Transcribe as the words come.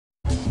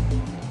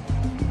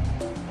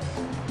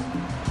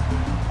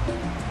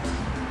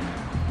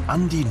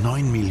An die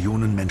 9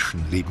 Millionen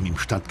Menschen leben im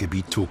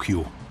Stadtgebiet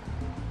Tokio.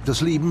 Das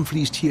Leben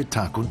fließt hier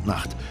Tag und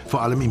Nacht,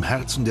 vor allem im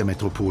Herzen der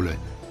Metropole.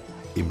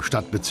 Im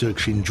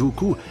Stadtbezirk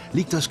Shinjuku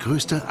liegt das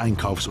größte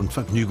Einkaufs- und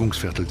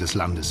Vergnügungsviertel des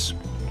Landes.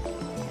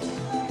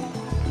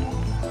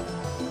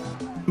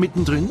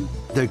 Mittendrin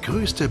der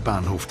größte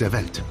Bahnhof der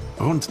Welt.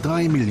 Rund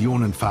 3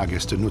 Millionen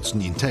Fahrgäste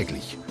nutzen ihn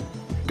täglich.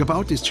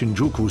 Gebaut ist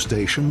Shinjuku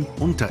Station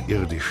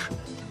unterirdisch.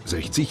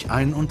 60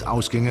 Ein- und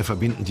Ausgänge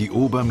verbinden die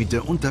Ober- mit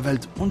der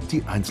Unterwelt und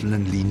die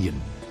einzelnen Linien.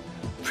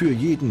 Für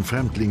jeden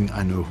Fremdling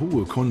eine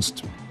hohe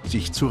Kunst,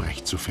 sich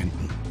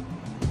zurechtzufinden.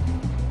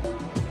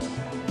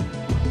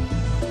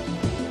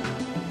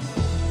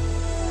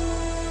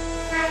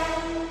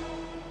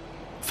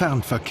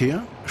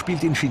 Fernverkehr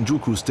spielt in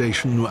Shinjuku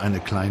Station nur eine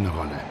kleine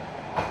Rolle.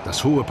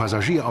 Das hohe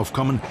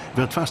Passagieraufkommen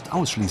wird fast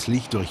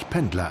ausschließlich durch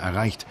Pendler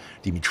erreicht,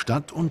 die mit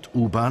Stadt und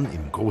U-Bahn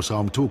im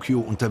Großraum Tokio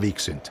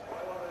unterwegs sind.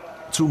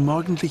 Zu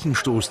morgendlichen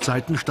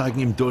Stoßzeiten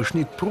steigen im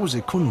Durchschnitt pro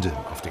Sekunde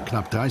auf den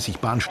knapp 30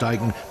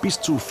 Bahnsteigen bis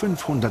zu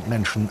 500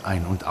 Menschen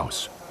ein und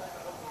aus.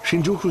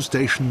 Shinjuku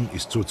Station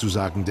ist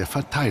sozusagen der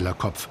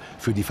Verteilerkopf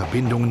für die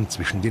Verbindungen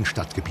zwischen den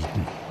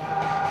Stadtgebieten.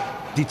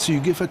 Die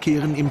Züge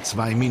verkehren im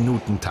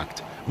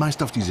 2-Minuten-Takt,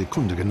 meist auf die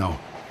Sekunde genau.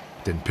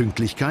 Denn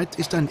Pünktlichkeit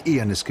ist ein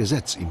ehernes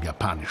Gesetz im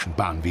japanischen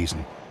Bahnwesen.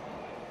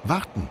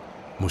 Warten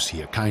muss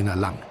hier keiner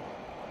lang.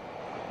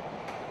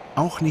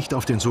 Auch nicht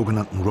auf den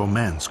sogenannten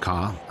Romance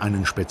Car,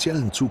 einen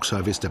speziellen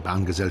Zugservice der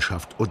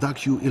Bahngesellschaft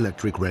Odakyu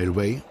Electric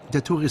Railway,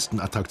 der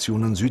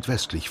Touristenattraktionen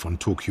südwestlich von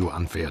Tokio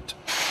anfährt.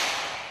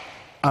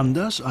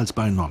 Anders als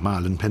bei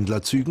normalen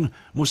Pendlerzügen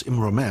muss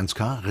im Romance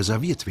Car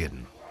reserviert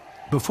werden.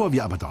 Bevor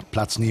wir aber dort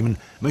Platz nehmen,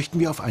 möchten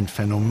wir auf ein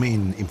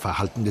Phänomen im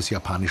Verhalten des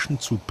japanischen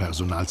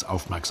Zugpersonals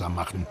aufmerksam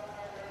machen.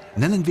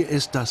 Nennen wir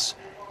es das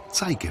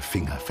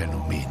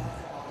Zeigefingerphänomen.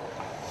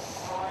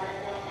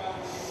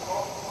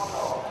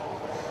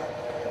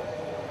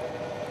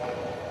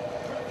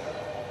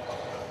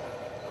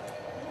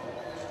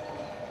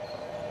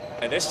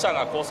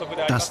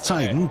 Das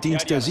Zeigen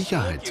dient der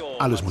Sicherheit.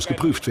 Alles muss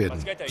geprüft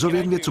werden. So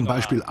werden wir zum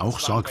Beispiel auch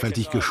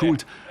sorgfältig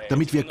geschult,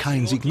 damit wir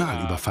kein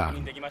Signal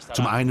überfahren.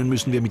 Zum einen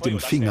müssen wir mit dem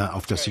Finger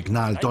auf das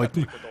Signal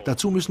deuten,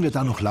 dazu müssen wir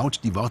dann noch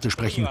laut die Worte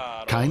sprechen,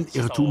 kein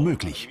Irrtum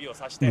möglich.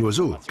 Nur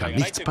so kann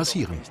nichts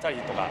passieren.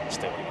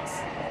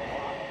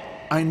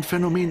 Ein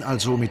Phänomen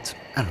also mit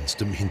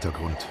ernstem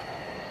Hintergrund.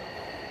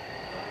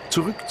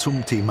 Zurück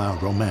zum Thema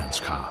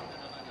Romance Car.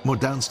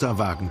 Modernster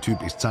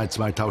Wagentyp ist seit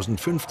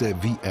 2005 der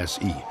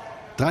VSE.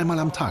 3-mal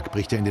am Tag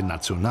bricht er in den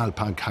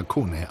Nationalpark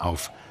Hakone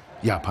auf,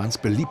 Japans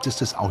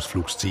beliebtestes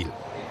Ausflugsziel.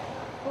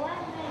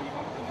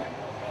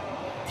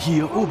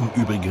 Hier oben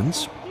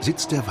übrigens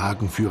sitzt der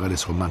Wagenführer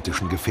des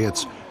romantischen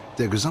Gefährts.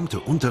 Der gesamte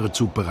untere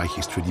Zugbereich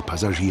ist für die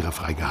Passagiere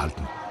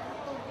freigehalten.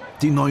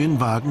 Die neuen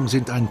Wagen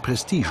sind ein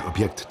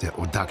Prestigeobjekt der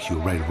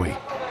Odakyu Railway.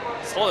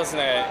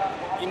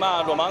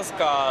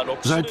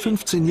 Seit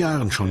 15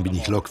 Jahren schon bin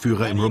ich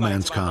Lokführer im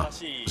Romance Car.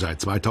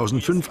 Seit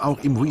 2005 auch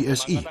im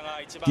VSE.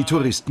 Die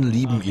Touristen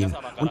lieben ihn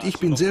und ich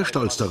bin sehr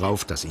stolz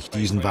darauf, dass ich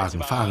diesen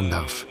Wagen fahren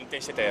darf.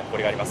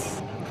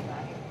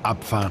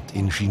 Abfahrt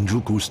in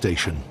Shinjuku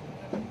Station.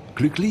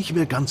 Glücklich,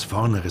 wer ganz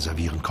vorne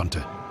reservieren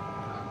konnte.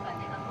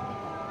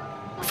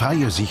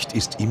 Freie Sicht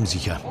ist ihm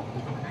sicher.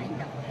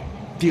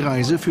 Die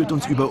Reise führt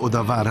uns über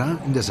Odawara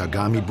in der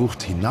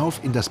Sagami-Bucht hinauf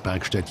in das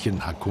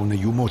Bergstädtchen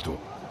Hakone-Yumoto.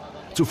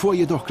 Zuvor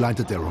jedoch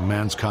gleitet der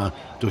Romance Car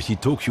durch die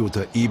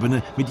Tokioter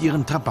Ebene mit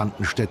ihren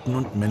Trabantenstädten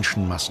und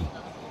Menschenmassen.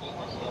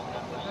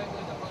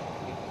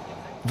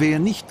 Wer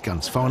nicht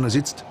ganz vorne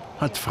sitzt,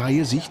 hat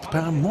freie Sicht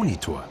per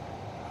Monitor.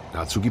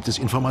 Dazu gibt es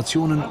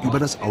Informationen über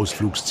das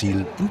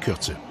Ausflugsziel in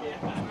Kürze.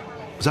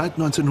 Seit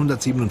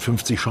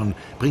 1957 schon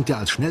bringt er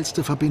als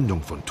schnellste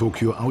Verbindung von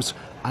Tokio aus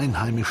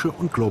Einheimische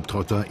und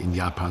Globetrotter in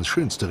Japans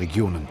schönste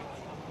Regionen.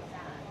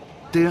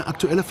 Der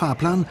aktuelle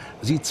Fahrplan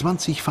sieht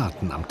 20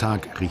 Fahrten am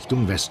Tag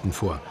Richtung Westen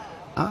vor.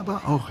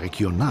 Aber auch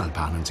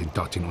Regionalbahnen sind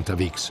dorthin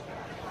unterwegs.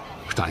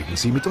 Steigen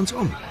Sie mit uns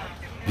um.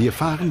 Wir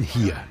fahren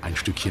hier ein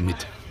Stückchen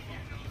mit.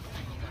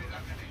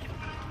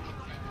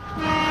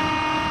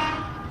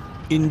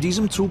 In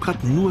diesem Zug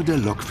hat nur der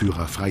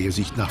Lokführer freie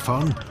Sicht nach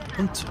vorn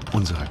und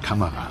unsere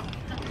Kamera.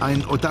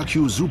 Ein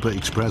Odakyu Super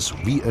Express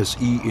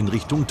VSE in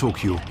Richtung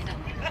Tokio.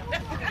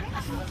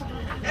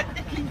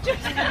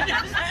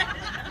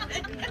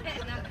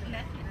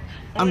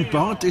 An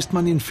Bord ist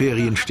man in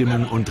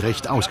Ferienstimmung und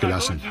recht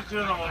ausgelassen.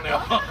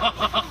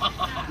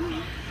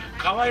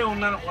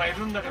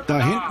 Da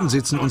hinten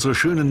sitzen unsere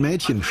schönen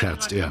Mädchen,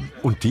 scherzt er.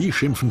 Und die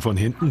schimpfen von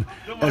hinten.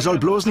 Er soll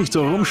bloß nicht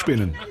so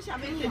rumspinnen.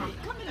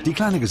 Die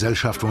kleine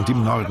Gesellschaft wohnt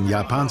im Norden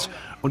Japans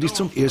und ist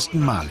zum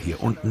ersten Mal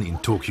hier unten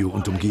in Tokio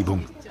und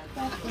Umgebung.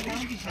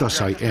 Das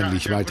sei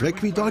ähnlich weit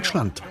weg wie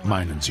Deutschland,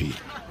 meinen sie.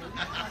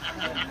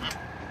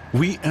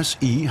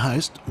 VSE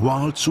heißt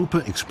World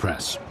Super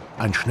Express.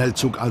 Ein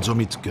Schnellzug also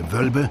mit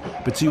Gewölbe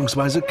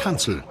bzw.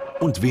 Kanzel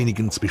und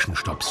wenigen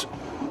Zwischenstopps.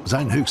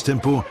 Sein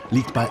Höchsttempo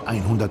liegt bei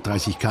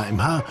 130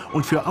 km/h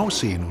und für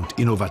Aussehen und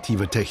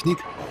innovative Technik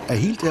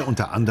erhielt er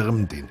unter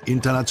anderem den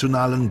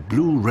internationalen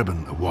Blue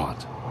Ribbon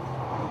Award.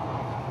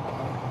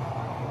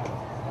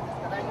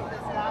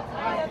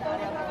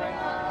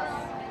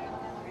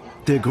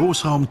 Der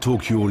Großraum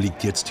Tokio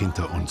liegt jetzt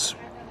hinter uns.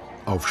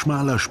 Auf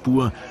schmaler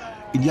Spur.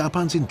 In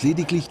Japan sind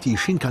lediglich die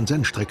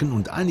Shinkansen-Strecken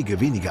und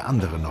einige wenige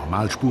andere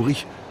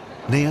normalspurig,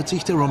 nähert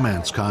sich der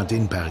Romance Car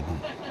den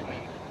Bergen.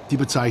 Die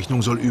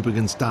Bezeichnung soll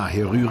übrigens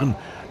daher rühren,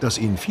 dass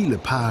ihn viele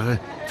Paare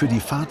für die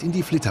Fahrt in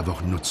die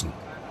Flitterwochen nutzen.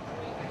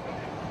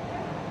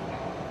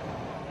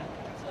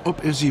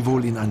 Ob er sie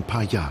wohl in ein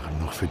paar Jahren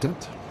noch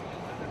füttert?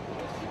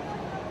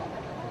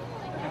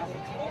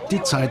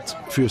 Die Zeit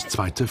fürs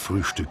zweite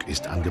Frühstück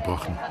ist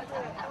angebrochen.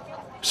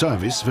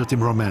 Service wird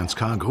im Romance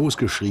Car groß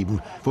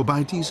geschrieben,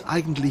 wobei dies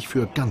eigentlich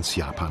für ganz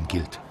Japan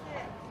gilt.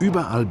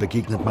 Überall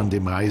begegnet man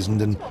dem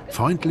Reisenden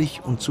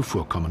freundlich und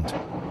zuvorkommend.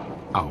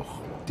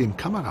 Auch dem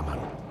Kameramann.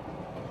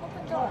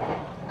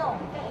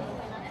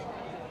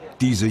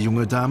 Diese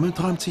junge Dame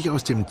träumt sich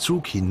aus dem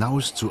Zug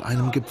hinaus zu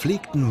einem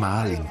gepflegten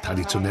Mahl in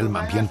traditionellem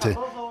Ambiente,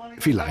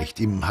 vielleicht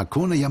im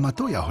Hakone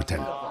Yamatoya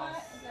Hotel.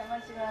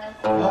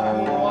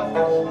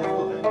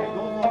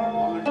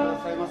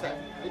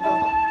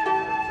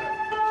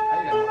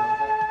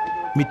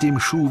 Mit dem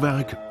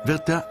Schuhwerk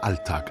wird der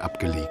Alltag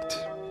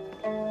abgelegt.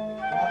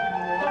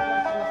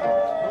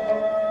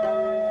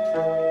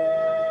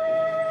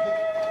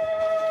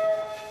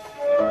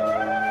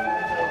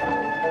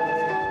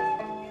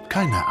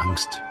 Keine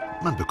Angst,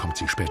 man bekommt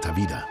sie später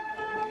wieder.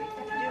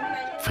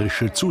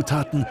 Frische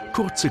Zutaten,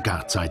 kurze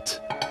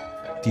Garzeit.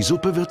 Die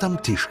Suppe wird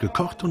am Tisch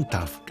gekocht und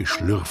darf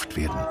geschlürft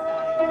werden.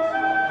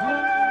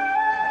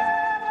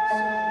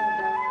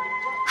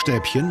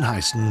 Stäbchen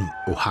heißen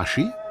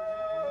Ohashi.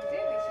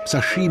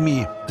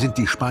 Sashimi sind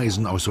die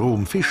Speisen aus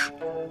rohem Fisch,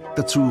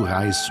 dazu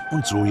Reis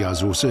und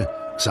Sojasauce,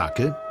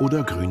 Sake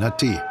oder grüner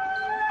Tee.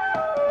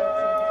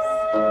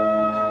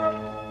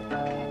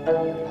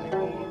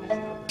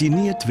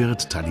 Diniert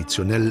wird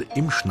traditionell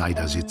im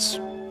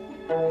Schneidersitz.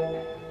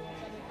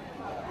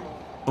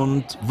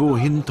 Und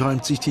wohin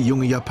träumt sich die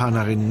junge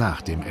Japanerin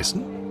nach dem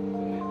Essen?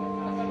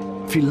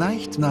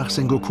 Vielleicht nach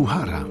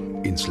Sengokuhara,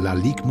 ins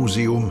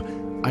Lalique-Museum,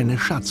 eine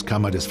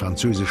Schatzkammer des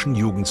französischen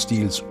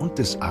Jugendstils und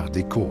des Art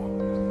Deco.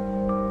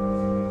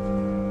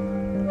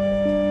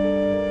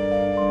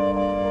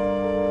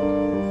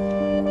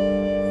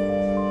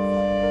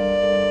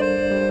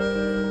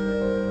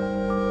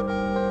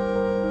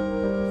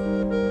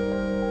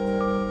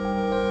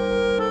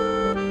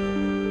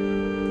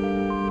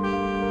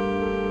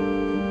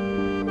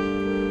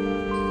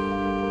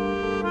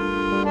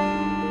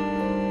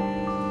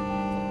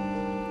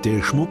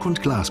 Der Schmuck-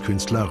 und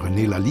Glaskünstler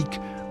René Lalique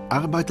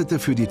arbeitete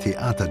für die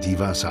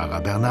Theaterdiva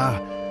Sarah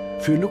Bernard,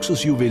 für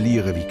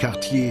Luxusjuweliere wie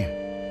Cartier,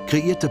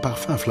 kreierte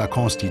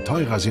Parfumflakons, die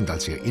teurer sind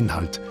als ihr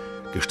Inhalt,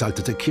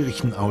 gestaltete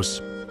Kirchen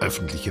aus,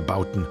 öffentliche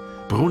Bauten,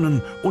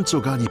 Brunnen und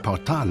sogar die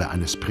Portale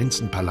eines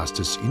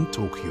Prinzenpalastes in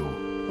Tokio.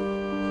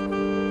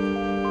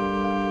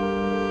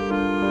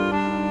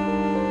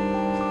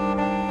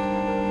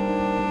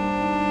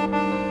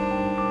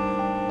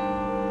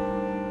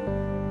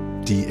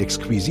 Die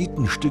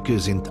exquisiten Stücke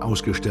sind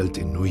ausgestellt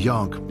in New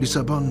York,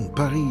 Lissabon,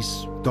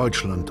 Paris,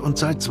 Deutschland und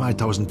seit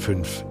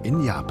 2005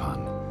 in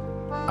Japan.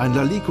 Ein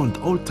Lalique-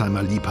 und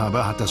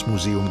Oldtimer-Liebhaber hat das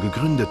Museum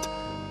gegründet.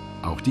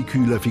 Auch die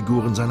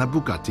Kühlerfiguren seiner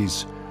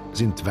Bugattis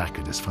sind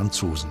Werke des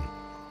Franzosen.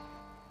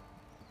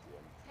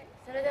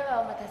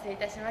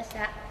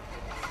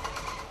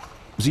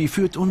 Sie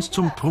führt uns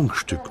zum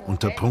Prunkstück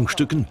unter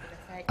Prunkstücken,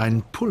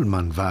 ein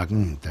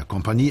Pullmanwagen der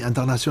Compagnie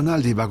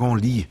Internationale des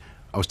Wagons-Lits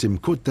aus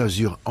dem Côte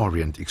d'Azur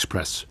Orient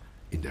Express,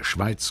 in der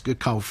Schweiz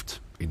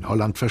gekauft, in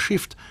Holland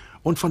verschifft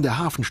und von der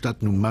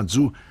Hafenstadt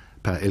Numazu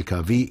per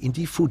LKW in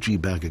die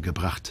Fuji-Berge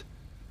gebracht.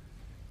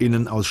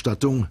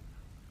 Innenausstattung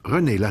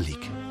René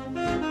Lalique.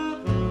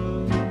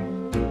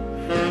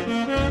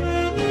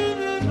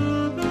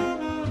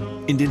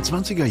 In den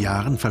 20er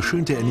Jahren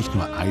verschönte er nicht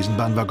nur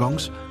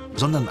Eisenbahnwaggons,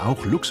 sondern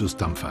auch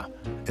Luxusdampfer.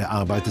 Er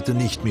arbeitete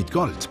nicht mit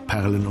Gold,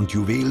 Perlen und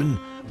Juwelen,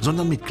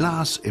 sondern mit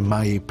Glas,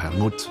 Email,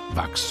 Perlmutt,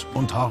 Wachs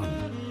und Horn.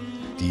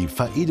 Die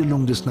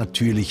Veredelung des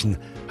Natürlichen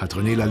hat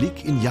René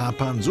Lalique in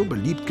Japan so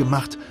beliebt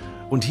gemacht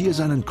und hier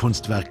seinen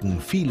Kunstwerken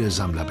viele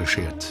Sammler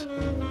beschert.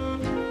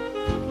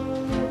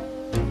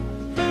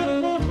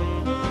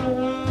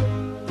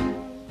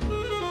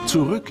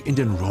 Zurück in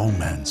den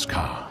Romance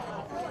Car.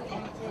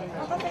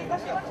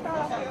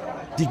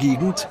 Die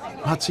Gegend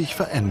hat sich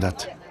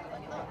verändert.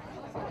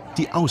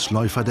 Die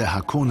Ausläufer der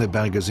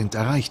Hakone-Berge sind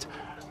erreicht,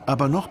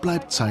 aber noch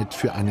bleibt Zeit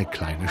für eine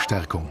kleine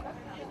Stärkung.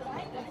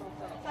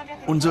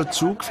 Unser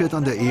Zug fährt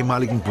an der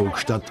ehemaligen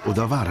Burgstadt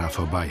Odawara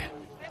vorbei.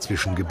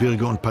 Zwischen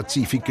Gebirge und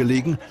Pazifik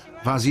gelegen,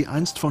 war sie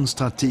einst von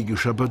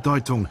strategischer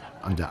Bedeutung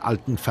an der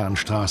alten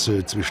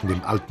Fernstraße zwischen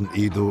dem alten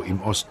Edo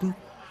im Osten,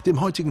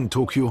 dem heutigen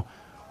Tokio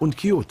und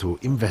Kyoto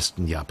im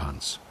Westen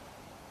Japans.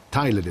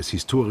 Teile des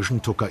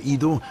historischen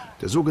Tokaido,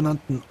 der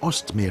sogenannten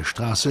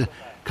Ostmeerstraße,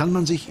 kann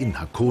man sich in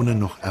Hakone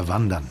noch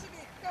erwandern.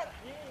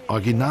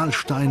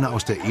 Originalsteine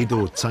aus der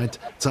Edo-Zeit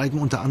zeigen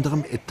unter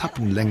anderem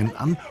Etappenlängen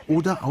an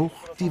oder auch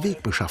die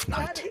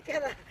Wegbeschaffenheit.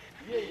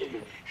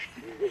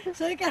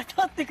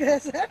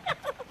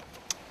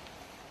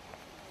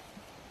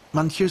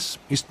 Manches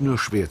ist nur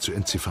schwer zu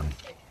entziffern.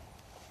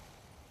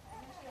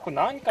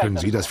 Können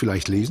Sie das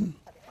vielleicht lesen?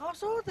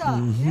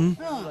 Mhm.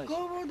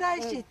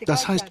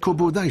 Das heißt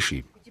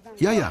Kobodaishi.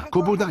 Ja, ja,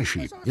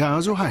 Kobodaishi.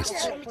 Ja, so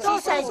heißt's.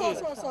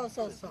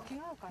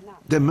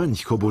 Der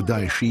Mönch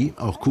Kobodaishi,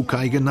 auch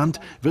Kukai genannt,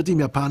 wird im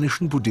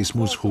japanischen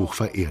Buddhismus hoch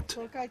verehrt.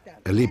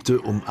 Er lebte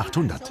um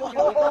 800.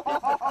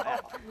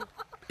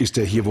 Ist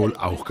er hier wohl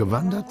auch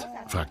gewandert?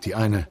 Fragt die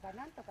eine.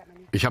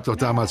 Ich habe doch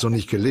damals noch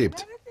nicht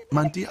gelebt,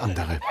 meint die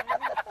andere.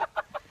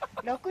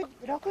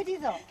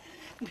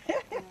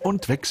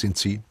 Und weg sind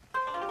sie.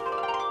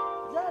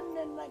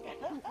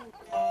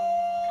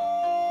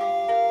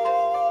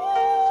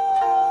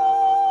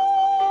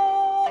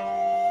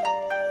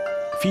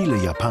 Viele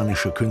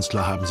japanische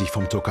Künstler haben sich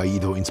vom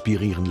Tokaido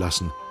inspirieren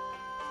lassen.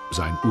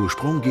 Sein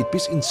Ursprung geht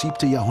bis ins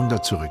 7.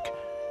 Jahrhundert zurück.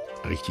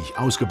 Richtig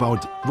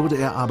ausgebaut wurde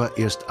er aber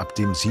erst ab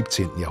dem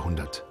 17.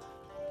 Jahrhundert.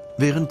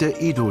 Während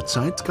der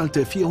Edo-Zeit galt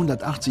der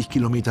 480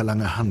 Kilometer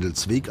lange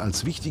Handelsweg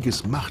als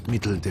wichtiges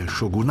Machtmittel der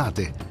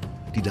Shogunate,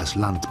 die das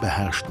Land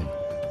beherrschten.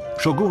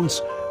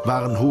 Shoguns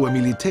waren hohe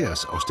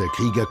Militärs aus der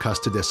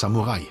Kriegerkaste der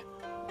Samurai.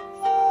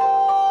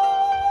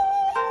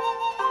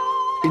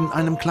 In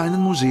einem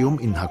kleinen Museum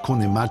in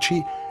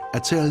Hakone-machi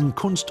erzählen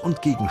Kunst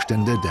und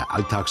Gegenstände der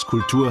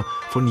Alltagskultur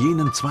von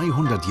jenen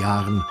 200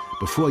 Jahren,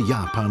 bevor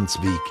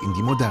Japans Weg in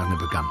die Moderne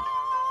begann.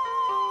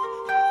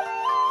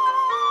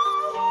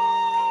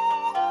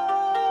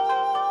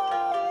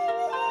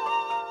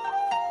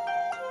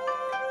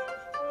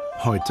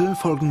 Heute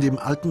folgen dem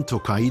alten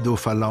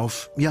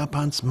Tokaido-Verlauf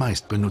Japans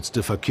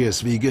meistbenutzte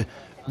Verkehrswege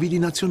wie die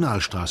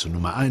Nationalstraße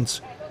Nummer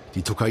 1,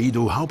 die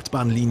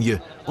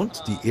Tokaido-Hauptbahnlinie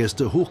und die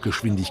erste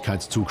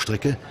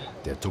Hochgeschwindigkeitszugstrecke,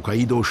 der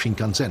Tokaido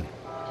Shinkansen.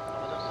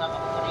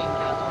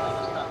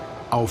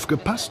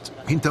 Aufgepasst!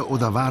 Hinter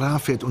Odawara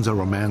fährt unser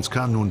Romance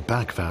Car nun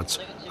bergwärts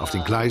auf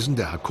den Gleisen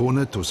der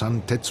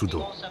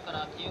Hakone-Tosan-Tetsudo.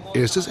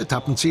 Erstes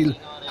Etappenziel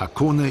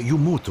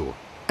Hakone-Yumoto,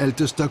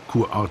 ältester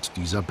Kurort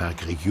dieser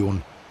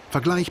Bergregion.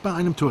 Vergleichbar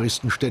einem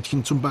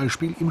Touristenstädtchen zum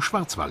Beispiel im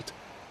Schwarzwald.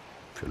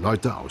 Für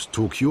Leute aus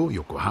Tokio,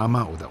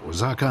 Yokohama oder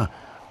Osaka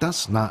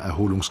das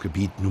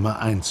Naherholungsgebiet Nummer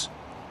 1.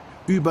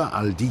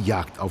 Überall die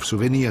Jagd auf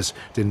Souvenirs,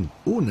 denn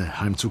ohne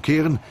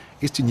heimzukehren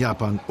ist in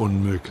Japan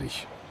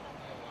unmöglich.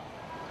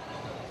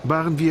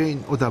 Waren wir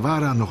in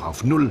Odawara noch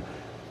auf 0,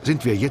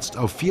 sind wir jetzt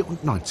auf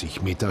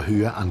 94 Meter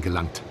Höhe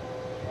angelangt.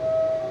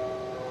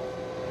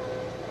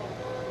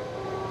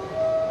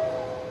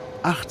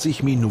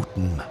 80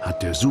 Minuten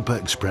hat der Super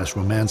Express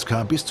Romance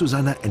Car bis zu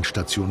seiner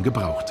Endstation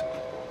gebraucht.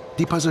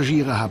 Die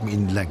Passagiere haben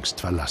ihn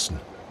längst verlassen.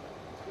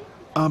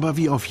 Aber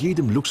wie auf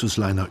jedem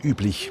Luxusliner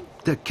üblich,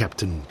 der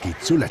Captain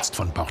geht zuletzt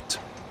von Bord.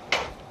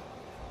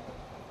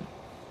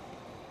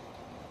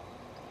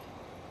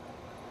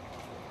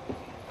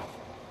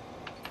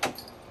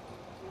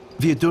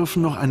 Wir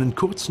dürfen noch einen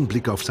kurzen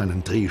Blick auf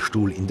seinen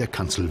Drehstuhl in der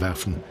Kanzel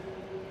werfen.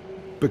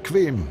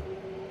 Bequem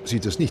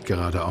sieht es nicht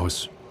gerade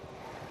aus.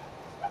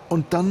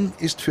 Und dann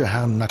ist für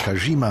Herrn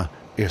Nakajima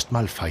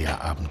erstmal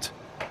Feierabend.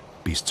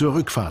 Bis zur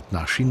Rückfahrt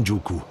nach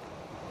Shinjuku.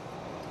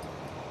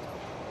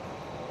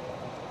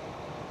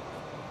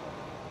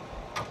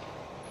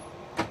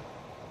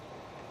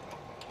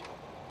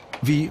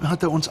 Wie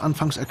hat er uns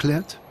anfangs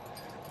erklärt?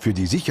 Für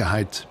die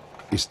Sicherheit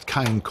ist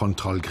kein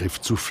Kontrollgriff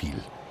zu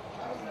viel.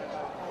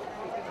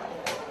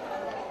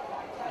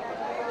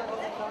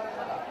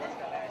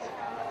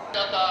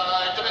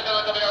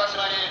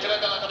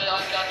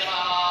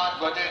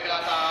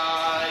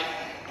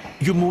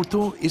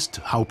 Yumoto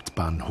ist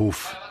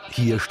Hauptbahnhof.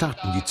 Hier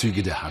starten die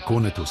Züge der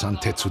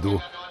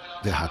Hakone-Tosan-Tetsudo,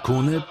 der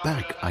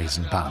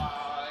Hakone-Bergeisenbahn.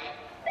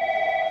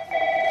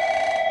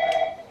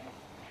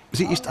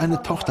 Sie ist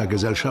eine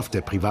Tochtergesellschaft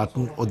der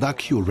privaten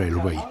Odakyu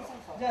Railway.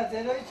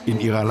 In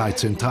ihrer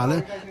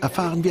Leitzentrale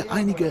erfahren wir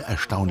einige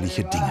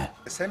erstaunliche Dinge.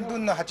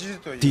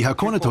 Die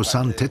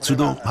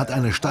Hakone-Tosan-Tetsudo hat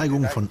eine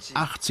Steigung von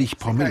 80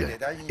 Promille,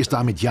 ist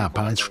damit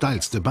Japans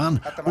steilste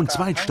Bahn und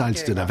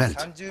zweitsteilste der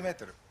Welt.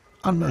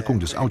 Anmerkung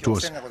des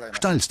Autors: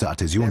 Steilste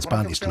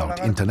Adhäsionsbahn ist laut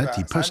Internet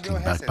die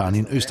Pöstlingbergbahn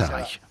in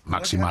Österreich.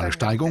 Maximale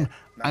Steigung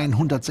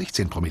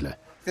 116 Promille.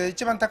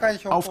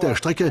 Auf der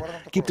Strecke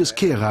gibt es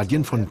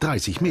Kehrradien von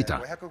 30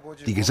 Meter.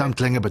 Die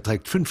Gesamtlänge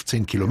beträgt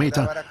 15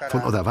 Kilometer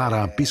von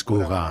Odawara bis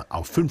Gora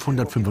auf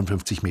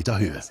 555 Meter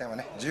Höhe.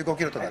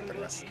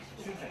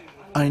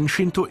 Ein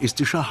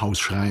shintoistischer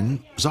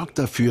Hausschrein sorgt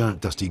dafür,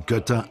 dass die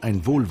Götter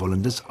ein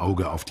wohlwollendes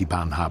Auge auf die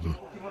Bahn haben.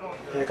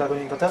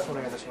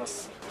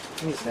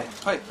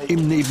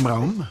 Im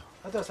Nebenraum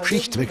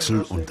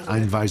Schichtwechsel und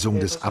Einweisung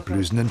des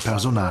ablösenden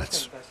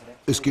Personals.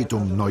 Es geht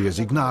um neue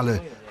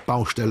Signale,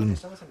 Baustellen,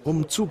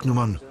 um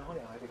Zugnummern.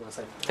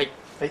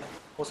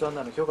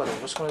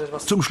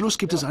 Zum Schluss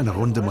gibt es eine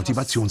Runde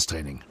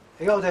Motivationstraining.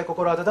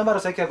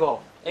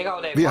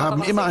 Wir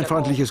haben immer ein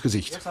freundliches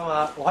Gesicht.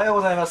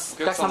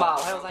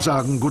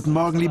 Sagen Guten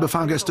Morgen, liebe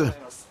Fahrgäste.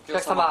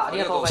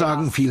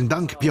 Sagen vielen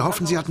Dank. Wir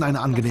hoffen, Sie hatten eine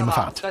angenehme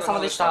Fahrt.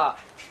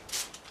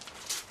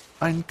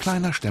 Ein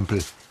kleiner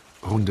Stempel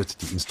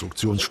rundet die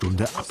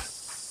Instruktionsstunde ab.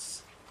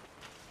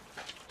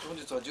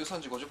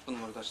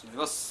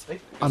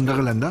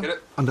 Andere Länder,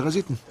 andere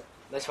Sitten.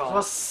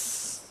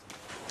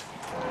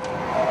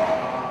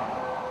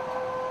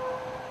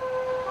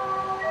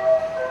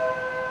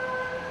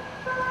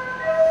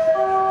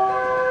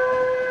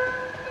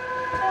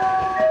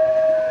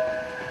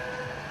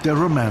 Der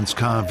Romance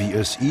Car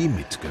VSE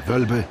mit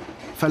Gewölbe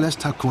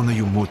verlässt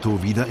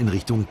Hakone-Yumoto wieder in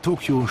Richtung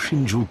Tokyo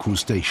Shinjuku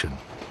Station.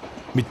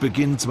 Mit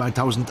Beginn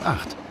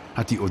 2008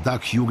 hat die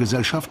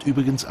Odakyu-Gesellschaft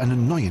übrigens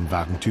einen neuen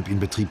Wagentyp in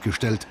Betrieb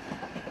gestellt.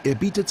 Er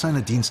bietet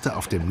seine Dienste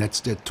auf dem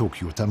Netz der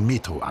Tokyoter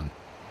Metro an.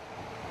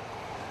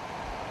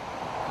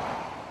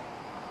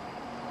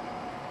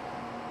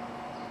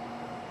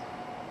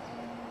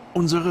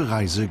 Unsere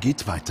Reise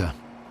geht weiter.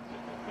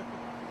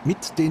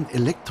 Mit den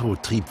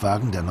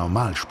Elektrotriebwagen der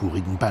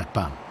normalspurigen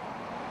Bergbahn.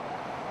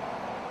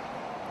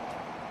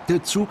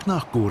 Der Zug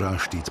nach Gora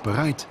steht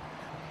bereit.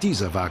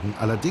 Dieser Wagen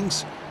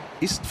allerdings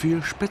ist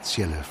für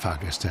spezielle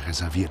Fahrgäste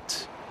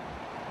reserviert.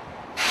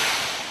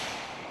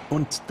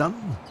 Und dann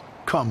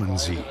kommen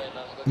sie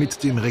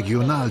mit dem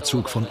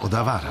Regionalzug von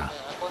Odawara.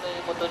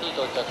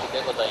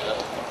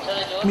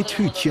 Mit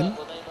Hütchen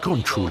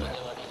Grundschule,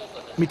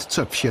 mit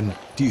Zöpfchen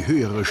die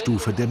höhere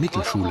Stufe der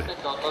Mittelschule.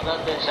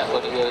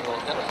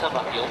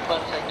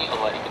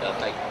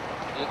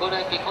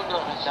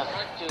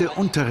 Der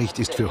Unterricht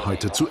ist für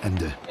heute zu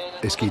Ende.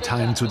 Es geht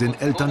heim zu den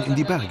Eltern in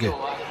die Berge.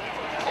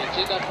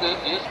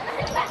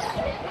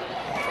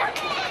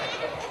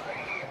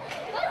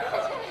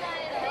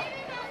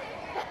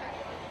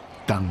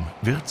 Dann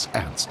wird's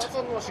ernst.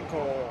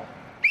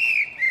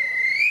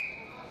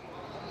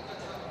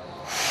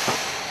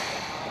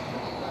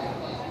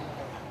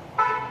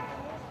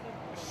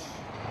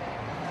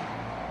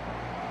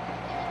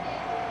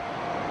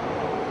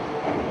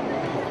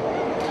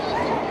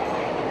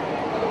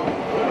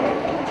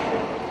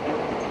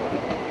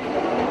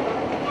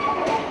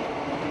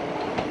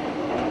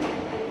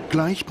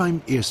 Gleich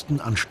beim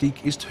ersten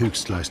Anstieg ist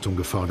Höchstleistung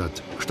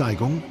gefordert.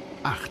 Steigung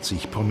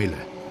 80 Promille.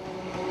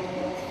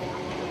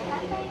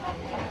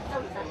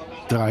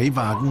 3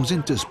 Wagen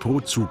sind es pro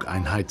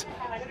Zugeinheit,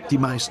 die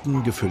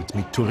meisten gefüllt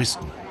mit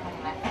Touristen.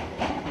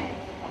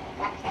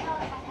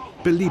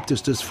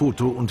 Beliebtestes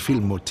Foto- und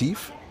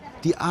Filmmotiv?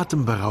 Die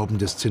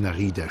atemberaubende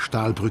Szenerie der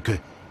Stahlbrücke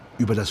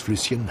über das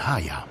Flüsschen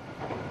Haya.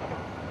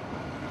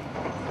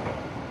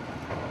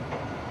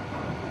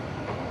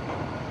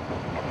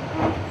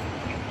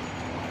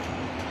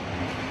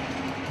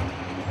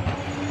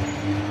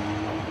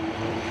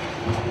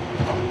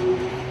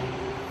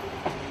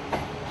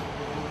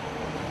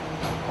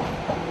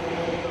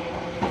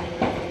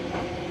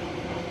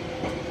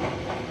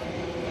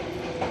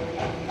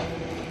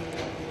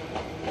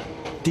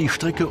 Die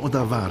Strecke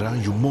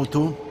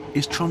Odawara-Yumoto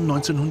ist schon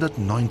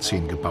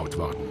 1919 gebaut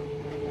worden.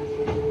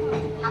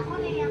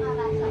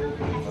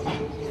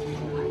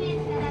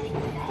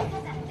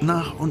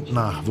 Nach und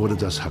nach wurde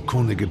das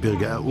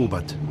Hakone-Gebirge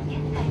erobert.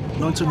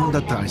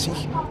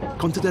 1930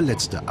 konnte der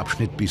letzte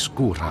Abschnitt bis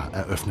Gora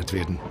eröffnet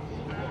werden.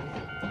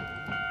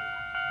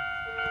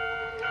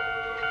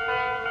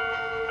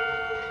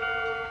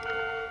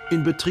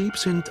 In Betrieb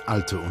sind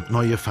alte und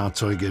neue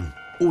Fahrzeuge,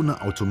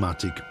 ohne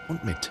Automatik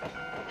und mit.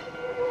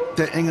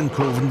 Der engen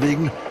Kurven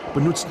wegen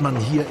benutzt man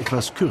hier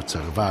etwas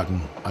kürzere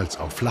Wagen als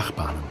auf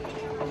Flachbahnen.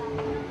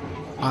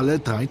 Alle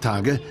 3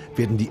 Tage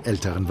werden die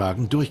älteren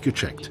Wagen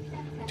durchgecheckt,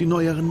 die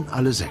neueren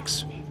alle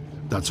 6.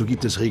 Dazu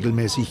gibt es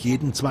regelmäßig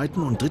jeden 2.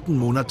 und 3.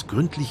 Monat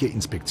gründliche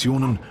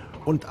Inspektionen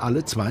und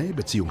alle 2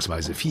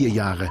 bzw. 4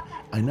 Jahre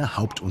eine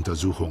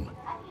Hauptuntersuchung.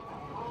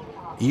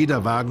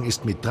 Jeder Wagen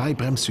ist mit 3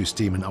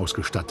 Bremssystemen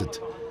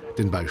ausgestattet.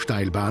 Denn bei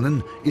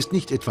Steilbahnen ist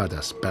nicht etwa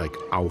das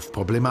Bergauf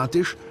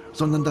problematisch,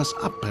 sondern das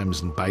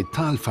Abbremsen bei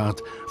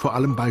Talfahrt, vor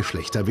allem bei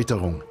schlechter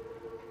Witterung.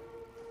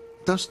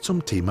 Das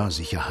zum Thema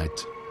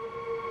Sicherheit.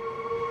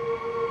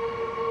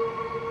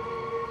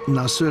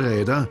 Nasse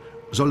Räder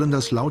sollen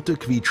das laute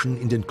Quietschen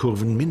in den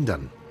Kurven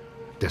mindern.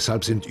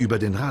 Deshalb sind über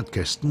den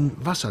Radkästen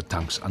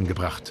Wassertanks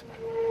angebracht.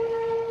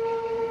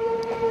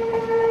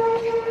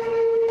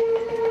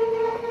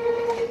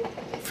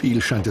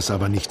 Viel scheint es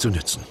aber nicht zu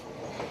nützen.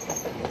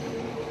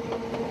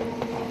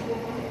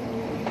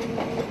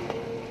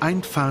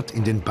 Einfahrt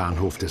in den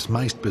Bahnhof des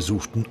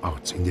meistbesuchten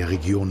Orts in der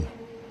Region.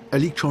 Er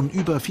liegt schon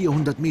über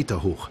 400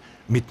 Meter hoch,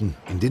 mitten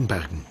in den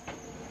Bergen.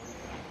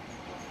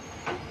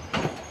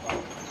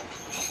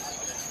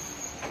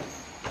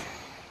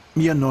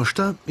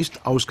 Miyanoshita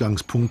ist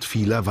Ausgangspunkt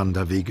vieler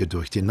Wanderwege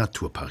durch den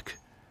Naturpark.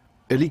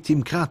 Er liegt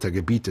im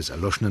Kratergebiet des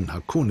erloschenen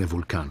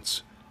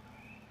Hakone-Vulkans.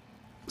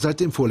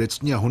 Seit dem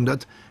vorletzten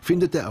Jahrhundert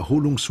findet der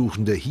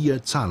Erholungssuchende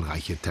hier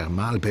zahlreiche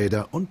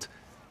Thermalbäder und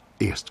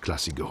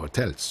erstklassige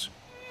Hotels.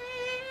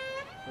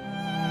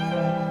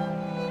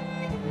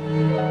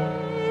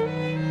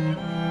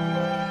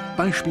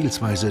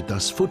 Beispielsweise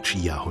das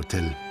Fujiya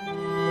Hotel.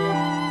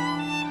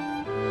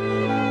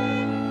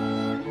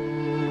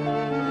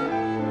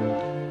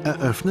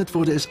 Eröffnet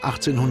wurde es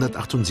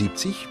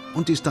 1878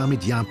 und ist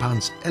damit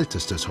Japans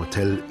ältestes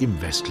Hotel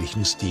im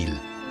westlichen Stil.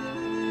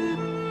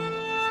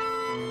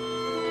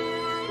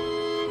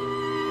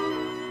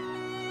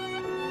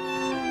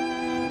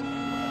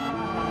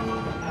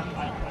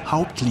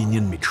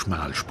 Hauptlinien mit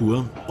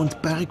Schmalspur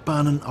und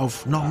Bergbahnen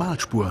auf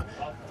Normalspur.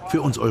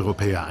 Für uns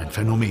Europäer ein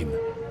Phänomen.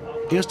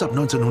 Erst ab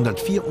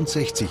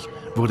 1964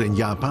 wurde in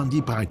Japan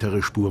die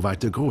breitere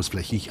Spurweite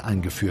großflächig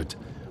eingeführt.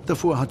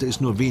 Davor hatte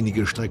es nur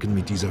wenige Strecken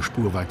mit dieser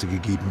Spurweite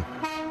gegeben.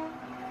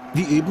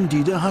 Wie eben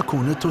die der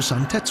Hakone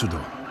Tosan Tetsudo.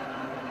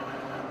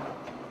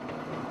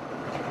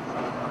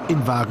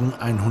 In Wagen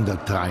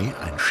 103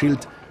 ein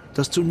Schild,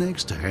 das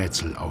zunächst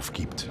Rätsel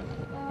aufgibt.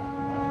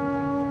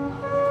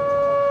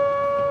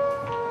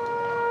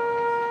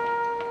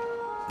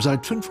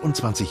 Seit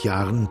 25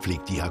 Jahren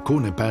pflegt die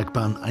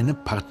Hakone-Bergbahn eine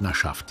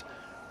Partnerschaft.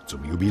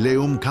 Zum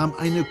Jubiläum kam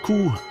eine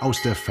Kuh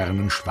aus der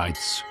fernen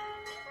Schweiz.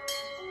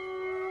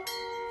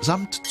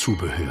 Samt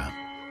Zubehör.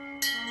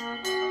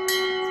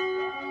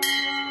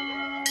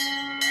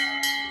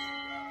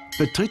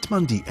 Betritt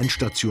man die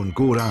Endstation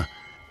Gora,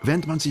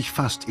 wähnt man sich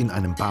fast in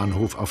einem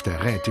Bahnhof auf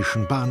der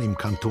Rätischen Bahn im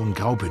Kanton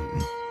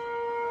Graubünden.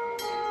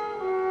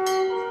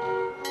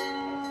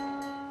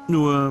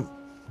 Nur,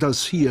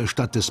 dass hier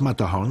statt des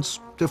Matterhorns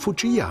der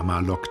Fujiyama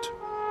lockt.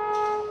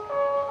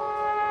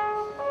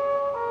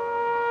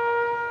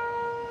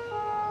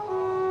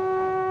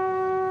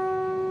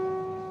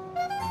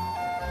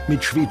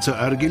 Mit Schweizer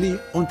Örgeli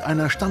und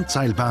einer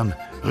Standseilbahn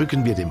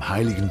rücken wir dem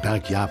heiligen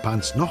Berg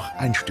Japans noch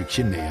ein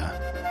Stückchen näher.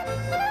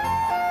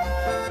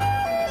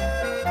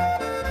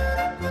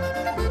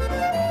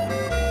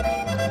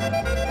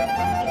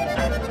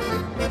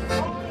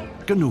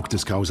 Genug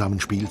des grausamen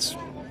Spiels.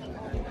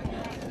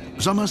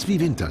 Sommers wie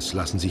winters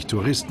lassen sich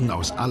Touristen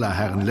aus aller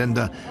Herren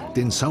Länder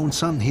den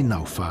Sounsan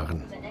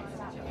hinauffahren.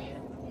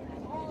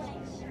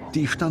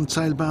 Die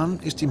Standseilbahn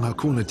ist im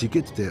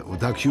Hakone-Ticket der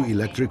Odakyu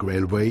Electric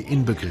Railway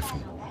inbegriffen.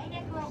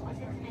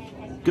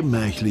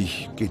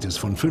 Gemächlich geht es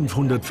von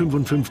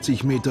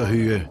 555 Meter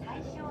Höhe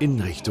in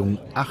Richtung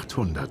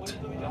 800.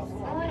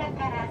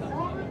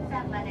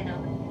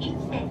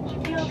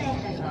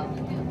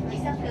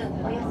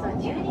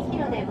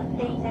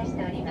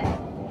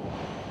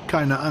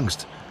 Keine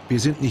Angst, wir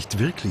sind nicht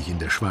wirklich in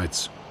der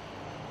Schweiz.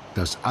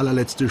 Das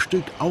allerletzte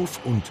Stück auf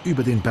und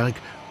über den Berg,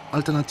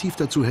 alternativ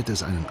dazu hätte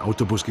es einen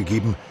Autobus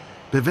gegeben,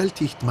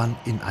 bewältigt man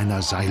in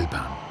einer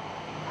Seilbahn.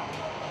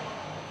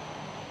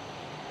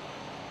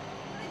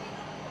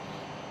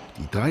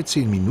 Die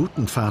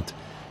 13-Minuten-Fahrt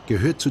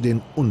gehört zu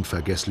den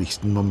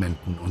unvergesslichsten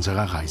Momenten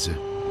unserer Reise.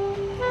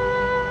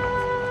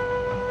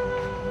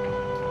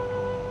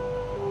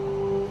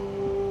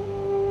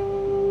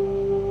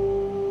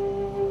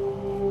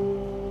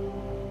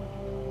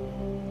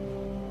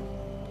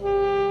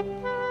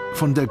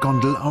 Von der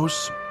Gondel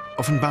aus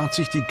offenbart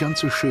sich die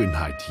ganze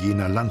Schönheit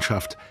jener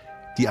Landschaft,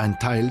 die ein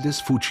Teil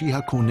des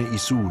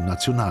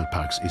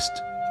Fuji-Hakone-Izu-Nationalparks ist.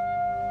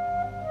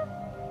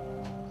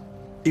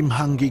 Im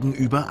Hang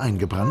gegenüber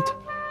eingebrannt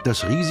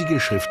das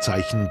riesige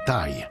Schriftzeichen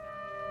Dai.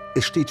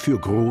 Es steht für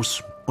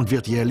groß und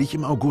wird jährlich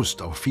im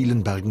August auf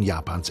vielen Bergen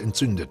Japans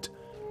entzündet.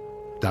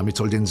 Damit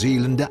soll den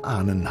Seelen der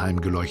Ahnen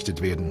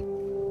heimgeleuchtet werden.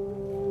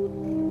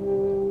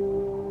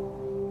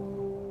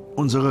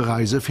 Unsere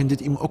Reise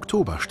findet im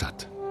Oktober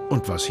statt.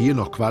 Und was hier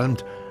noch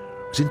qualmt,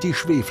 sind die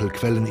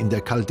Schwefelquellen in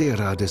der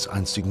Caldera des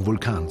einstigen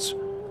Vulkans.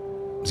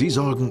 Sie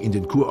sorgen in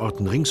den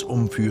Kurorten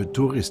ringsum für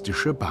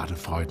touristische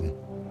Badefreuden.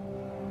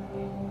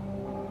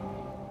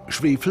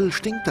 Schwefel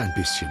stinkt ein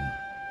bisschen.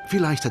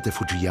 Vielleicht hat der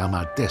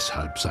Fujiyama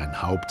deshalb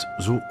sein Haupt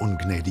so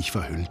ungnädig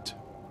verhüllt.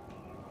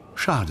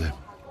 Schade,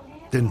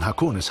 denn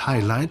Hakones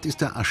Highlight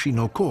ist der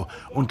Ashinoko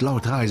und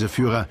laut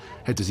Reiseführer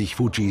hätte sich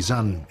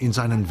Fujisan in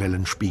seinen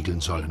Wellen spiegeln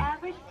sollen.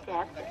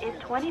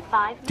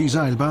 Die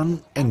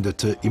Seilbahn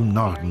endete im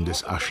Norden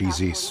des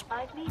Ashi-Sees.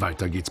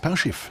 Weiter geht's per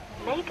Schiff.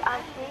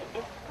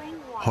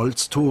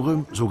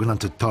 Holztore,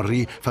 sogenannte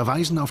Tori,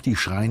 verweisen auf die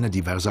Schreine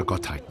diverser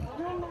Gottheiten.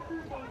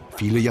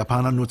 Viele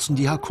Japaner nutzen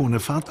die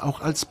Hakone-Fahrt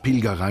auch als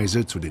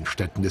Pilgerreise zu den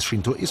Stätten des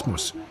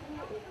Shintoismus.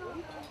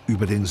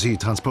 Über den See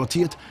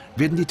transportiert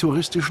werden die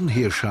touristischen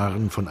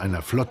Heerscharen von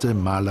einer Flotte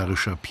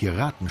malerischer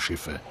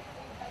Piratenschiffe.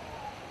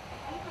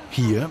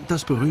 Hier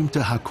das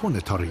berühmte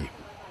Hakone-Tori,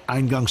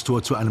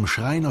 Eingangstor zu einem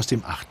Schrein aus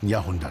dem 8.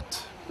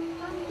 Jahrhundert.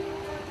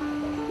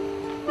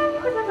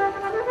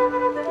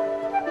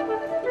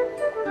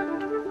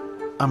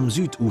 Am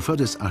Südufer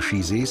des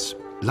Ashi-Sees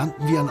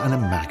landen wir an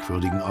einem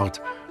merkwürdigen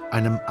Ort,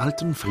 einem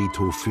alten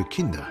Friedhof für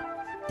Kinder.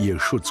 Ihr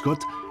Schutzgott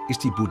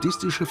ist die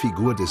buddhistische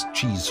Figur des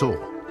Jizo.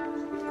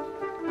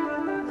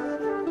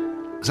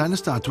 Seine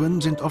Statuen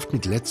sind oft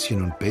mit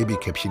Lätzchen und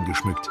Babykäppchen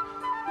geschmückt.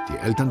 Die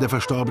Eltern der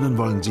Verstorbenen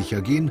wollen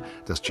sicher gehen,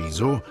 dass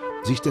Jizo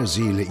sich der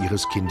Seele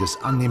ihres Kindes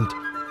annimmt,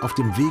 auf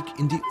dem Weg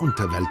in die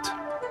Unterwelt.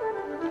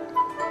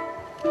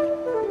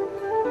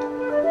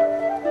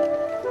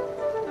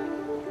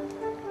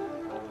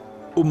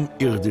 Um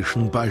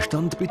irdischen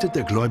Beistand bittet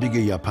der gläubige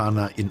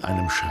Japaner in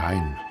einem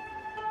Schrein.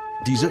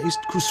 Dieser ist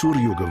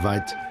Kusuryu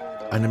geweiht,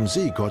 einem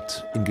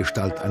Seegott in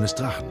Gestalt eines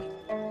Drachen.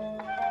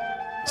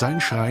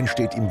 Sein Schrein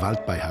steht im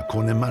Wald bei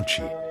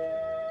Hakone-machi.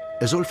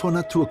 Er soll vor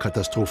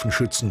Naturkatastrophen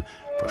schützen,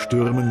 vor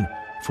Stürmen,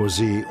 vor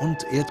See-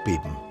 und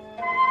Erdbeben.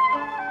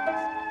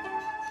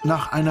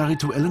 Nach einer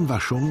rituellen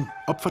Waschung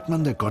opfert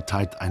man der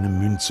Gottheit eine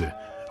Münze,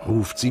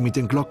 ruft sie mit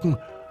den Glocken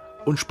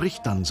und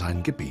spricht dann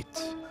sein Gebet.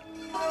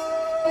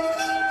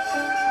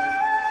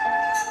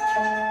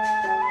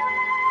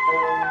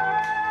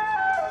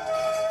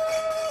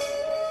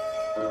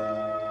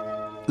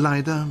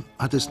 Leider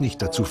hat es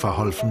nicht dazu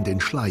verholfen, den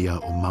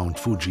Schleier um Mount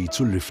Fuji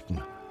zu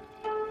lüften.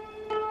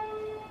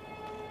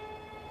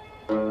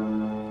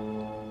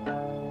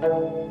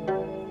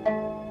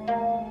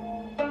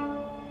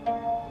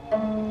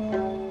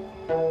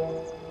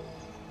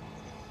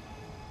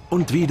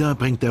 Und wieder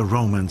bringt der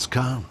Romance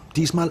Car,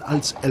 diesmal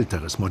als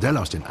älteres Modell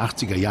aus den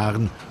 80er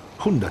Jahren,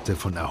 Hunderte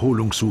von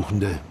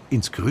Erholungssuchende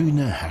ins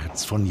grüne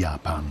Herz von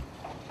Japan.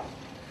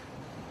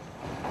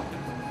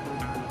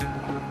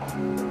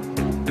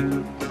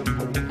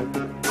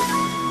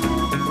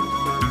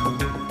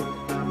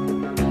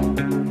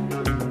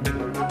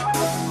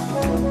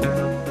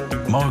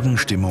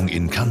 Morgenstimmung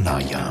in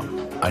Kanaya,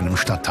 einem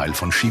Stadtteil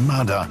von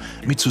Shimada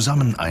mit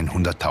zusammen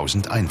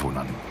 100.000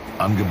 Einwohnern.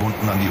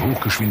 Angebunden an die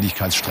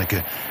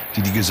Hochgeschwindigkeitsstrecke,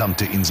 die die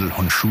gesamte Insel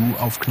Honshu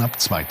auf knapp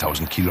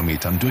 2000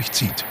 Kilometern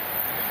durchzieht.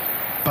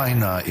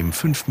 Beinahe im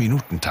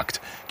 5-Minuten-Takt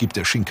gibt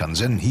der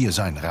Shinkansen hier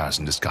sein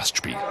rasendes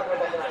Gastspiel.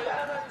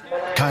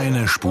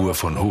 Keine Spur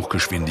von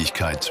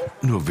Hochgeschwindigkeit,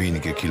 nur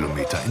wenige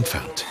Kilometer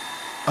entfernt.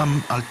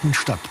 Am alten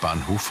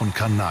Stadtbahnhof von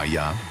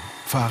Kanaya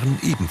fahren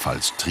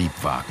ebenfalls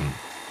Triebwagen,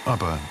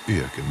 aber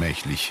eher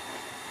gemächlich,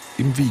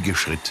 im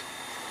Wiegeschritt.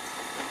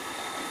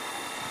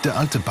 Der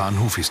alte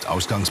Bahnhof ist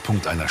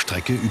Ausgangspunkt einer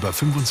Strecke über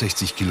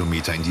 65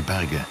 Kilometer in die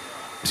Berge.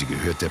 Sie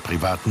gehört der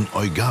privaten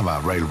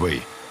Oigawa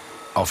Railway,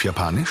 auf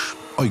Japanisch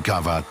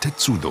Oigawa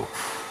Tetsudo.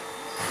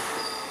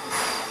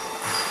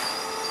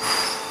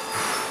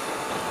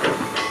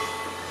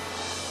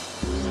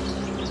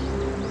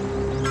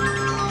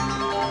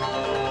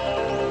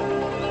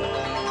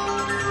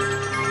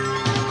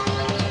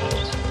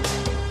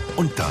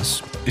 Und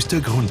das ist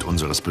der Grund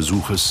unseres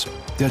Besuches,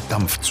 der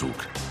Dampfzug.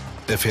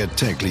 Er fährt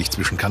täglich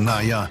zwischen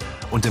Kanaya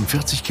und dem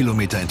 40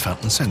 Kilometer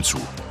entfernten Senzu.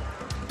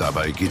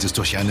 Dabei geht es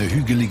durch eine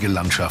hügelige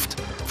Landschaft,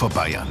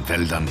 vorbei an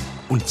Wäldern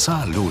und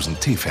zahllosen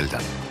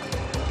Teefeldern.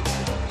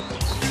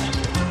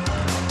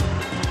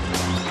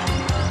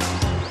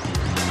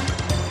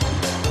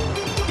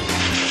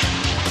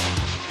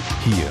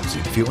 Hier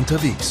sind wir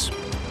unterwegs.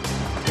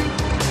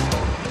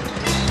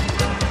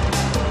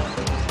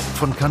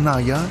 Von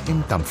Kanaya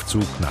im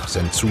Dampfzug nach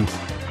Senzu.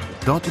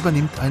 Dort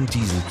übernimmt ein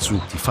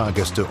Dieselzug die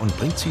Fahrgäste und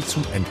bringt sie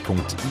zum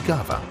Endpunkt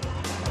Igawa.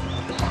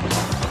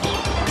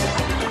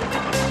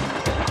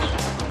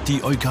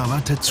 Die Oigawa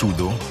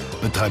Tetsudo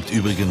betreibt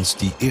übrigens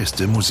die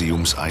erste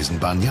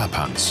Museumseisenbahn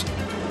Japans.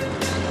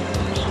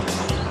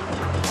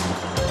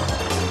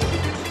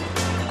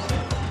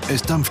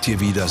 Es dampft hier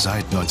wieder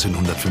seit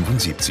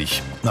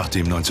 1975,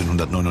 nachdem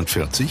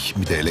 1949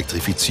 mit der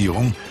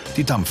Elektrifizierung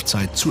die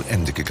Dampfzeit zu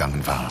Ende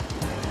gegangen war.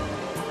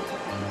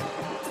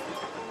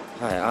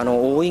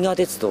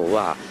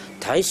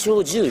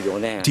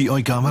 Die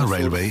Oigawa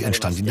Railway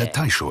entstand in der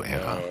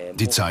Taisho-Ära,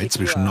 die Zeit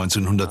zwischen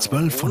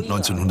 1912 und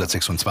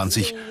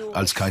 1926,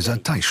 als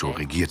Kaiser Taisho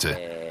regierte.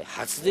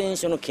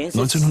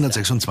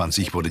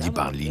 1926 wurde die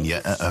Bahnlinie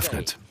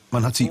eröffnet.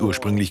 Man hat sie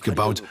ursprünglich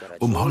gebaut,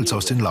 um Holz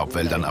aus den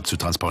Laubwäldern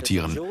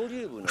abzutransportieren.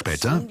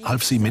 Später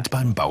half sie mit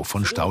beim Bau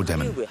von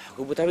Staudämmen.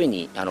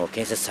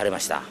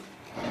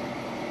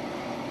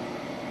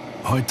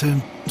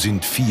 Heute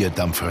sind 4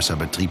 Dampfrösser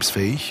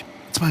betriebsfähig,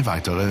 2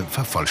 weitere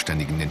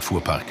vervollständigen den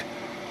Fuhrpark.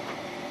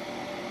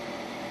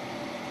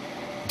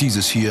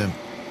 Dieses hier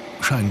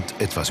scheint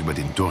etwas über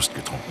den Durst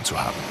getrunken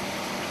zu haben.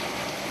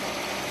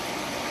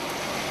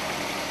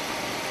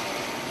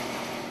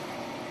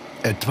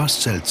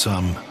 Etwas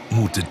seltsam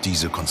mutet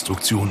diese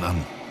Konstruktion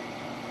an.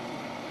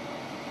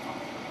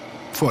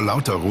 Vor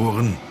lauter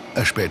Rohren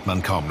erspäht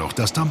man kaum noch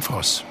das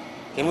Dampfross.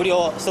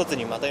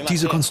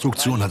 Diese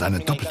Konstruktion hat eine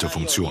doppelte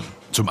Funktion.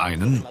 Zum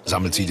einen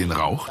sammelt sie den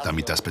Rauch,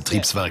 damit das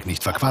Betriebswerk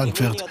nicht verqualmt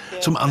wird.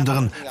 Zum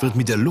anderen wird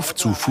mit der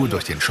Luftzufuhr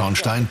durch den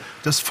Schornstein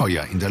das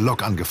Feuer in der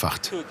Lok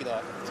angefacht.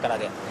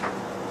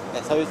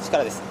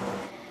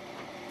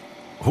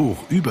 Hoch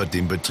über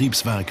dem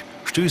Betriebswerk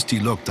stößt die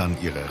Lok dann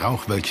ihre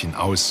Rauchwölkchen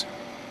aus.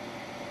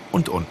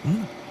 Und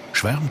unten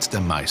schwärmt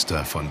der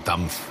Meister von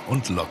Dampf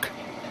und Lok.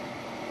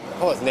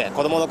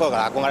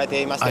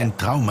 Ein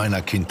Traum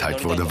meiner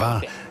Kindheit wurde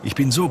wahr. Ich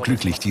bin so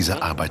glücklich,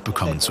 diese Arbeit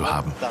bekommen zu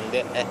haben.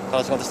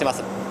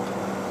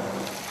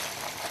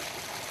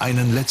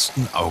 Einen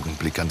letzten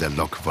Augenblick an der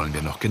Lok wollen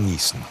wir noch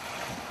genießen.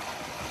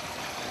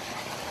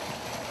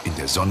 In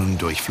der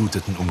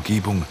sonnendurchfluteten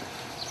Umgebung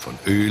von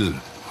Öl,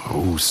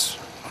 Ruß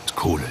und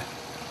Kohle.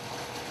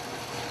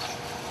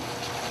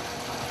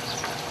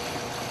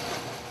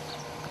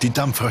 Die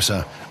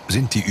Dampfrösser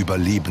sind die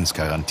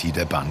Überlebensgarantie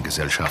der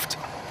Bahngesellschaft.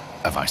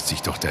 Erweist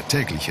sich doch der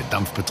tägliche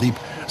Dampfbetrieb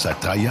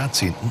seit 3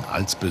 Jahrzehnten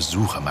als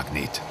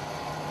Besuchermagnet.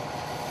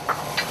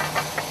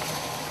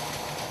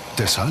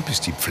 Deshalb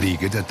ist die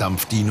Pflege der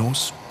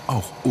Dampfdinos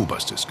auch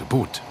oberstes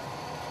Gebot.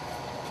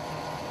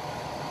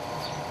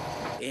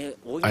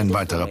 Ein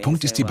weiterer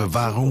Punkt ist die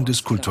Bewahrung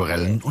des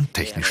kulturellen und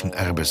technischen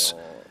Erbes.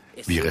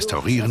 Wir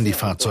restaurieren die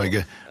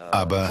Fahrzeuge,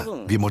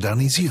 Aber wir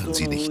modernisieren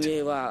sie nicht.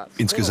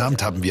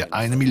 Insgesamt haben wir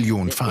 1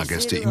 Million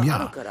Fahrgäste im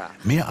Jahr.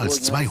 Mehr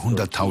als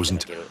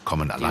 200.000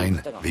 kommen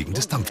allein wegen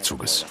des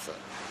Dampfzuges.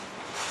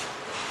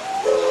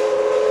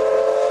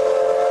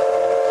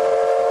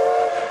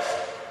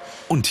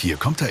 Und hier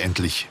kommt er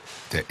endlich,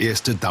 der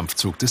erste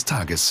Dampfzug des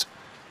Tages.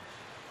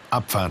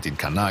 Abfahrt in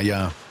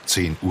Kanaya,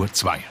 10:02 Uhr.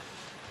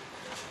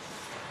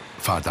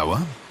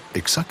 Fahrdauer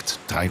exakt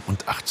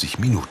 83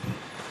 Minuten.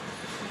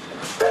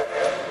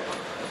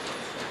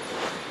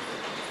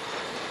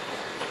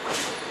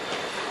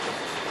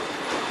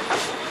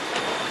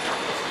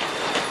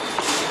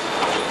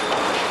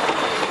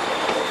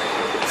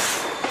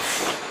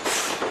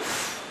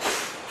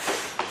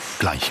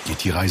 Gleich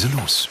geht die Reise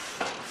los.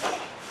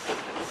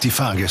 Die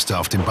Fahrgäste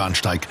auf dem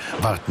Bahnsteig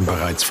warten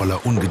bereits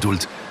voller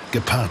Ungeduld,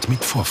 gepaart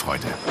mit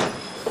Vorfreude.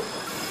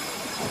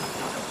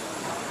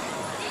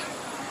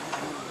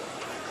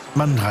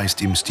 Man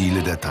reist im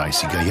Stile der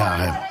 30er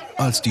Jahre,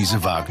 als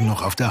diese Wagen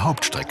noch auf der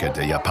Hauptstrecke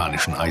der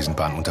japanischen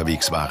Eisenbahn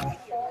unterwegs waren.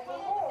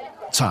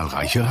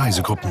 Zahlreiche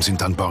Reisegruppen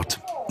sind an Bord,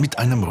 mit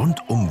einem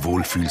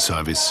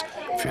Rundum-Wohlfühlservice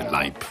für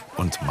Leib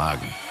und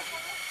Magen.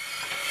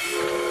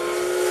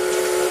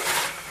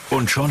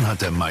 Und schon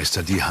hat der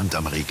Meister die Hand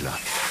am Regler.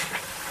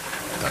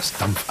 Das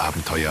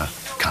Dampfabenteuer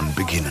kann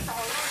beginnen.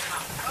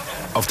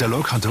 Auf der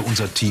Lok hatte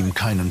unser Team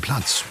keinen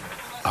Platz,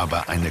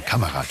 aber eine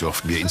Kamera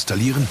durften wir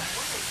installieren,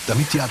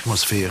 damit die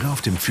Atmosphäre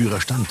auf dem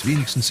Führerstand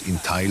wenigstens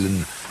in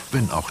Teilen,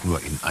 wenn auch nur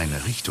in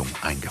eine Richtung,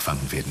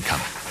 eingefangen werden kann.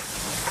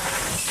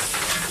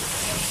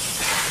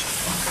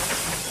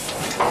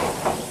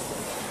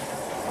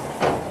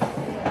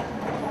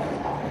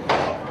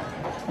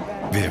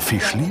 Wer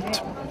Fisch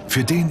liebt,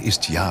 für den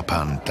ist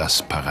Japan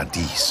das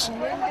Paradies.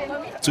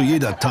 Zu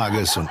jeder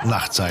Tages- und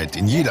Nachtzeit,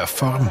 in jeder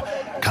Form,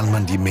 kann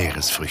man die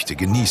Meeresfrüchte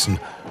genießen,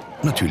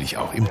 natürlich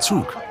auch im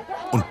Zug.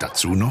 Und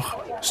dazu noch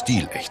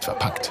stilecht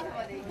verpackt.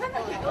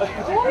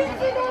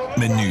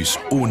 Menüs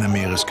ohne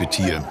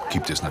Meeresgetier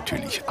gibt es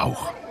natürlich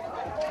auch.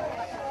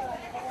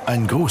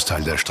 Ein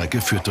Großteil der Strecke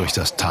führt durch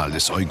das Tal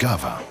des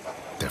Oigawa.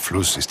 Der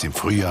Fluss ist im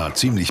Frühjahr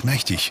ziemlich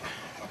mächtig,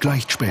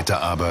 gleicht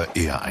später aber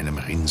eher einem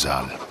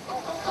Rinnsal.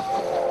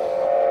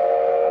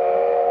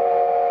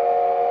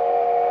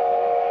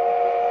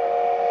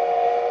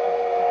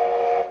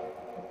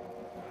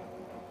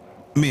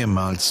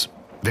 Mehrmals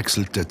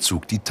wechselt der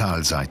Zug die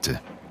Talseite.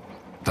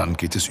 Dann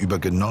geht es über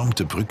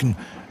genormte Brücken,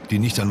 die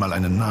nicht einmal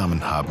einen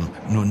Namen haben,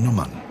 nur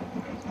Nummern.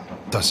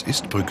 Das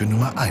ist Brücke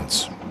Nummer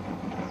 1.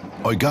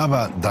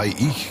 Oigawa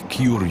Dai-ich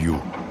Kyuryu.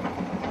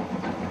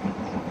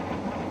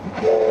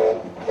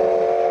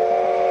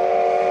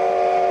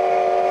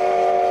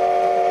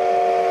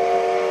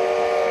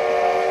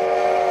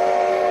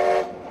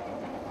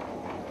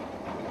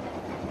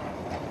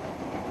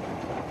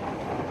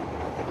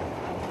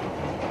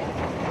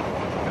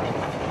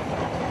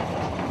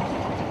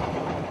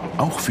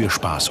 Auch für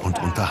Spaß und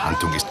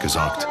Unterhaltung ist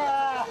gesorgt.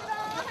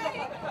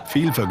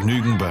 Viel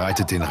Vergnügen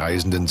bereitet den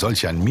Reisenden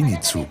solch ein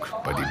Minizug,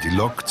 bei dem die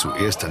Lok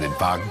zuerst an den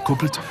Wagen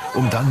kuppelt,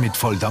 um dann mit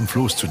Volldampf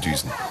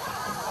loszudüsen.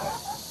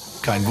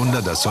 Kein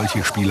Wunder, dass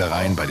solche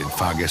Spielereien bei den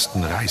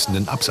Fahrgästen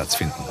reißenden Absatz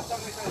finden.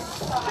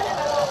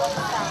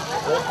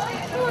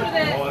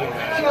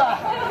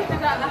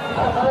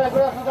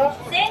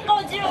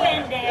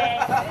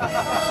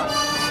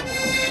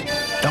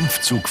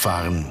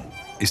 Dampfzugfahren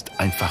ist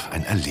einfach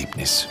ein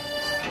Erlebnis.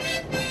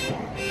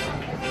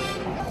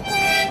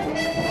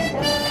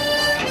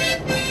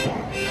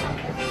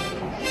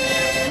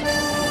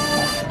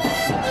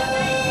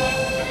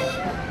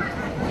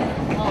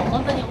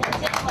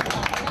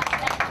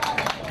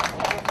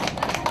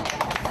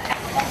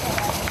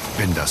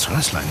 Wenn das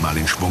Rösslein mal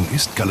in Schwung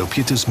ist,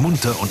 galoppiert es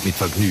munter und mit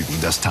Vergnügen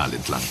das Tal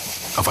entlang.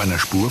 Auf einer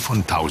Spur von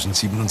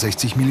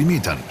 1067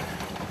 Millimetern.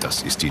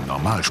 Das ist die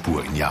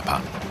Normalspur in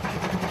Japan.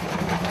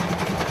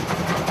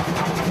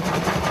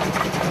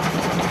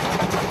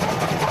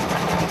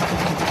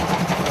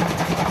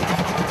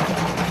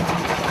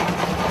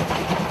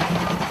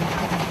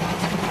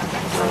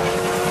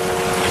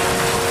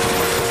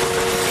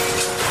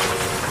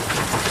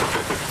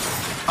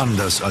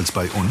 Anders als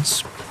bei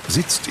uns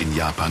sitzt in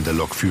Japan der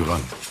Lokführer,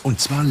 und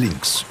zwar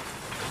links.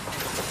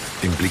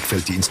 Im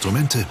Blickfeld die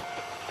Instrumente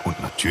und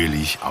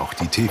natürlich auch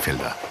die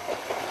T-Felder.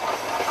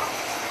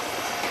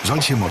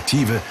 Solche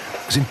Motive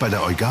sind bei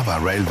der Oigawa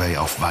Railway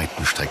auf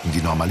weiten Strecken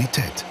die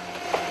Normalität.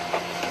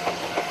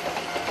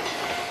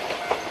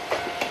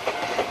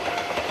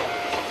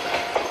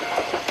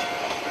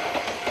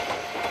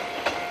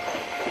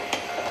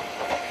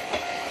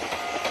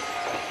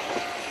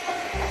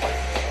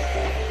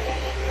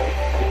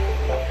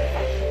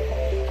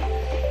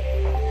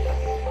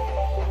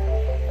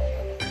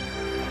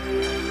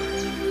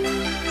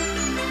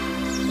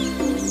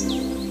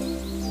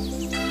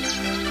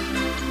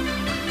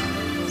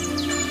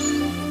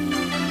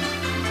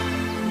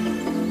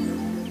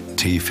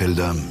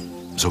 T-Felder,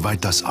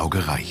 soweit das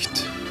Auge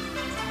reicht.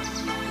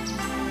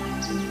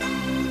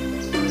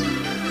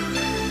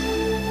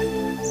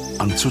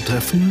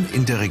 Anzutreffen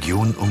in der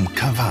Region um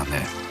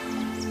Kawane.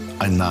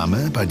 Ein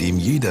Name, bei dem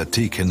jeder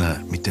Teekenner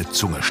mit der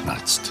Zunge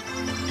schnalzt.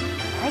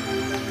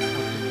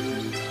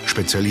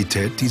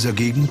 Spezialität dieser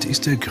Gegend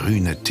ist der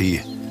grüne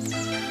Tee.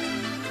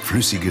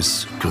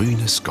 Flüssiges,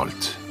 grünes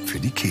Gold für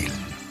die Kehlen.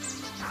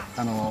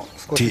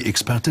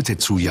 Tee-Experte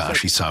Tetsuya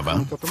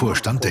Ashisawa,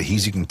 Vorstand der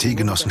hiesigen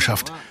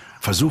Teegenossenschaft,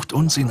 versucht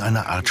uns in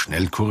einer Art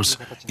Schnellkurs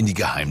in die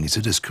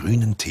Geheimnisse des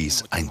grünen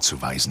Tees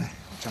einzuweisen.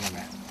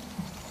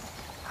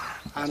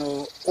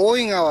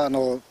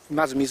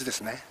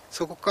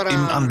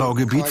 Im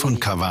Anbaugebiet von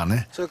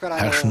Kawane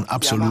herrschen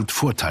absolut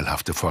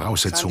vorteilhafte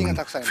Voraussetzungen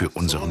für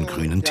unseren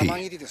grünen Tee.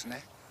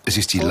 Es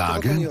ist die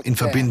Lage in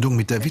Verbindung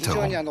mit der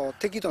Witterung.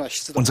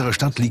 Unsere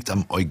Stadt liegt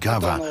am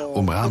Oigawa,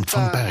 umrahmt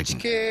von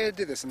Bergen.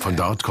 Von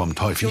dort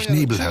kommt häufig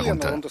Nebel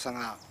herunter.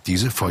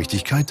 Diese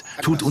Feuchtigkeit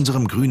tut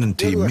unserem grünen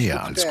Tee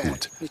mehr als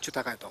gut.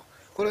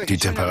 Die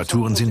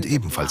Temperaturen sind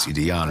ebenfalls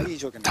ideal.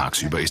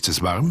 Tagsüber ist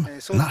es warm,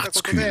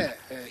 nachts kühl.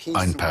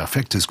 Ein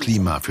perfektes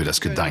Klima für das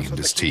Gedeihen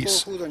des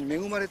Tees.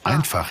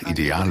 Einfach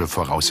ideale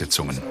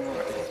Voraussetzungen.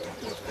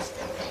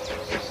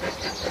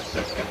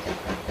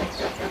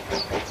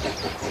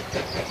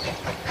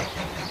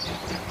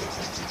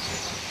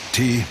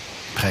 Tee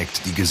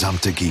prägt die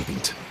gesamte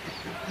Gegend.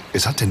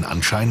 Es hat den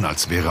Anschein,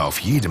 als wäre auf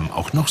jedem,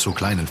 auch noch so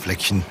kleinen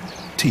Fleckchen,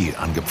 Tee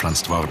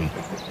angepflanzt worden.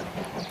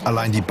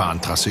 Allein die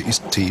Bahntrasse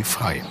ist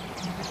teefrei.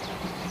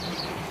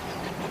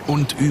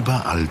 Und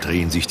überall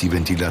drehen sich die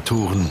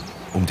Ventilatoren,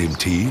 um dem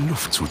Tee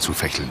Luft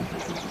zuzufächeln.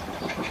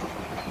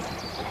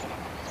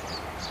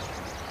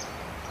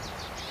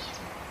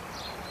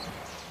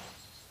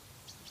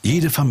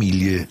 Jede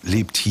Familie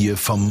lebt hier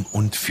vom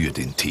und für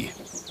den Tee.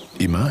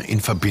 Immer in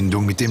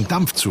Verbindung mit dem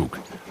Dampfzug.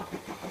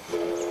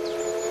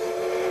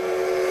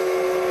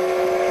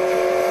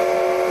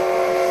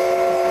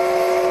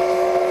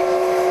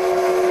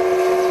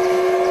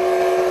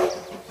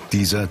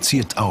 Dieser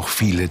ziert auch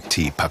viele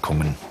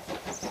Teepackungen.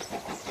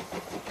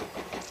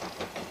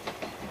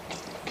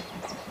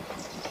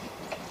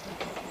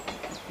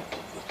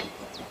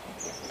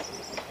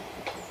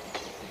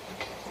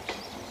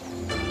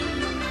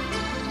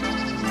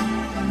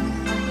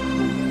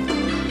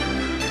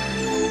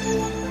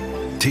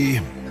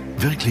 Tee,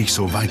 wirklich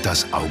soweit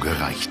das Auge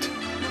reicht.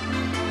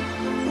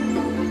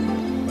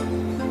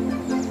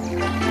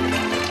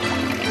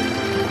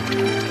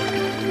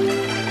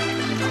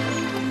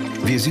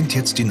 Wir sind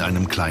jetzt in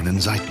einem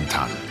kleinen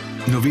Seitental,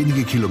 nur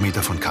wenige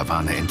Kilometer von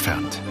Kawane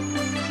entfernt.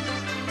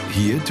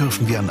 Hier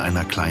dürfen wir an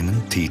einer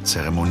kleinen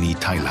Teezeremonie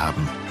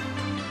teilhaben.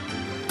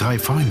 3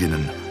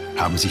 Freundinnen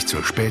haben sich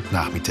zur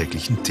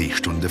spätnachmittäglichen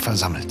Teestunde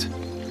versammelt.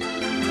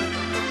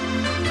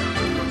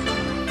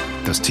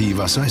 Das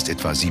Teewasser ist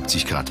etwa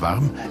 70 Grad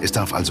warm, es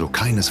darf also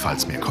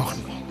keinesfalls mehr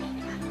kochen.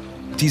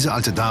 Diese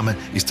alte Dame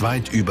ist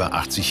weit über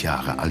 80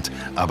 Jahre alt,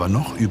 aber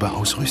noch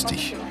überaus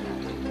rüstig.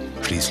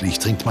 Schließlich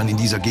trinkt man in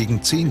dieser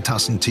Gegend 10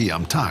 Tassen Tee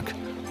am Tag.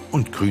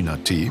 Und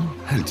grüner Tee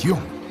hält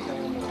jung.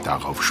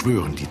 Darauf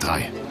schwören die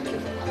 3.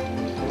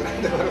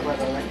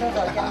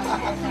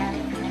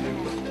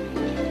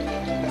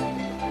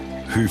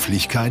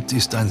 Höflichkeit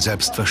ist ein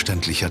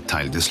selbstverständlicher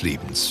Teil des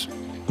Lebens.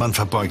 Man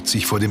verbeugt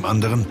sich vor dem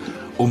anderen,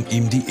 um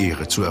ihm die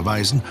Ehre zu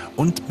erweisen,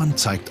 und man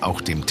zeigt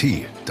auch dem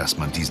Tee, dass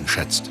man diesen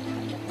schätzt.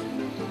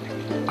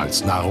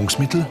 Als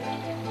Nahrungsmittel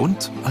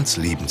und als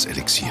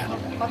Lebenselixier.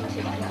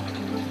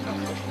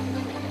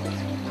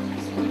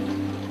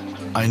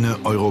 Eine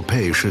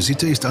europäische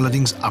Sitte ist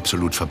allerdings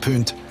absolut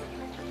verpönt.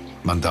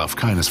 Man darf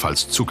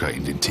keinesfalls Zucker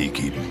in den Tee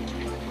geben.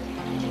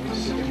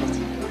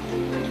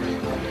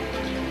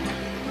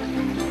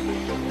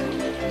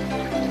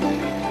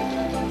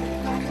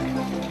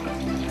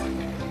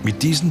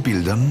 Mit diesen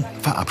Bildern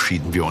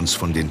verabschieden wir uns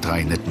von den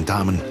 3 netten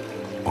Damen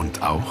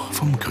und auch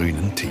vom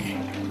grünen Tee.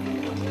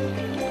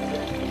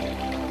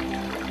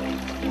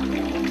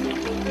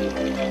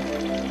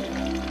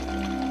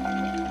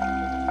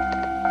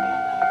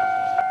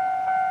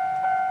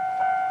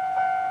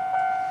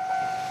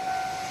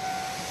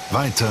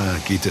 Weiter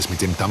geht es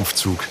mit dem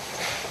Dampfzug,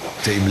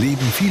 der im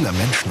Leben vieler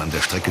Menschen an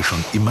der Strecke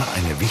schon immer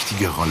eine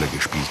wichtige Rolle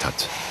gespielt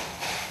hat.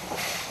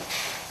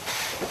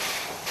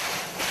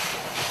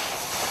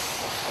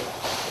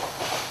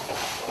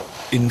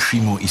 In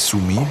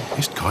Shimo-Izumi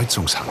ist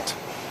Kreuzungshand.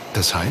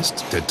 Das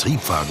heißt, der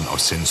Triebwagen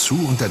aus Sensu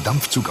und der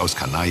Dampfzug aus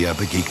Kanaya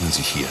begegnen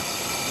sich hier.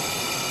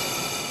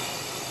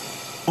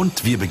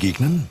 Und wir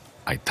begegnen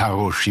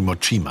Aitaro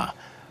Shimochima,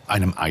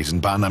 einem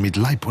Eisenbahner mit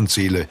Leib und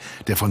Seele,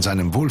 der von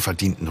seinem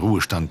wohlverdienten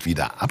Ruhestand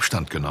wieder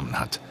Abstand genommen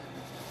hat.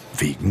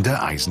 Wegen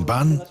der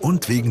Eisenbahn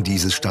und wegen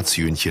dieses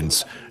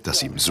Stationchens,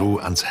 das ihm so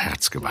ans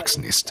Herz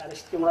gewachsen ist.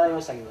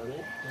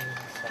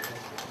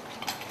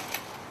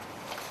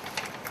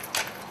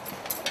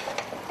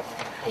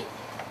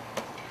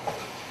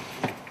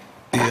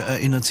 Er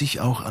erinnert sich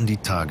auch an die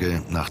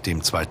Tage nach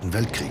dem Zweiten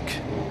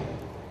Weltkrieg.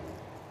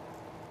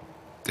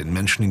 Den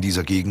Menschen in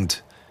dieser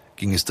Gegend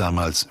ging es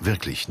damals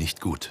wirklich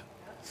nicht gut.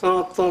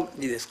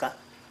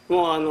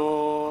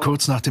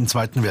 Kurz nach dem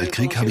Zweiten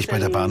Weltkrieg habe ich bei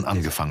der Bahn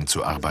angefangen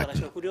zu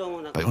arbeiten.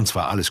 Bei uns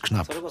war alles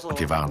knapp und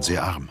wir waren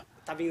sehr arm.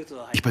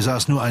 Ich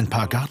besaß nur ein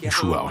paar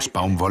Gartenschuhe aus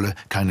Baumwolle,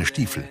 keine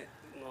Stiefel.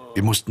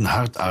 Wir mussten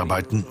hart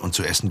arbeiten und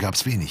zu essen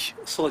gab's wenig.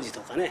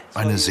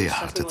 Eine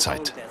sehr harte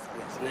Zeit.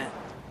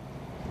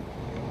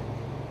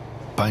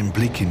 Beim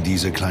Blick in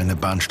diese kleine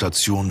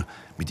Bahnstation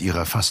mit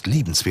ihrer fast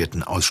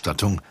liebenswerten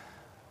Ausstattung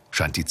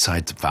scheint die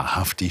Zeit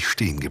wahrhaftig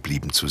stehen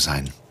geblieben zu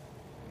sein.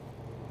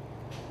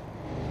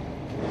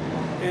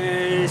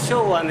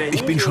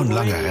 Ich bin schon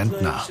lange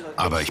Rentner,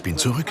 aber ich bin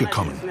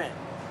zurückgekommen.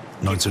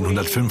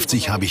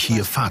 1950 habe ich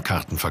hier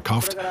Fahrkarten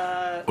verkauft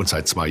und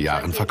seit 2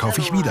 Jahren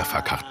verkaufe ich wieder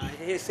Fahrkarten.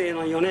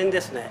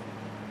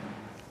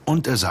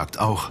 Und er sagt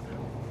auch,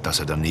 dass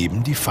er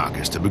daneben die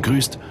Fahrgäste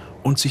begrüßt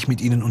und sich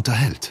mit ihnen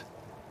unterhält.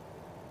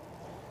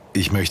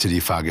 Ich möchte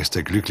die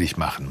Fahrgäste glücklich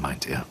machen,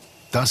 meint er.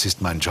 Das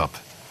ist mein Job.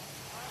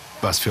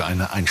 Was für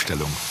eine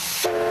Einstellung.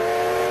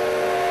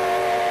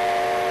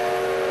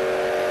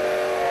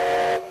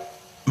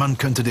 Man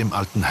könnte dem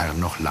alten Herrn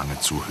noch lange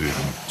zuhören.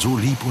 So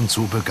lieb und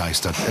so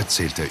begeistert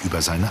erzählt er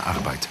über seine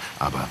Arbeit.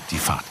 Aber die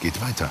Fahrt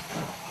geht weiter.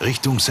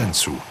 Richtung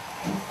Senzu.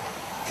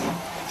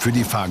 Für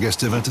die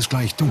Fahrgäste wird es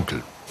gleich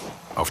dunkel.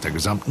 Auf der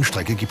gesamten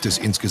Strecke gibt es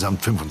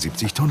insgesamt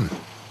 75 Tunnel.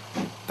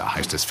 Da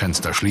heißt es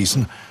Fenster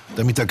schließen,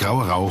 damit der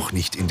graue Rauch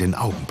nicht in den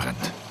Augen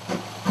brennt.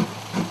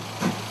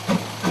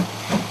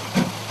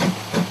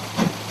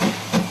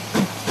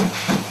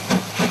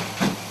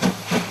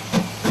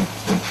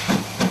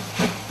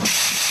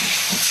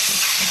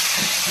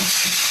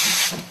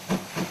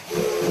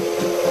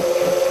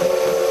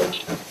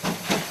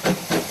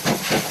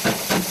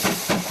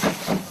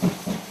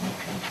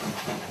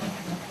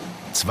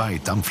 Zwei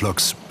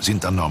Dampfloks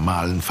sind an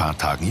normalen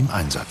Fahrtagen im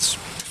Einsatz.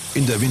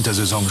 In der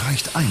Wintersaison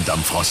reicht ein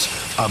Dampfross,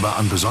 aber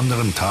an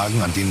besonderen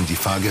Tagen, an denen die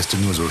Fahrgäste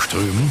nur so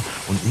strömen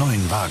und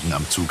 9 Wagen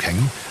am Zug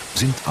hängen,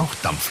 sind auch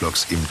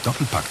Dampfloks im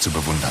Doppelpack zu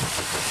bewundern.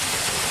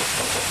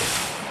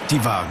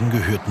 Die Wagen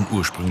gehörten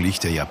ursprünglich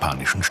der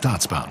japanischen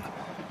Staatsbahn.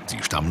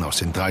 Sie stammen aus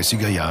den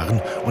 30er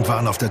Jahren und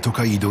waren auf der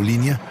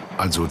Tokaido-Linie,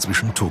 also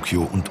zwischen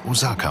Tokio und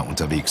Osaka,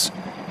 unterwegs.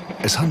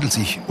 Es handelt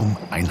sich um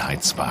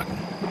Einheitswagen.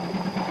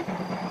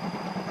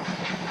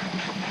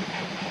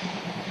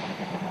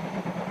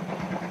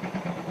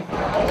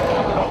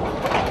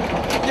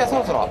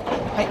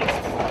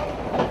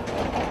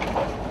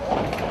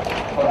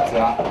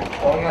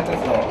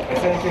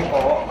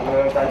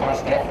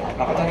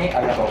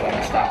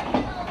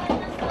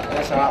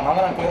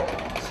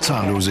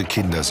 Zahllose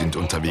Kinder sind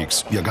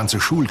unterwegs. Ja, ganze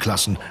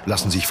Schulklassen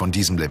lassen sich von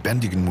diesem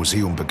lebendigen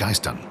Museum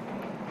begeistern.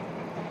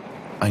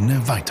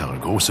 Eine weitere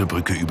große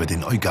Brücke über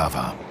den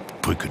Oigawa,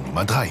 Brücke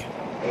Nummer 3.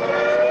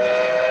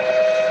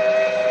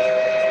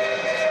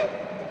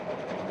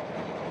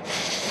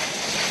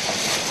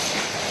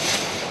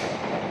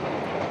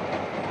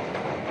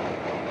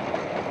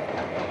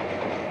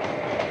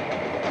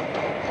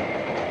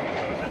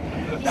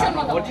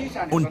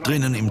 Und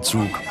drinnen im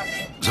Zug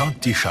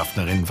sorgt die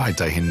Schaffnerin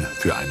weiterhin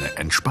für eine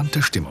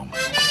entspannte Stimmung.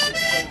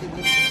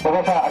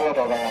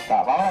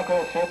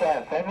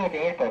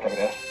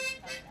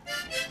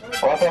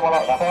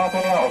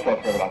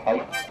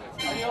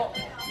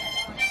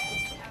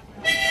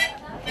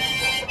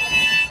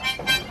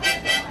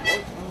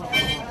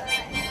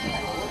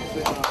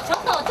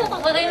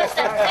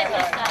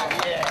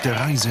 Der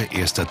Reise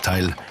erster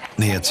Teil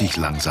nähert sich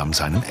langsam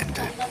seinem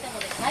Ende.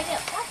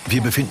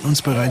 Wir befinden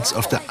uns bereits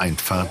auf der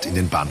Einfahrt in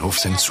den Bahnhof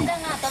Senzu.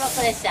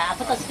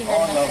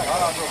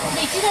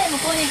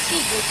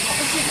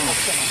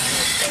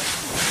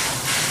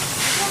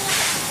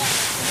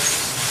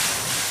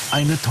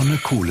 Eine Tonne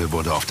Kohle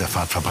wurde auf der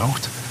Fahrt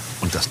verbraucht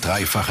und das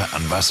Dreifache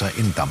an Wasser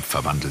in Dampf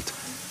verwandelt.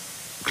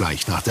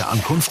 Gleich nach der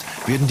Ankunft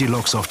werden die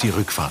Loks auf die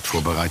Rückfahrt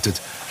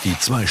vorbereitet, die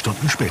 2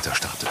 Stunden später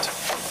startet.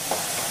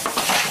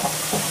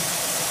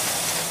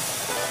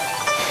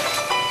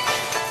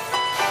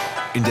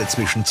 In der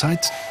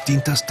Zwischenzeit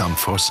dient das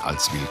Dampfross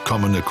als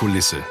willkommene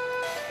Kulisse.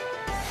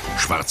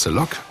 Schwarze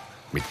Lok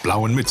mit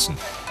blauen Mützen.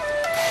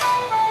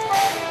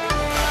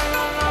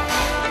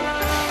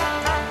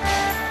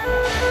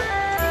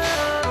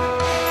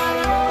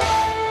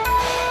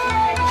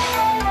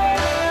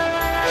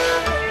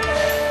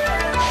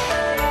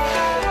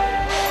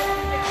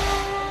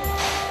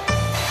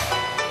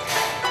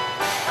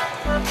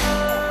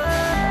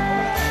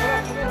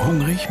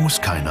 Hungrig muss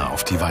keiner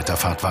auf die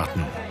Weiterfahrt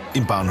warten.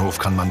 Im Bahnhof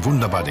kann man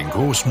wunderbar den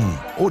großen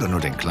oder nur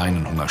den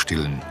kleinen Hunger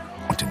stillen.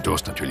 Und den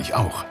Durst natürlich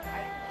auch.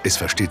 Es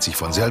versteht sich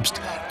von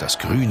selbst, dass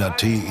grüner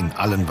Tee in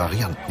allen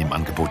Varianten im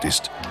Angebot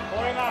ist.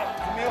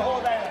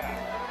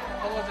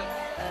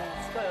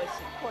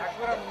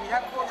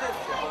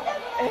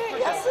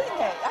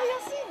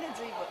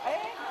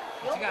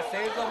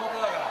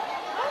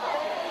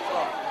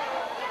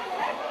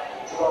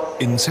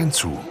 In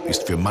Senzu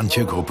ist für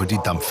manche Gruppe die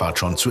Dampffahrt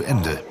schon zu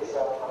Ende.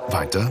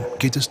 Weiter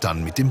geht es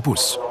dann mit dem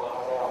Bus.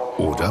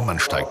 Oder man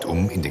steigt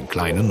um in den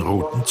kleinen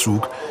roten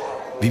Zug,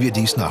 wie wir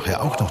dies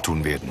nachher auch noch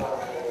tun werden.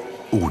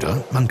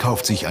 Oder man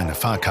kauft sich eine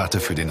Fahrkarte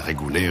für den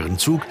regulären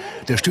Zug,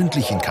 der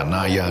stündlich in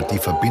Kanaya die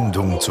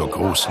Verbindung zur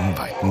großen,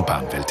 weiten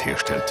Bahnwelt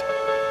herstellt.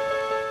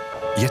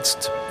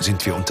 Jetzt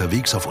sind wir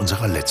unterwegs auf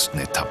unserer letzten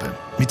Etappe.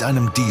 Mit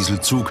einem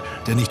Dieselzug,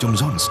 der nicht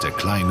umsonst der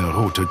kleine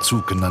rote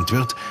Zug genannt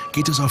wird,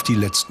 geht es auf die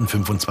letzten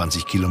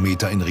 25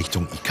 Kilometer in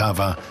Richtung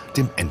Ikawa,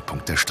 dem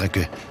Endpunkt der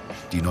Strecke,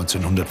 die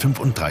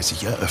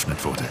 1935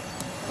 eröffnet wurde.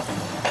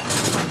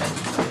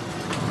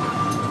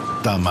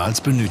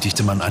 Damals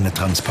benötigte man eine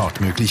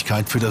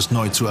Transportmöglichkeit für das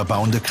neu zu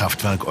erbauende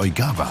Kraftwerk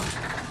Oigawa,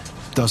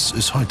 das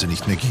es heute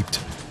nicht mehr gibt.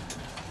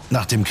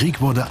 Nach dem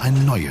Krieg wurde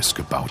ein neues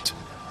gebaut.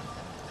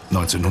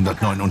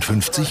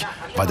 1959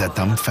 war der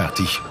Damm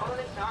fertig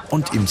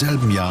und im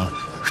selben Jahr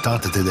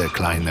startete der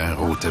kleine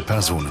rote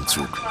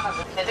Personenzug.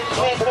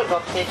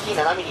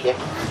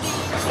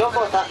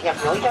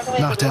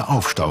 Nach der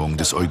Aufstauung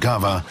des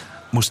Oigawa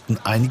mussten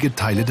einige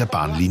Teile der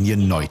Bahnlinie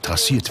neu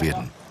trassiert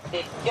werden.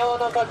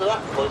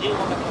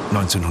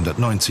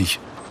 1990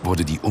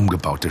 wurde die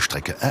umgebaute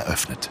Strecke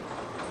eröffnet.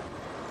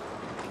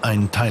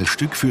 Ein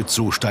Teilstück führt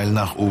so steil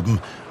nach oben,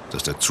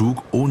 dass der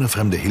Zug ohne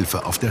fremde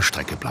Hilfe auf der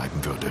Strecke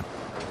bleiben würde.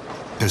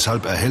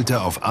 Deshalb erhält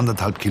er auf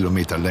 1,5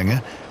 Kilometer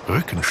Länge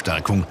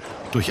Rückenstärkung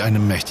durch eine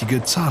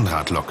mächtige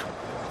Zahnradlok.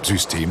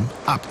 System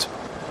Abt.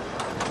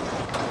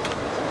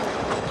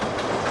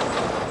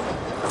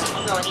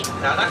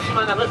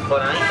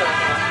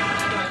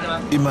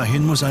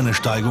 Immerhin muss eine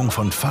Steigung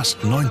von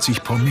fast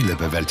 90 Promille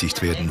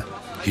bewältigt werden,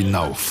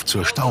 hinauf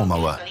zur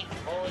Staumauer.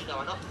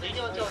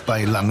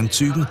 Bei langen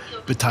Zügen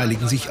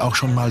beteiligen sich auch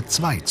schon mal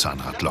 2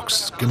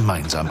 Zahnradloks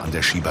gemeinsam an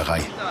der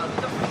Schieberei.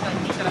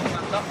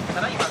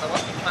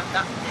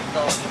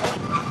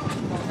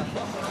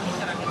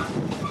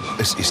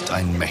 Es ist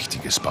ein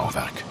mächtiges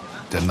Bauwerk,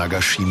 der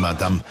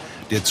Nagashima-Damm,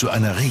 der zu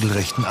einer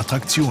regelrechten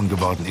Attraktion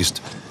geworden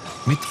ist,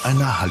 mit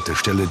einer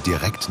Haltestelle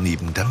direkt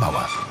neben der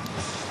Mauer.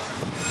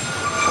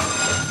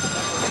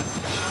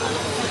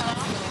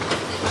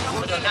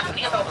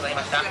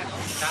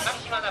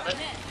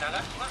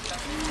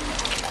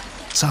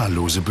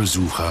 Zahllose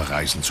Besucher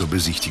reisen zur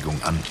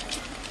Besichtigung an.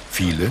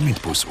 Viele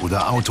mit Bus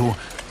oder Auto,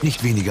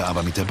 nicht wenige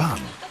aber mit der Bahn,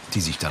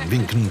 die sich dann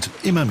winkend,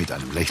 immer mit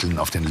einem Lächeln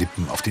auf den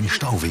Lippen, auf den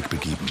Stauweg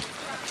begeben.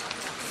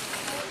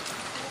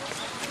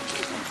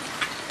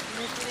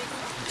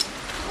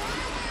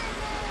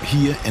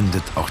 Hier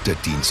endet auch der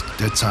Dienst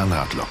der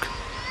Zahnradlok.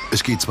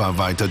 Es geht zwar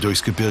weiter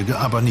durchs Gebirge,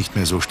 aber nicht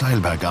mehr so steil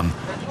bergan.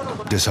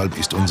 Deshalb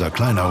ist unser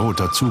kleiner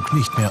roter Zug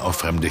nicht mehr auf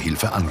fremde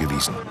Hilfe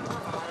angewiesen.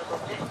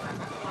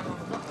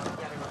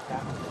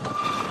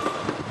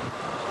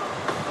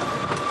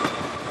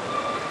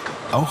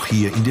 Auch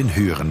hier in den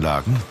höheren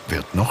Lagen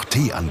wird noch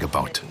Tee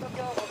angebaut.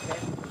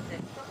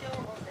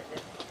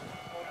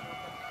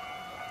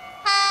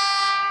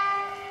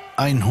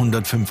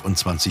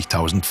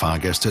 (125.000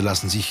 Fahrgäste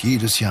lassen sich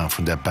jedes Jahr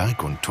von der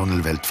Berg- und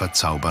Tunnelwelt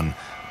verzaubern,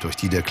 durch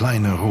die der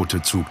kleine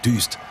rote Zug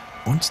düst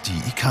und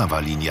die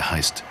Ikawa-Linie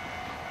heißt.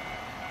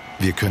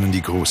 Wir können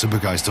die große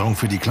Begeisterung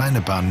für die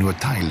kleine Bahn nur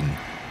teilen,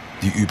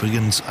 die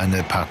übrigens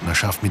eine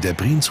Partnerschaft mit der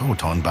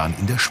Brienz-Rothorn-Bahn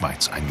in der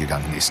Schweiz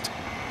eingegangen ist.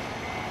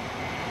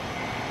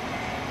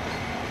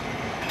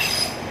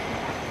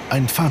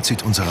 Ein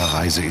Fazit unserer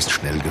Reise ist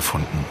schnell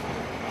gefunden.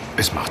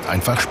 Es macht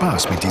einfach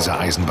Spaß, mit dieser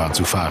Eisenbahn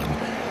zu fahren.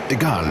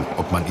 Egal,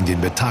 ob man in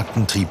den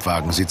betagten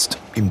Triebwagen sitzt,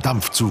 im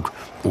Dampfzug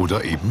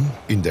oder eben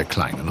in der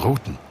kleinen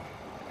roten.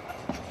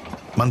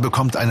 Man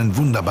bekommt einen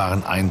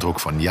wunderbaren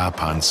Eindruck von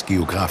Japans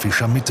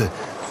geografischer Mitte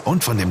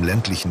und von dem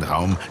ländlichen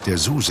Raum, der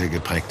so sehr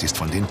geprägt ist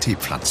von den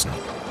Teepflanzen.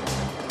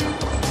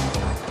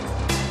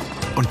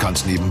 Und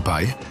ganz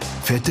nebenbei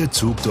fährt der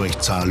Zug durch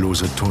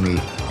zahllose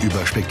Tunnel,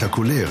 über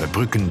spektakuläre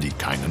Brücken, die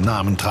keinen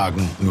Namen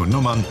tragen, nur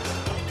Nummern,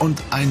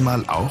 und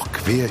einmal auch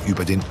quer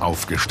über den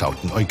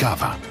aufgestauten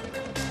Oigawa.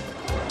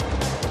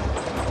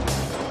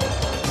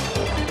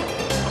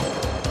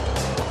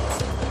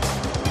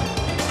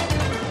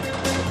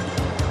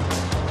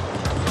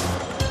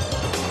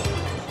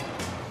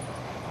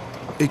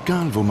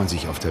 Egal, wo man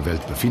sich auf der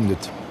Welt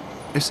befindet,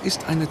 es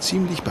ist eine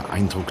ziemlich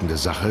beeindruckende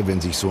Sache,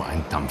 wenn sich so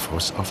ein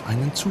Dampfross auf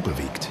einen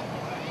zubewegt.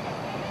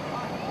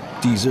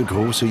 Diese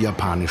große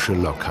japanische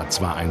Lok hat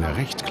zwar eine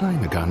recht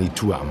kleine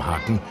Garnitur am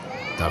Haken,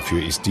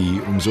 dafür ist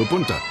die umso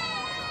bunter.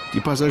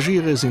 Die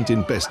Passagiere sind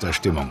in bester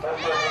Stimmung.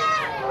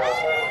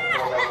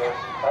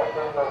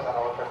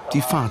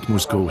 Die Fahrt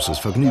muss großes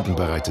Vergnügen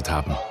bereitet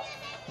haben.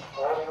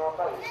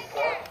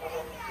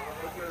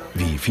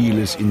 Wie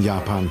vieles in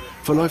Japan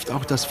verläuft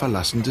auch das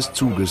Verlassen des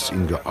Zuges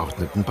in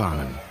geordneten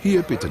Bahnen.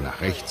 Hier bitte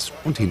nach rechts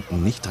und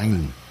hinten nicht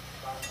drängeln.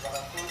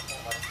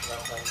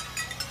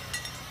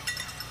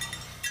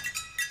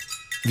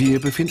 Wir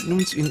befinden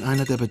uns in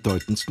einer der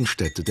bedeutendsten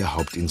Städte der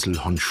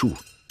Hauptinsel Honshu,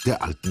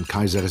 der alten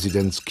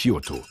Kaiserresidenz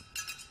Kyoto.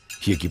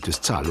 Hier gibt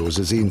es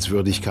zahllose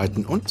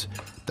Sehenswürdigkeiten und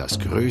das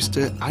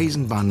größte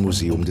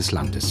Eisenbahnmuseum des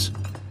Landes.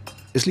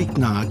 Es liegt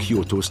nahe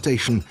Kyoto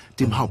Station,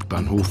 dem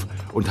Hauptbahnhof,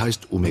 und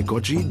heißt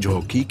Umegoji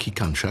Joki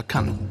Kikansha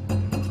Kan.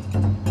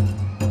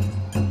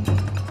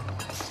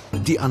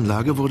 Die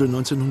Anlage wurde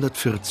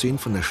 1914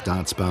 von der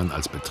Staatsbahn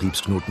als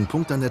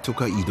Betriebsknotenpunkt an der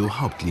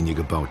Tokaido-Hauptlinie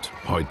gebaut.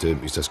 Heute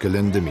ist das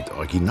Gelände mit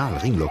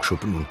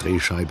Original-Ringlokschuppen und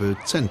Drehscheibe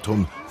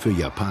Zentrum für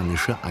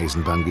japanische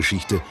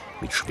Eisenbahngeschichte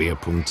mit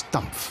Schwerpunkt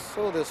Dampf.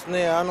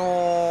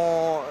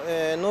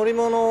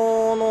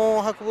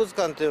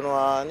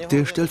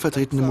 Der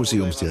stellvertretende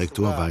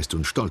Museumsdirektor weist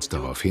uns stolz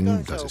darauf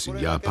hin, dass es in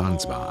Japan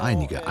zwar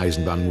einige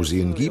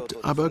Eisenbahnmuseen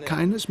gibt, aber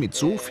keines mit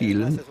so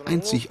vielen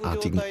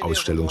einzigartigen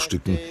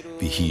Ausstellungsstücken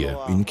wie hier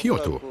in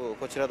Kyoto.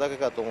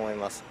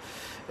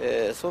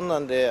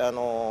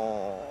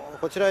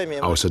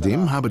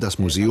 Außerdem habe das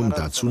Museum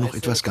dazu noch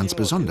etwas ganz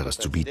Besonderes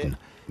zu bieten,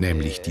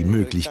 nämlich die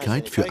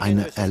Möglichkeit für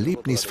eine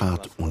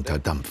Erlebnisfahrt unter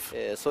Dampf.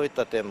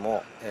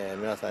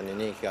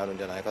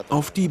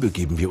 Auf die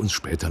begeben wir uns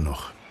später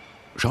noch.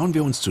 Schauen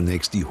wir uns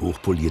zunächst die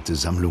hochpolierte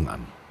Sammlung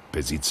an.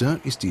 Besitzer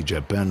ist die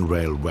Japan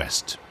Rail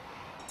West.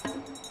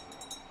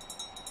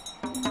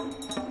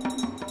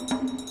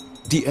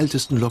 Die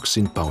ältesten Loks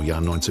sind Baujahr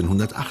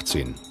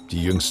 1918,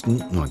 die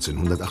jüngsten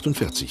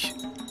 1948.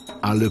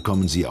 Alle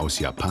kommen sie aus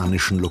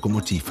japanischen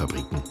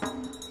Lokomotivfabriken.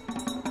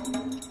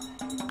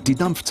 Die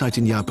Dampfzeit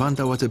in Japan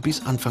dauerte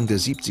bis Anfang der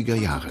 70er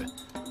Jahre.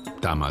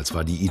 Damals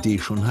war die Idee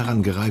schon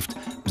herangereift,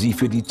 sie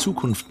für die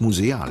Zukunft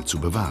museal zu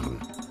bewahren.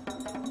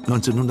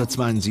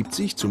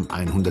 1972, zum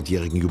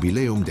 100-jährigen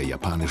Jubiläum der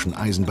japanischen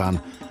Eisenbahn,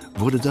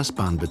 wurde das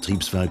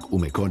Bahnbetriebswerk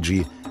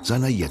Umekoji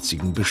seiner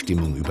jetzigen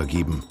Bestimmung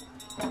übergeben.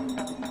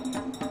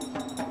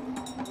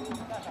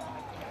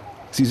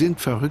 Sie sind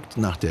verrückt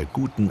nach der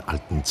guten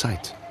alten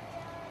Zeit.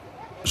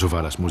 So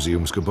war das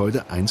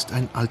Museumsgebäude einst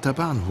ein alter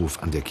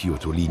Bahnhof an der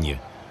Kyoto-Linie.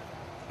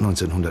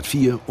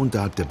 1904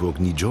 unterhalb der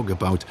Burg Nijo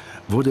gebaut,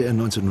 wurde er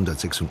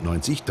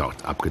 1996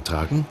 dort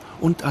abgetragen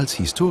und als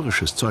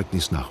historisches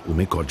Zeugnis nach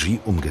Umekoji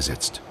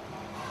umgesetzt.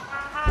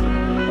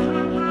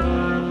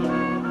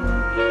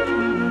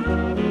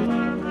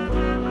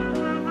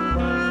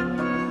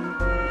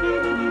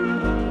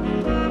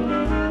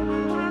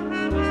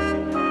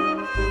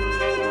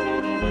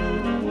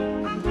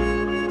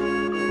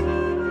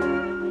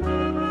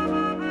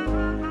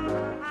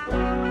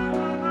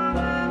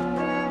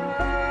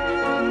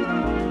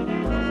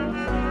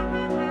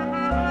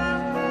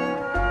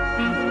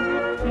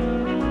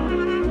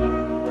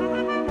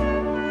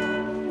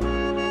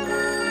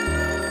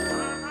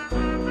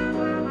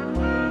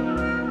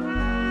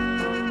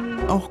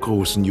 Auch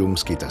großen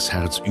Jungs geht das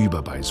Herz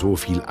über bei so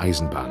viel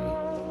Eisenbahn.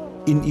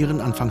 In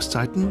ihren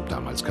Anfangszeiten,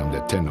 damals kam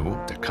der Tenno,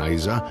 der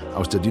Kaiser,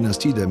 aus der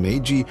Dynastie der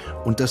Meiji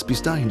und das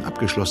bis dahin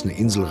abgeschlossene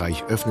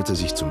Inselreich öffnete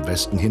sich zum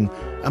Westen hin.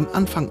 Am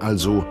Anfang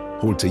also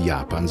holte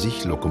Japan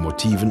sich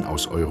Lokomotiven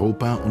aus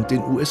Europa und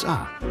den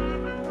USA.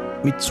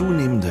 Mit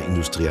zunehmender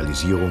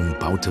Industrialisierung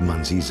baute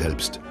man sie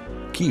selbst.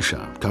 Kisha,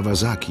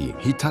 Kawasaki,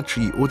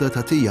 Hitachi oder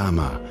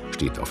Tateyama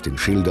steht auf den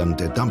Schildern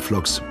der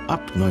Dampfloks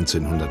ab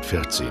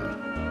 1914.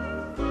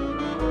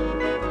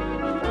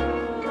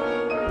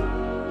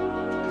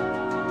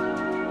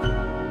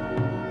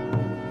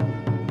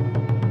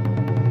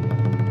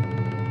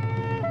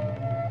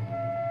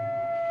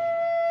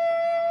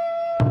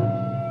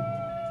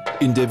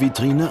 In der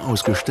Vitrine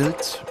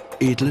ausgestellt,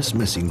 edles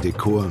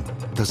Messingdekor,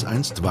 das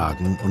einst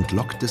Wagen und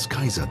Lok des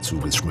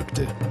Kaiserzuges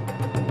schmückte.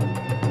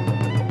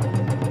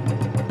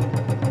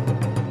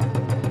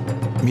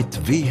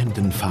 Mit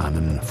wehenden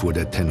Fahnen fuhr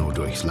der Tenno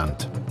durchs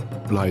Land.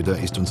 Leider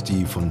ist uns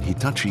die von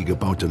Hitachi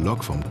gebaute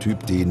Lok vom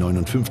Typ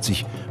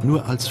D59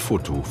 nur als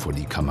Foto vor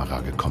die Kamera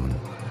gekommen.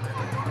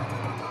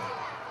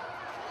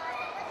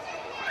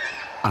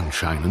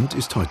 Anscheinend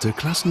ist heute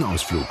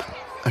Klassenausflug.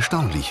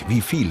 Erstaunlich,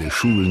 wie viele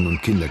Schulen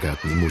und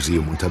Kindergärten im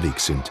Museum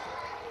unterwegs sind.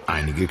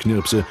 Einige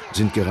Knirpse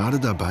sind gerade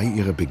dabei,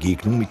 ihre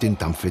Begegnung mit den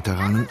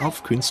Dampfveteranen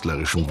auf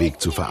künstlerischem Weg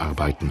zu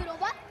verarbeiten.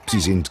 Sie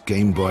sind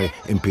Gameboy,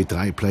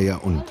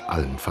 MP3-Player und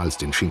allenfalls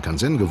den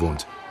Shinkansen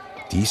gewohnt.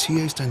 Dies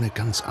hier ist eine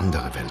ganz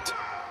andere Welt.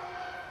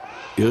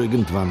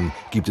 Irgendwann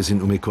gibt es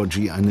in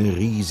Umekoji eine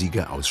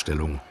riesige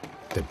Ausstellung.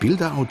 Der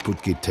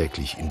Bilderoutput geht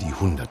täglich in die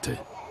Hunderte.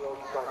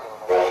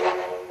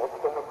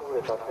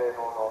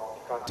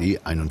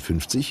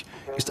 D51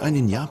 ist ein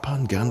in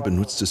Japan gern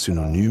benutztes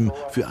Synonym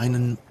für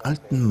einen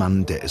alten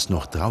Mann, der es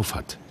noch drauf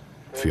hat.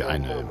 Für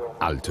eine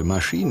alte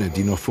Maschine,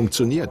 die noch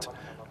funktioniert.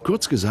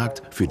 Kurz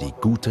gesagt, für die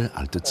gute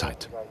alte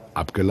Zeit.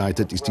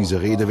 Abgeleitet ist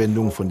diese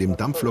Redewendung von dem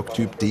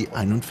Dampfloktyp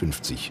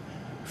D51.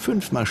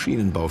 5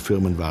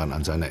 Maschinenbaufirmen waren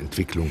an seiner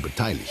Entwicklung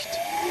beteiligt.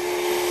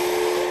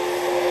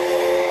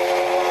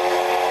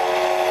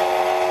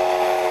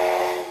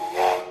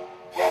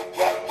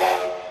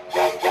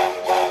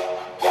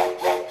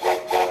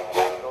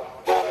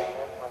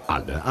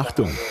 Alle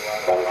Achtung!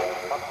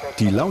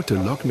 Die laute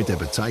Lok mit der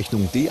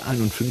Bezeichnung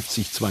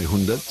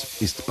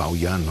D51-200 ist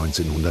Baujahr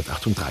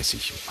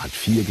 1938, hat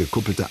 4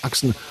 gekuppelte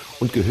Achsen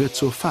und gehört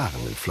zur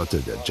fahrenden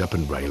Flotte der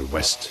Japan Rail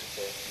West.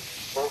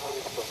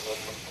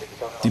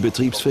 Die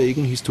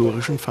betriebsfähigen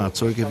historischen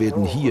Fahrzeuge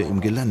werden hier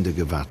im Gelände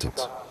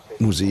gewartet.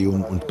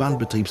 Museum und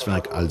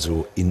Bahnbetriebswerk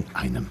also in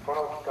einem.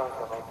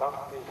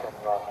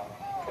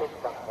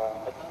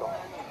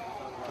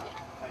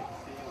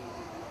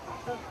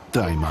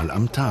 Dreimal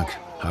am Tag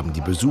haben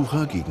die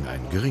Besucher gegen ein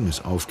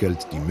geringes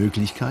Aufgeld die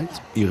Möglichkeit,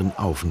 ihren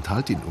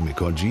Aufenthalt in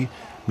Umekoji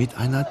mit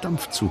einer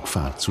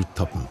Dampfzugfahrt zu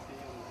toppen.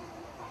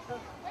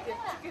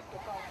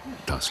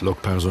 Das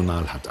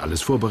Lokpersonal hat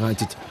alles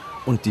vorbereitet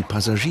Und die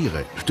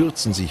Passagiere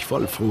stürzen sich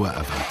voll froher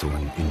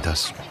Erwartungen in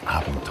das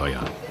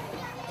Abenteuer.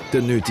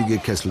 Der nötige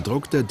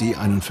Kesseldruck der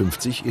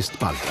D51 ist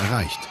bald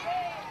erreicht.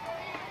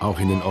 Auch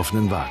in den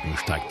offenen Wagen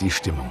steigt die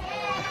Stimmung.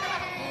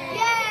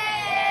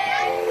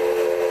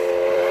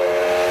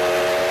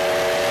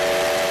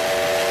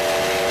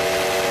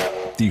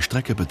 Die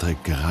Strecke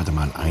beträgt gerade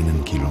mal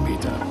 1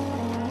 Kilometer.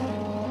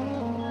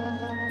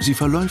 Sie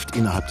verläuft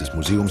innerhalb des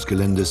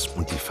Museumsgeländes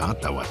und die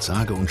Fahrt dauert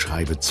sage und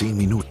schreibe 10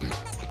 Minuten.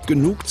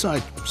 Genug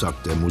Zeit,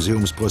 sagt der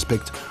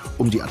Museumsprospekt,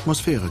 um die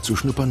Atmosphäre zu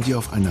schnuppern, die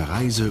auf einer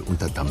Reise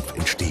unter Dampf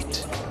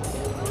entsteht.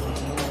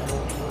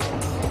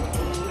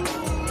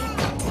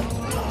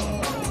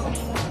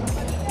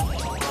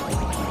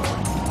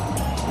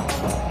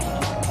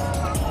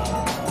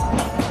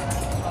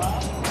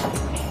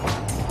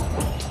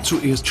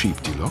 Zuerst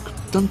schiebt die Lok,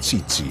 dann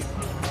zieht sie.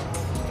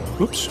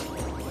 Ups,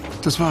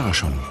 das war er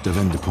schon, der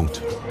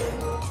Wendepunkt.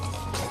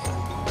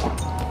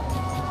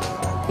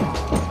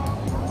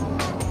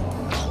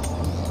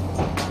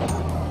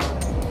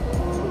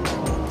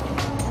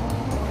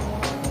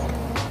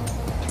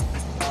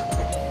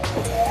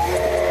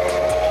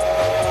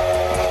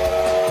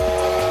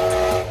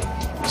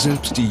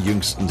 Selbst die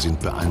Jüngsten sind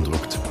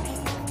beeindruckt,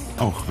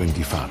 auch wenn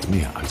die Fahrt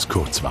mehr als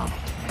kurz war.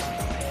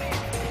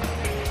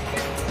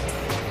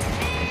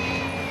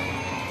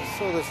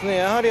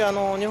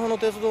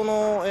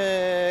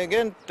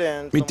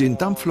 Mit den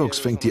Dampfloks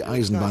fängt die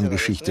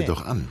Eisenbahngeschichte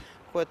doch an.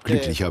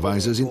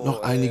 Glücklicherweise sind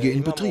noch einige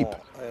in Betrieb.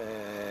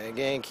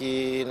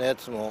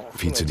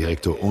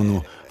 Vizedirektor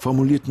Ono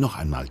formuliert noch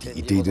einmal die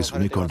Idee des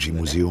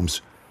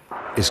Umekoji-Museums.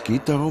 Es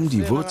geht darum,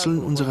 die Wurzeln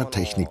unserer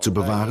Technik zu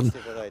bewahren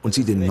und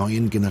sie den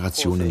neuen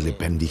Generationen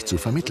lebendig zu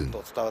vermitteln.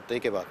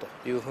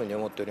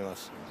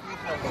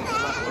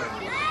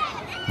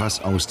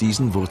 Was aus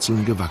diesen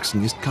Wurzeln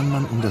gewachsen ist, kann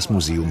man um das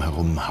Museum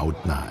herum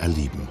hautnah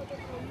erleben.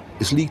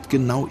 Es liegt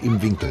genau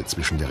im Winkel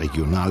zwischen der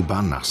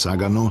Regionalbahn nach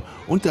Sagano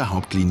und der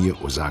Hauptlinie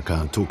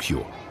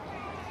Osaka-Tokio.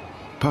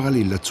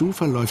 Parallel dazu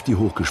verläuft die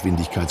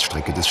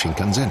Hochgeschwindigkeitsstrecke des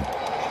Shinkansen.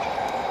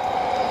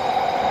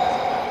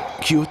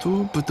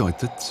 Kyoto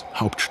bedeutet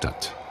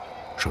Hauptstadt.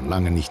 Schon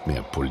lange nicht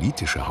mehr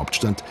politische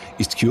Hauptstadt,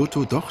 ist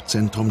Kyoto doch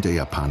Zentrum der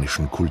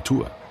japanischen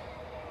Kultur.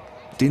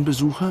 Den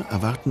Besucher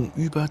erwarten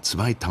über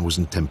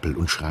 2000 Tempel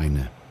und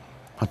Schreine.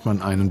 Hat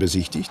man einen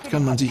besichtigt,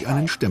 kann man sich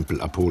einen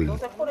Stempel abholen.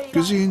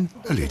 Gesehen,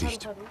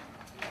 erledigt.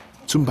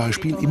 Zum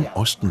Beispiel im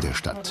Osten der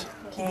Stadt.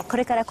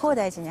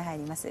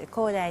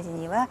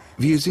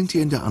 Wir sind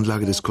hier in der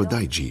Anlage des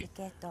Kodaiji.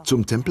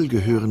 Zum Tempel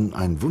gehören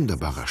ein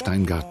wunderbarer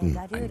Steingarten,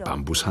 ein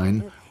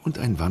Bambushain und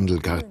ein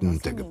Wandelgarten,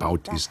 der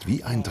gebaut ist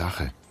wie ein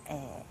Drache.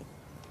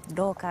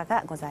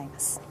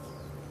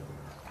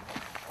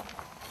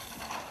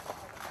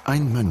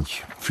 Ein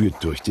Mönch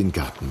führt durch den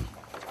Garten.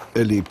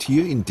 Er lebt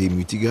hier in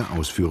demütiger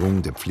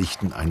Ausführung der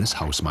Pflichten eines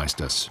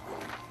Hausmeisters.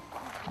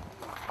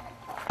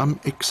 Am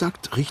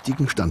exakt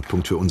richtigen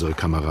Standpunkt für unsere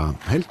Kamera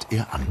hält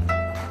er an.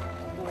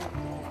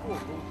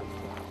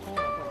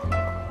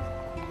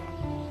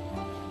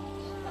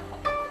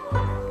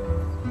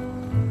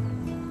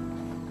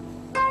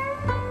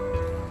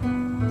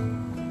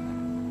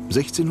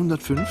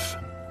 (1605)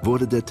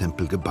 wurde der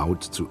Tempel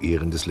gebaut zu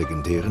Ehren des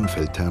legendären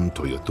Feldherrn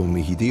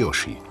Toyotomi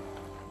Hideyoshi.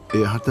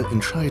 Er hatte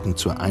entscheidend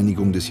zur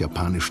Einigung des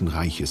japanischen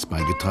Reiches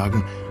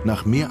beigetragen,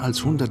 nach mehr als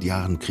 100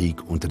 Jahren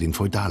Krieg unter den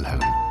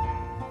Feudalherren.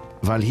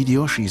 Weil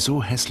Hideyoshi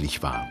so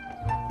hässlich war,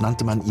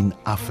 nannte man ihn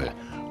Affe.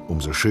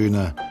 Umso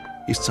schöner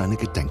ist seine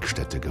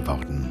Gedenkstätte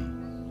geworden.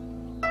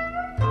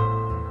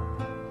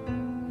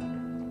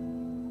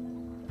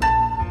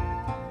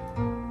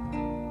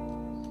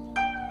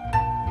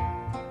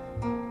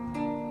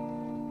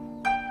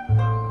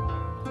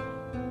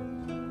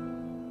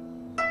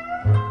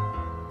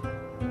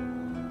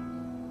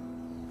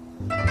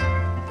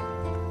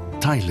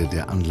 Teile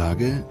der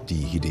Anlage, die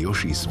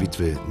Hideyoshis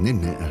Witwe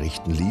Nenne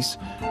errichten ließ,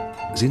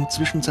 sind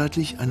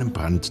zwischenzeitlich einem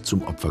Brand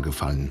zum Opfer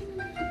gefallen.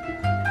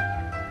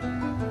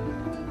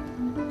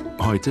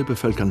 Heute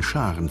bevölkern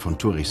Scharen von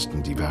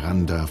Touristen die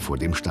Veranda vor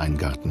dem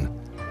Steingarten.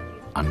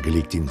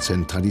 Angelegt in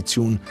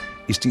Zen-Tradition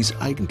ist dies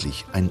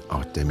eigentlich ein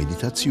Ort der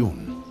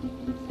Meditation.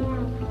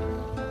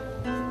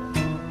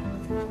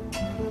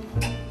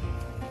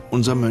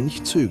 Unser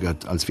Mönch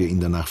zögert, als wir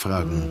ihn danach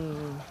fragen.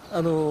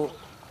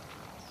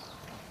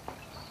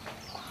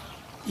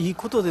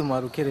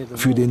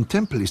 Für den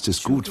Tempel ist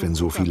es gut, wenn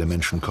so viele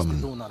Menschen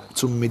kommen.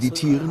 Zum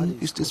Meditieren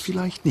ist es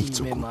vielleicht nicht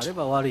so gut.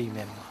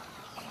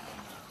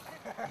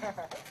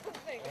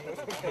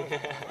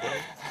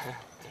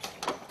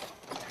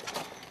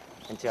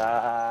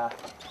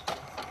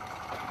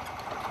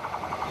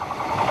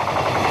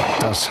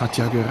 Das hat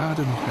ja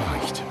gerade noch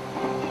gereicht.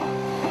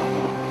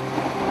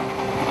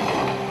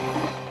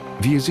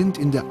 Wir sind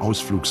in der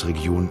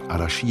Ausflugsregion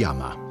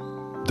Arashiyama.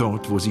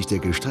 Dort, wo sich der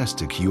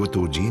gestresste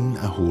Kyoto-Jin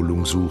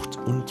Erholung sucht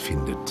und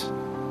findet.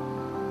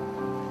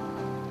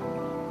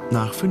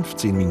 Nach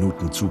 15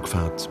 Minuten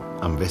Zugfahrt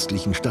am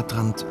westlichen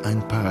Stadtrand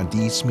ein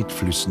Paradies mit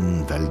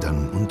Flüssen,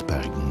 Wäldern und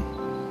Bergen.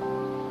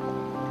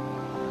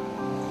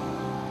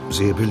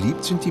 Sehr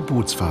beliebt sind die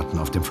Bootsfahrten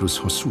auf dem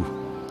Fluss Hosu,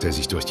 der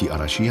sich durch die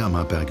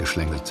Arashiyama-Berge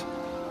schlängelt.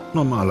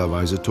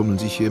 Normalerweise tummeln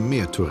sich hier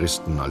mehr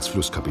Touristen als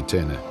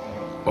Flusskapitäne.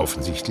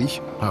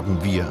 Offensichtlich haben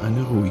wir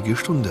eine ruhige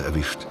Stunde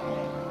erwischt.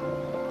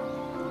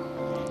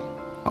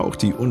 Auch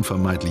die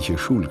unvermeidliche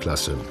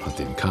Schulklasse hat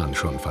den Kahn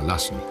schon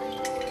verlassen.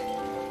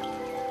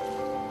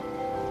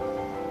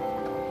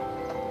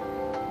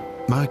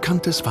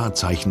 Markantes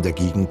Wahrzeichen der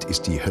Gegend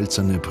ist die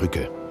hölzerne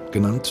Brücke,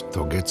 genannt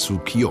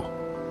Togetsu-kyo.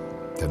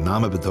 Der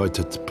Name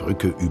bedeutet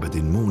Brücke über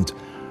den Mond,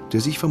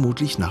 der sich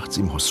vermutlich nachts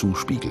im Hosu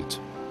spiegelt.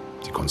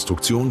 Die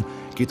Konstruktion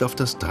geht auf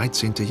das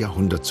 13.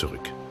 Jahrhundert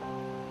zurück.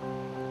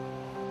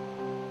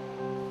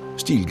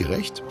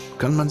 Stilgerecht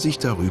kann man sich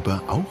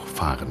darüber auch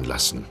fahren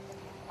lassen.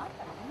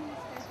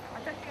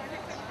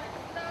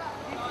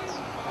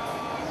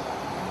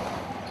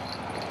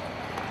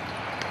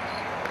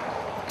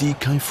 Die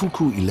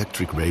Kaifuku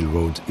Electric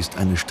Railroad ist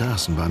eine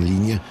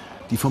Straßenbahnlinie,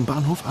 die vom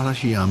Bahnhof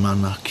Arashiyama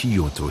nach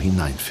Kyoto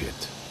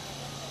hineinfährt.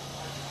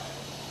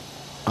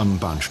 Am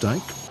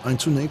Bahnsteig ein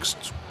zunächst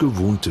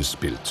gewohntes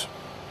Bild.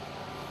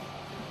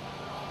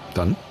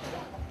 Dann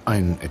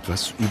ein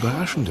etwas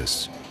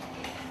Überraschendes.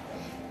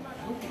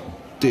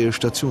 Der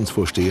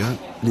Stationsvorsteher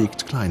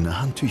legt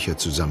kleine Handtücher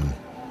zusammen.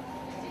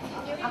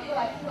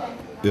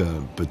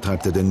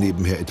 Betreibt er denn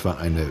nebenher etwa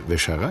eine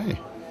Wäscherei?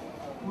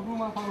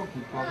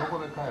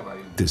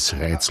 Des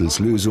Rätsels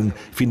Lösung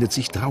findet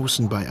sich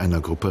draußen bei einer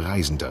Gruppe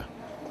Reisender.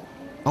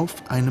 Auf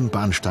einem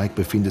Bahnsteig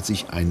befindet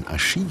sich ein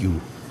Ashiyu,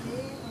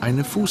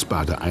 eine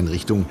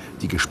Fußbadeeinrichtung,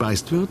 die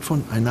gespeist wird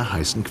von einer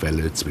heißen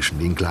Quelle zwischen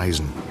den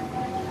Gleisen.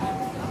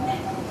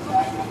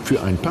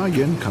 Für ein paar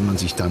Yen kann man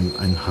sich dann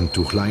ein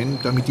Handtuch leihen,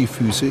 damit die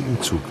Füße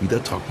im Zug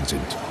wieder trocken sind.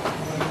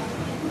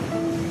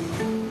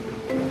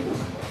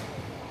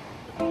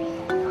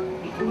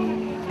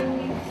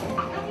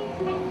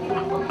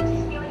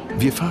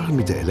 Wir fahren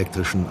mit der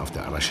elektrischen auf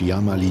der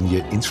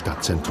Arashiyama-Linie ins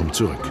Stadtzentrum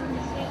zurück.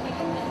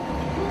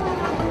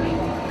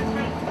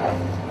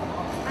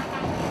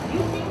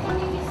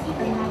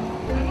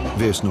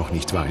 Wer es noch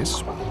nicht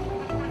weiß,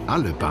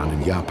 alle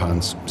Bahnen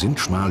Japans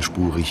sind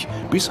schmalspurig,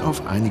 bis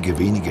auf einige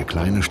wenige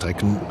kleine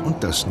Strecken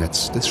und das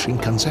Netz des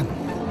Shinkansen.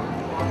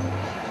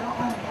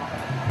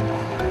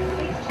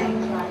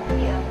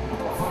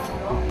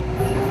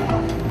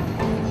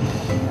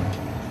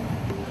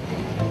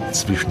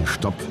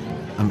 Zwischenstopp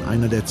an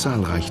einer der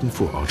zahlreichen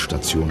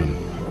Vorortstationen.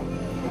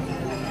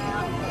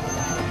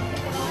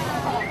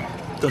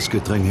 Das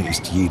Gedränge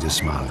ist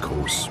jedes Mal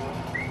groß.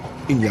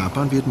 In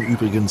Japan werden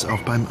übrigens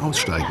auch beim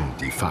Aussteigen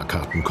die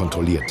Fahrkarten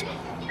kontrolliert.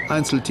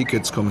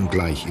 Einzeltickets kommen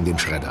gleich in den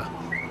Schredder.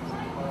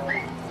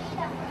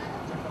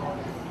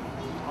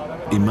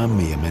 Immer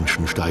mehr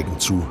Menschen steigen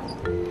zu.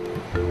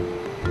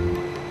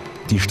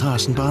 Die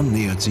Straßenbahn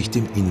nähert sich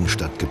dem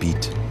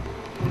Innenstadtgebiet.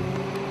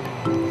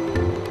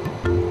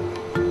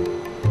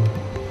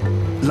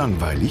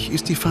 Langweilig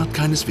ist die Fahrt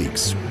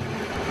keineswegs.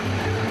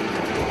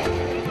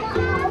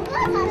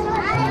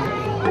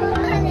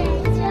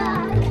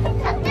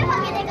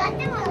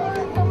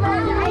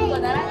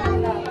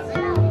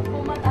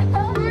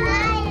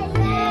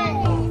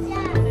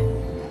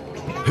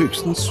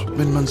 Höchstens,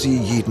 wenn man sie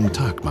jeden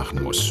Tag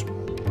machen muss.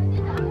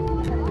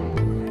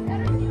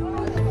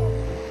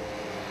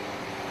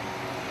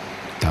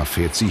 Da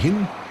fährt sie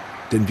hin,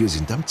 denn wir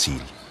sind am Ziel.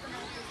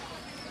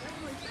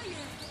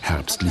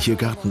 Herbstliche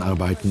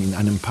Gartenarbeiten in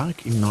einem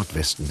Park im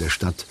Nordwesten der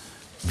Stadt.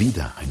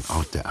 Wieder ein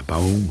Ort der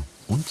Erbauung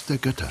und der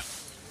Götter.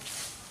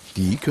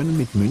 Die können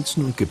mit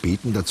Münzen und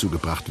Gebeten dazu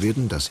gebracht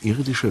werden, das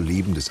irdische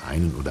Leben des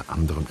einen oder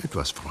anderen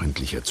etwas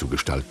freundlicher zu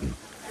gestalten.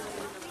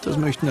 Das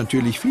möchten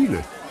natürlich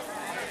viele.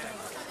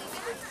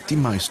 Die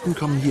meisten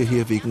kommen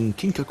hierher wegen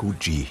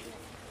Kinkaku-ji.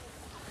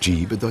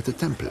 Ji bedeutet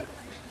Tempel.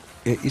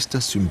 Er ist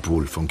das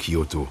Symbol von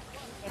Kyoto.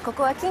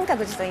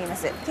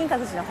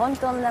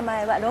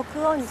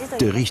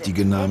 Der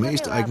richtige Name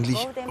ist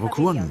eigentlich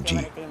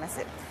Rokuon-ji.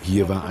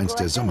 Hier war einst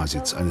der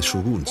Sommersitz eines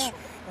Shoguns.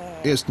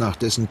 Erst nach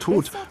dessen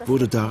Tod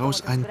wurde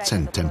daraus ein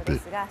Zen-Tempel.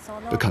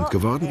 Bekannt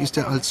geworden ist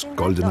er als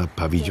Goldener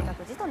Pavillon.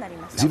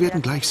 Sie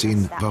werden gleich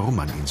sehen, warum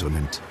man ihn so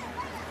nennt.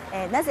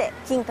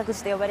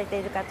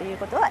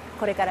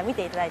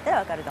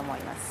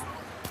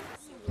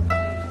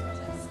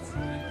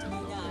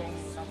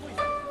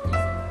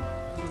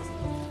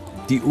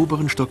 Die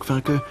oberen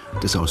Stockwerke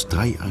des aus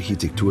 3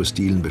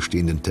 Architekturstilen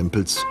bestehenden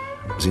Tempels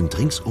sind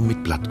ringsum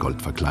mit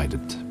Blattgold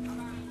verkleidet.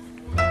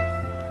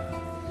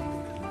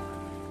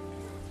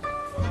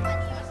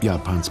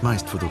 Japans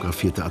meist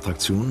fotografierte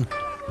Attraktion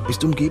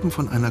ist umgeben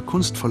von einer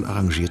kunstvoll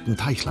arrangierten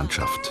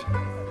Teichlandschaft,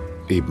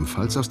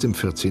 ebenfalls aus dem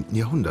 14.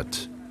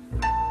 Jahrhundert.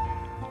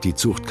 Die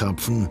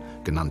Zuchtkarpfen,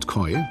 genannt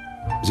Koi,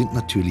 sind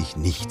natürlich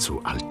nicht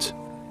so alt.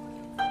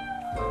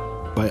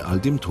 Bei all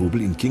dem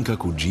Trubel in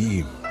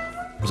Kinkaku-ji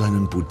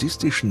seinen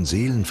buddhistischen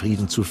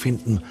Seelenfrieden zu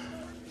finden,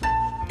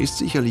 ist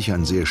sicherlich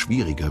ein sehr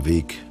schwieriger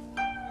Weg.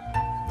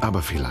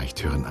 Aber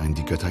vielleicht hören einen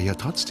die Götter ja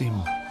trotzdem.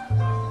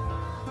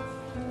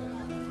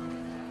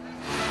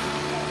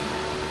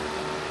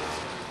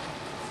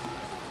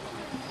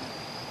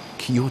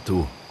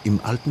 Kyoto im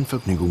alten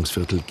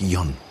Vergnügungsviertel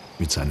Gion.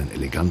 mit seinen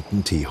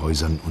eleganten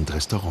Teehäusern und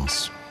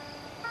Restaurants.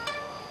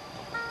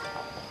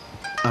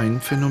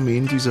 Ein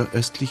Phänomen dieser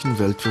östlichen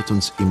Welt wird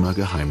uns immer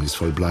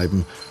geheimnisvoll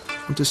bleiben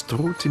und es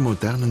droht im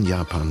modernen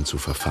Japan zu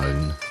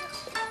verfallen: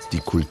 die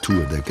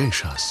Kultur der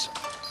Geishas.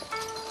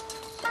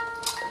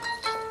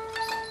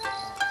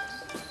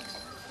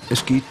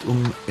 Es geht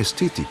um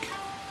Ästhetik,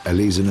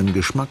 erlesenen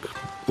Geschmack,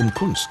 um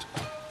Kunst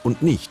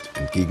und nicht,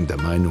 entgegen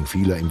der Meinung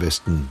vieler im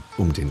Westen,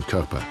 um den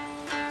Körper.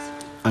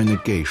 Eine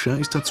Geisha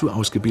ist dazu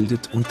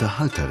ausgebildet,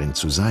 Unterhalterin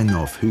zu sein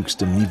auf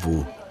höchstem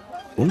Niveau.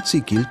 Und sie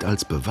gilt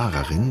als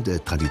Bewahrerin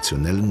der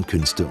traditionellen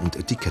Künste und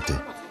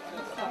Etikette.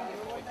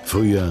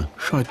 Früher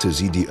scheute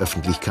sie die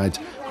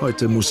Öffentlichkeit,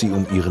 heute muss sie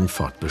um ihren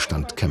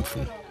Fortbestand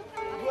kämpfen.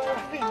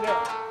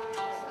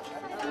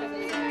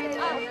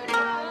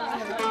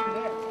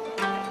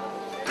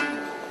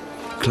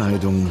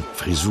 Kleidung,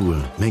 Frisur,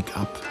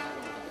 Make-up.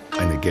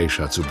 Eine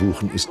Geisha zu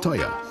buchen ist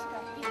teuer.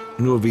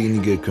 Nur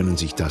wenige können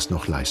sich das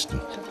noch leisten.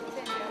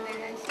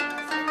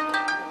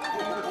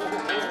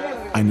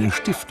 Eine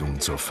Stiftung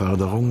zur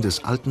Förderung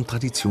des alten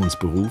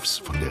Traditionsberufs,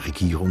 von der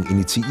Regierung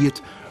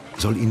initiiert,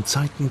 soll in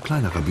Zeiten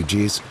kleinerer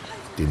Budgets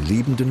den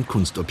lebenden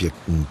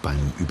Kunstobjekten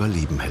beim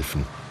Überleben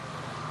helfen.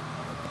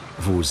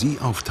 Wo sie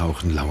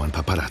auftauchen, lauern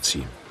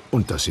Paparazzi.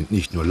 Und das sind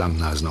nicht nur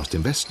Langnasen aus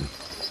dem Westen.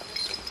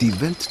 Die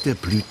Welt der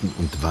Blüten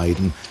und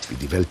Weiden, wie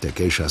die Welt der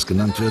Geishas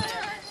genannt wird,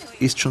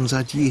 ist schon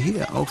seit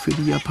jeher auch für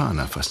die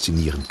Japaner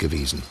faszinierend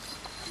gewesen.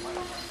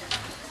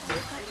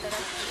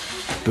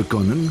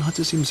 Begonnen hat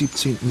es im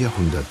 17.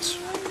 Jahrhundert.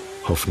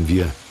 Hoffen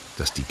wir,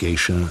 dass die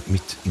Geisha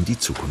mit in die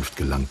Zukunft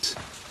gelangt.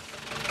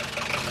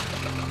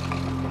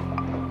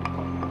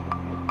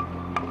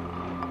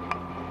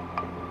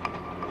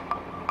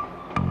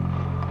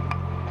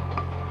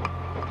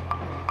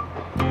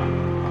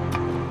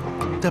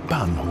 Der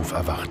Bahnhof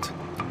erwacht.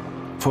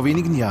 Vor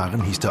wenigen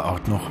Jahren hieß der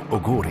Ort noch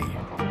Ogori.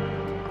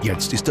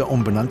 Jetzt ist er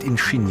umbenannt in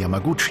Shin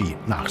Yamaguchi,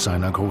 nach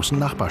seiner großen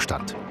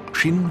Nachbarstadt.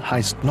 Shin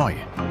heißt neu.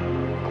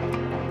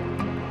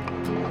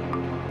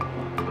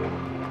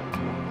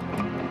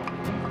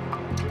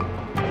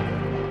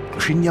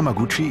 Shin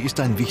Yamaguchi ist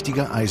ein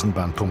wichtiger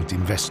Eisenbahnpunkt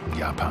im Westen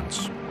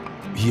Japans.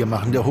 Hier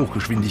machen der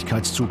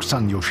Hochgeschwindigkeitszug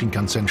Sanyo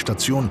Shinkansen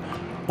Station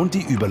und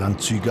die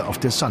Überlandzüge auf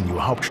der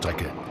Sanyo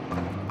Hauptstrecke.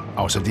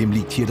 Außerdem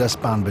liegt hier das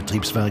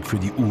Bahnbetriebswerk für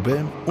die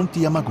Ube und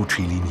die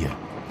Yamaguchi-Linie.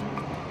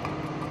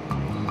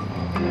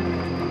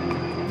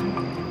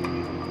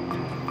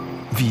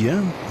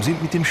 Wir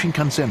sind mit dem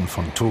Shinkansen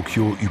von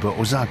Tokio über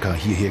Osaka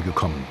hierher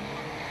gekommen.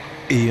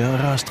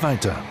 Er rast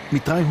weiter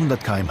mit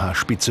 300 km/h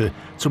Spitze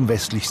zum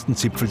westlichsten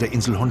Zipfel der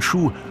Insel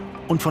Honshu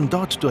und von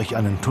dort durch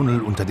einen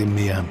Tunnel unter dem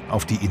Meer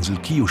auf die Insel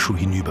Kyushu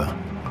hinüber.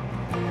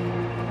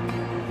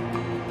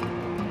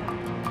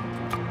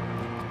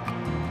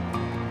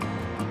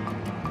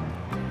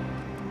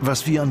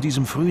 Was wir an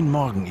diesem frühen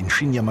Morgen in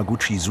Shin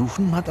Yamaguchi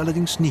suchen, hat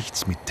allerdings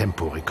nichts mit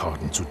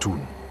Temporekorden zu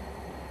tun.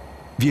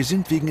 Wir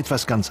sind wegen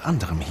etwas ganz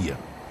anderem hier,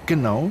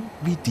 genau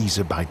wie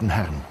diese beiden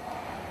Herren.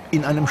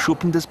 In einem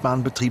Schuppen des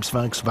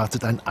Bahnbetriebswerks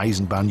wartet ein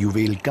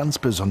Eisenbahnjuwel ganz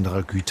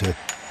besonderer Güte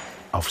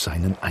auf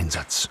seinen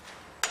Einsatz.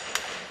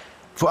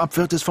 Vorab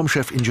wird es vom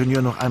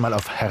Chefingenieur noch einmal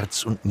auf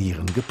Herz und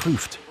Nieren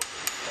geprüft.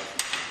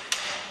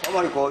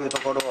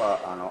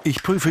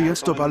 Ich prüfe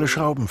jetzt, ob alle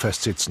Schrauben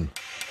festsitzen.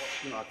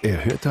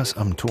 Er hört das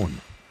am Ton.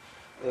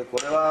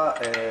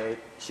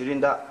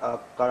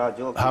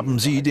 Haben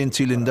Sie den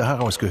Zylinder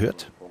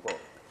herausgehört?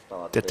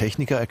 Der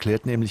Techniker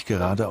erklärt nämlich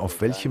gerade,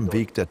 auf welchem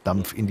Weg der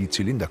Dampf in die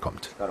Zylinder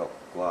kommt.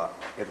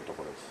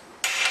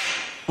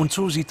 Und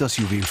so sieht das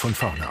Juwel von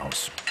vorne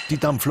aus. Die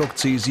Dampflok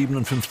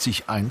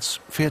C57-1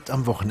 fährt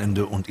am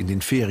Wochenende und in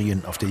den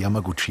Ferien auf der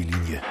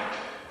Yamaguchi-Linie.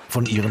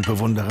 Von ihren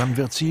Bewunderern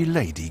wird sie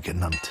Lady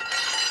genannt.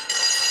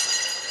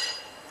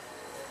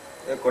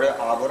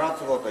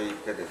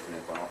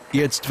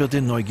 Jetzt wird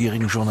den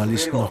neugierigen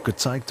Journalisten noch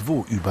gezeigt,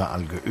 wo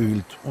überall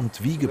geölt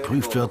und wie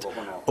geprüft wird,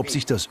 ob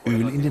sich das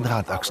Öl in den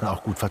Radachsen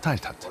auch gut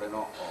verteilt hat.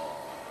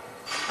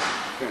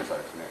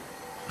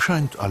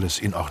 Scheint alles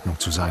in Ordnung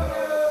zu sein.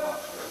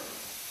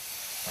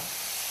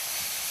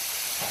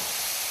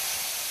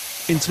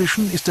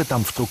 Inzwischen ist der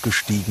Dampfdruck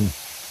gestiegen.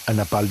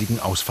 Einer baldigen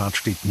Ausfahrt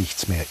steht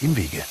nichts mehr im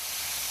Wege.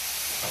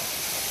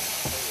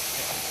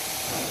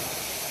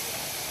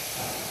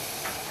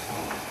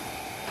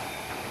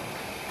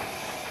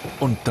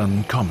 Und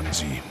dann kommen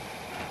sie.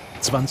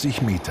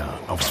 20 Meter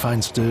aufs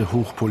feinste,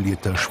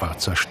 hochpolierter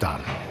schwarzer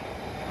Stahl.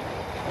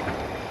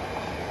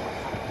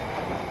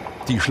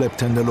 Die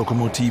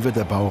Schlepptenderlokomotive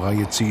der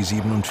Baureihe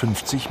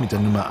C57 mit der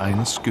Nummer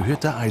 1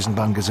 gehört der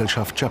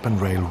Eisenbahngesellschaft Japan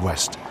Rail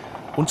West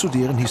und zu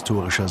deren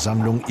historischer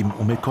Sammlung im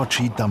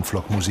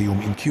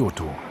Umekochi-Dampflokmuseum in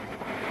Kyoto.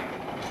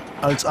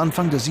 Als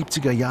Anfang der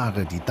 70er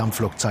Jahre die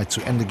Dampflokzeit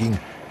zu Ende ging,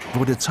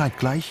 wurde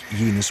zeitgleich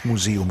jenes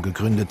Museum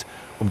gegründet,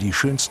 um die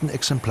schönsten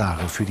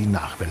Exemplare für die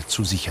Nachwelt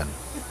zu sichern.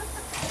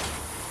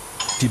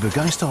 Die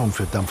Begeisterung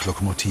für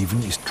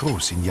Dampflokomotiven ist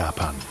groß in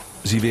Japan.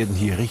 Sie werden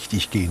hier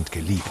richtiggehend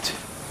geliebt.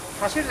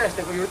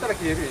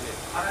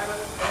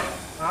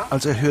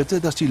 Als er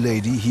hörte, dass die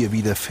Lady hier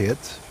wieder fährt,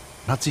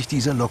 hat sich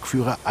dieser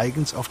Lokführer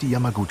eigens auf die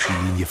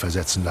Yamaguchi-Linie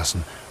versetzen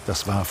lassen.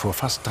 Das war vor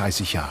fast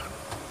 30 Jahren.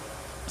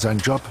 Sein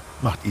Job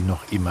macht ihn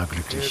noch immer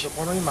glücklich.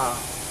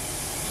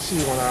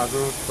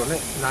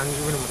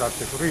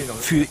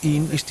 Für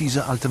ihn ist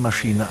diese alte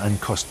Maschine ein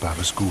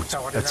kostbares Gut,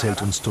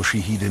 erzählt uns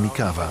Toshihide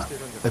Mikawa.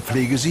 Er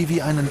pflege sie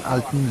wie einen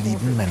alten,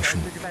 lieben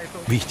Menschen.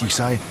 Wichtig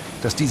sei,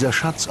 dass dieser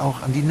Schatz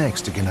auch an die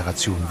nächste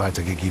Generation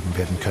weitergegeben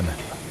werden könne.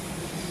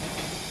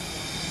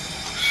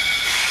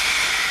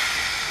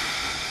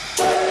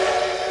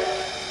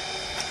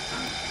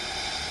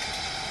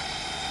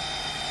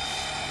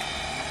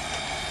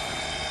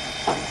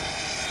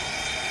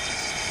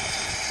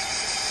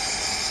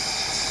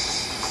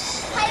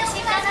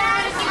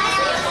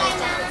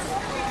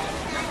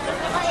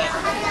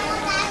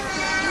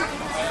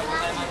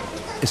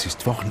 Es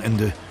ist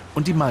Wochenende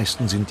und die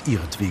meisten sind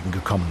ihretwegen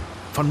gekommen.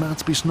 Von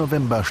März bis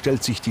November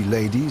stellt sich die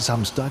Lady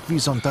Samstag wie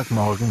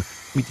Sonntagmorgen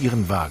mit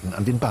ihren Wagen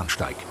an den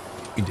Bahnsteig.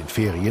 In den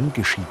Ferien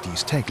geschieht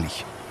dies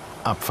täglich.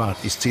 Abfahrt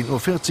ist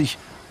 10:40 Uhr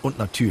und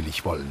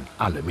natürlich wollen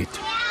alle mit.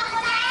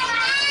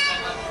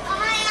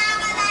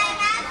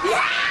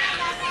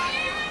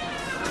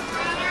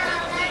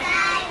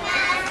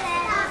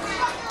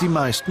 Die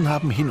meisten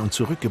haben hin und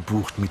zurück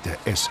gebucht mit der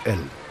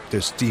SL,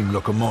 der Steam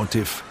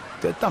Locomotive,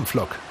 der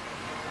Dampflok.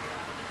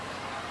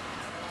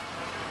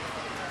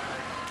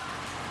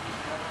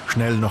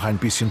 Schnell noch ein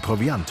bisschen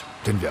Proviant,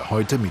 denn wer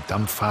heute mit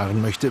Dampf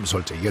fahren möchte,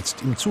 sollte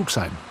jetzt im Zug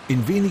sein.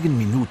 In wenigen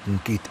Minuten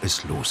geht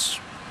es los.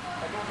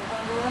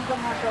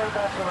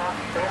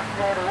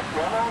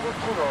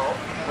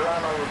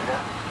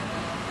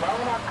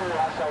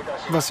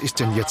 Was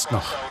ist denn jetzt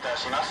noch?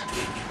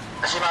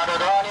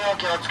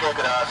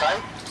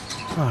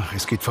 Ach,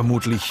 es geht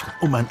vermutlich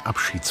um ein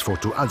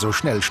Abschiedsfoto, also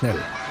schnell,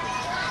 schnell.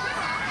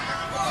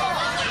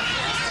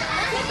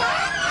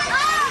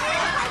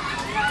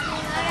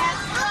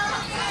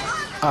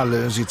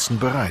 Alle sitzen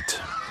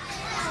bereit.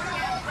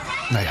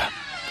 Naja,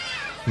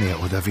 mehr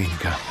oder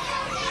weniger.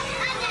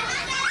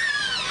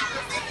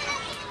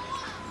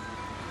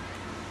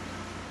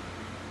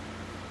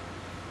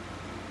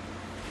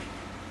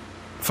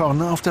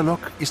 Vorne auf der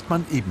Lok ist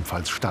man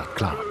ebenfalls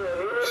startklar.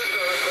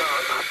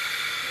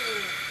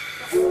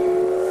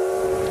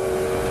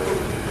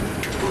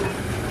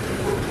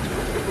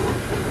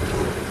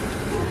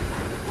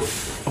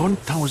 Rund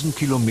 1000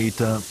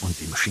 Kilometer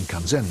und im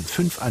Shinkansen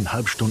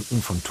 5,5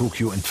 Stunden von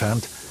Tokio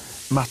entfernt,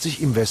 macht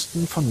sich im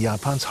Westen von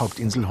Japans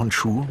Hauptinsel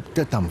Honshu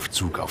der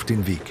Dampfzug auf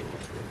den Weg.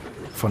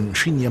 Von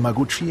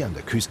Shin-Yamaguchi an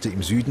der Küste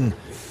im Süden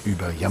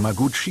über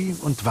Yamaguchi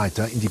und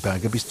weiter in die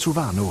Berge bis zu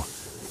Wano.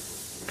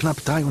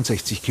 Knapp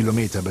 63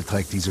 Kilometer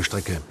beträgt diese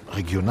Strecke.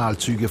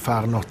 Regionalzüge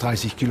fahren noch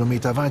 30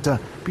 Kilometer weiter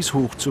bis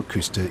hoch zur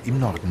Küste im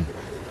Norden.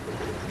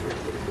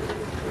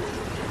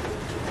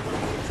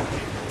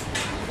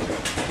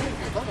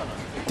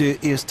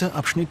 Der erste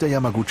Abschnitt der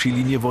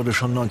Yamaguchi-Linie wurde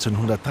schon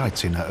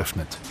 1913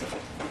 eröffnet.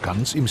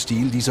 Ganz im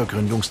Stil dieser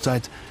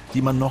Gründungszeit,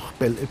 die man noch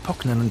Belle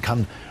Époque nennen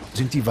kann,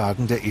 sind die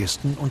Wagen der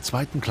ersten und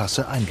zweiten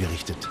Klasse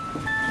eingerichtet.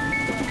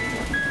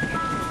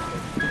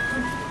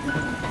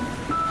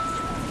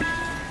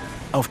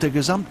 Auf der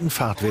gesamten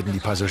Fahrt werden die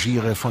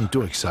Passagiere von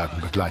Durchsagen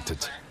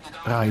begleitet.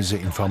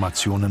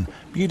 Reiseinformationen,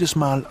 jedes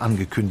Mal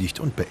angekündigt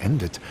und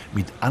beendet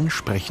mit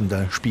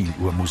ansprechender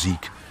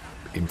Spieluhrmusik.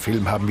 Im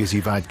Film haben wir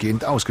sie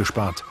weitgehend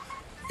ausgespart.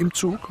 Im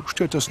Zug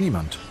stört das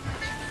niemand.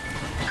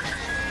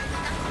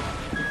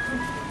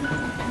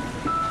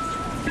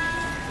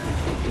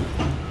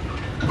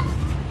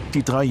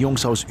 Die drei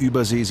Jungs aus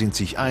Übersee sind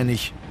sich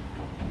einig,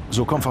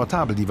 so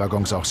komfortabel die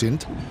Waggons auch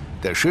sind,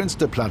 der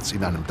schönste Platz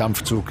in einem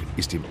Dampfzug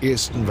ist im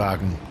ersten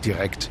Wagen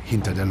direkt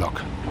hinter der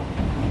Lok.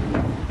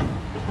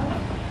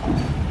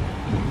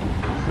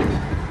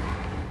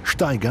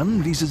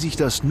 Steigern ließe sich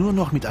das nur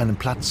noch mit einem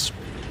Platz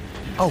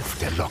auf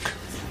der Lok.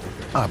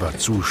 Aber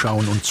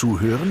zuschauen und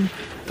zuhören,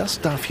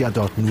 das darf ja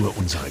dort nur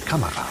unsere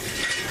Kamera.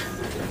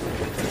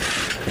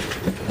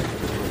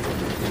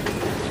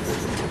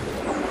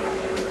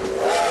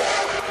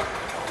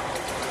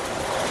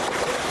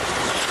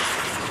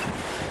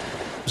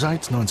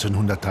 Seit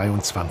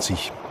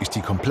 1923 ist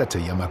die komplette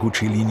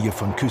Yamaguchi-Linie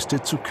von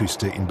Küste zu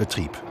Küste in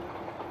Betrieb.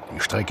 Die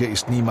Strecke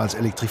ist niemals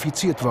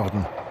elektrifiziert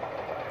worden.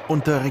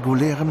 Unter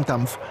regulärem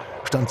Dampf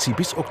stand sie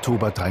bis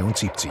Oktober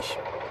 1973.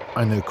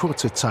 Eine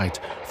kurze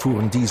Zeit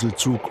fuhren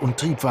Dieselzug und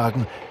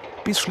Triebwagen,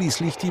 bis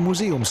schließlich die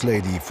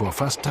Museumslady vor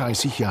fast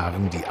 30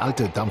 Jahren die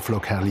alte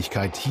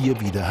Dampflok-Herrlichkeit hier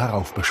wieder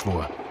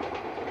heraufbeschwor.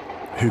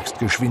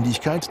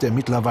 Höchstgeschwindigkeit der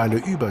mittlerweile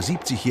über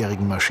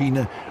 70-jährigen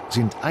Maschine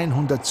sind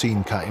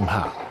 110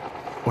 km/h.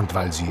 Und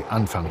weil sie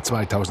Anfang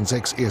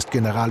 2006 erst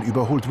general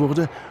überholt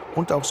wurde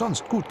und auch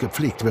sonst gut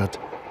gepflegt wird,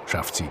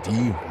 schafft sie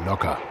die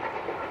locker.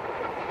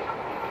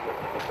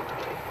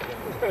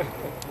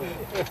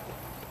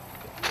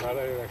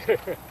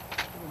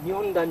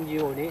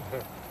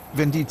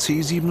 Wenn die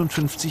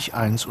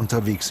C57-1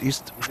 unterwegs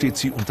ist, steht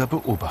sie unter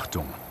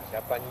Beobachtung.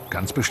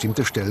 Ganz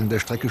bestimmte Stellen der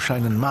Strecke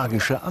scheinen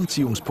magische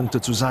Anziehungspunkte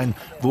zu sein,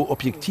 wo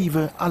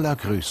Objektive aller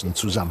Größen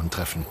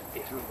zusammentreffen.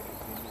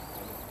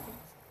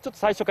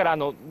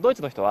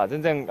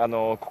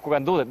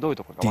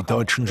 Die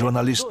deutschen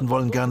Journalisten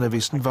wollen gerne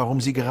wissen,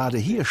 warum sie gerade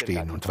hier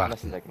stehen und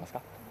warten.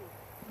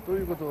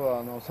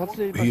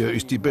 Hier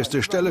ist die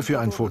beste Stelle für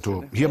ein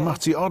Foto. Hier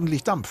macht sie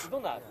ordentlich Dampf.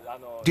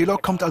 Die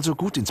Lok kommt also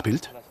gut ins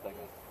Bild?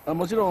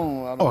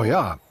 Oh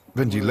ja,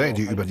 wenn die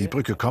Lady über die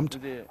Brücke kommt,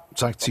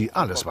 zeigt sie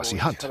alles, was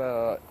sie hat.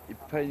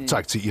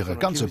 Zeigt sie ihre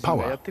ganze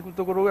Power.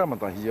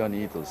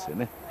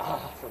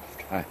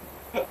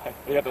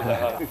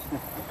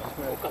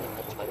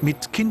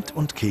 Mit Kind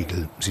und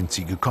Kegel sind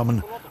sie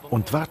gekommen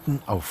und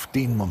warten auf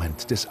den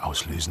Moment des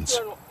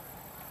Auslösens.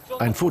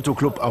 Ein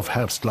Fotoclub auf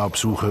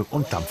Herbstlaubsuche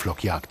und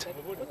Dampflokjagd.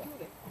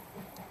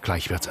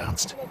 Gleich wird's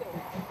ernst.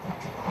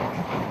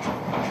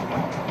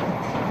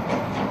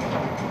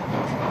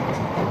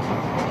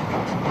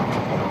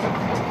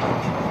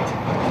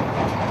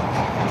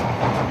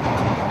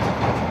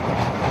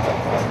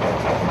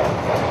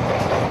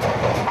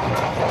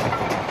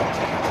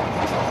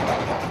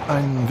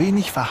 Ein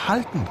wenig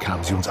verhalten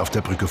kam sie uns auf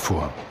der Brücke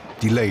vor,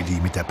 die Lady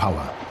mit der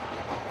Power.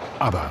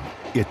 Aber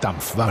ihr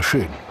Dampf war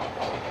schön.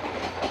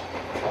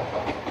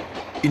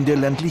 In der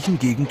ländlichen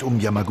Gegend um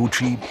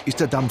Yamaguchi ist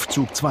der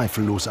Dampfzug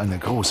zweifellos eine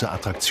große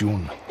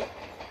Attraktion.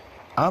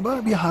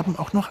 Aber wir haben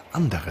auch noch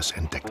anderes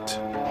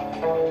entdeckt.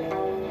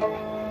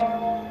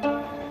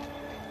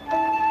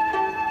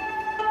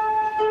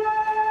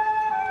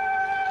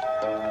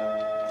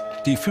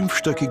 Die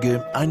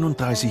fünfstöckige,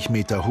 31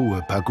 Meter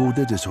hohe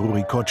Pagode des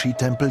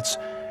Rurikochi-Tempels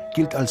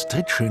gilt als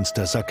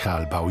drittschönster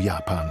Sakralbau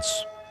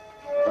Japans.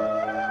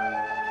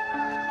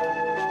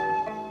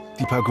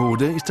 Die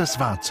Pagode ist das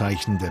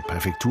Wahrzeichen der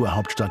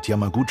Präfekturhauptstadt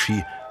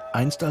Yamaguchi,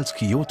 einst als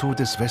Kyoto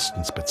des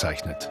Westens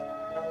bezeichnet.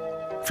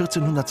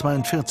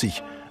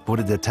 1442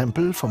 wurde der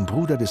Tempel vom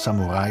Bruder des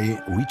Samurai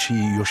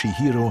Uichi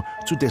Yoshihiro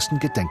zu dessen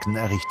Gedenken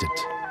errichtet.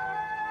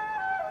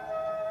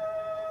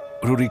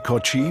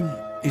 Rurikochi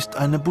ist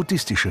eine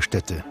buddhistische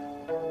Stätte.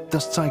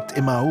 Das zeigt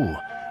Emao,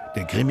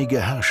 der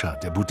grimmige Herrscher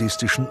der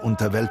buddhistischen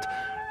Unterwelt,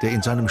 der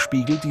in seinem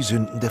Spiegel die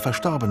Sünden der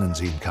Verstorbenen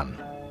sehen kann.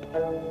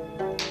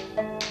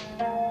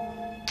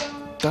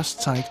 Das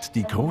zeigt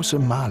die große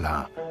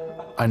Mala,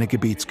 eine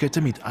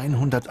Gebetskette mit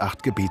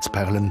 108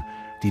 Gebetsperlen,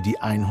 die die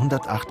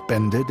 108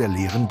 Bände der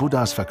Lehren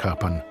Buddhas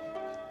verkörpern.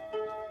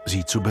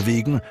 Sie zu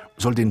bewegen,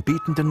 soll den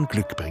Betenden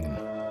Glück bringen.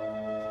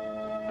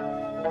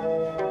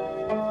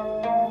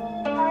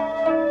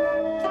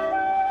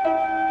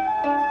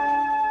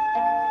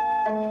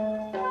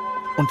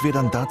 Und wer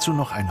dann dazu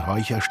noch ein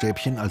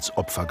Räucherstäbchen als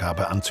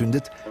Opfergabe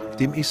anzündet,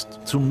 dem ist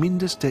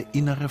zumindest der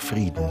innere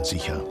Frieden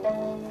sicher.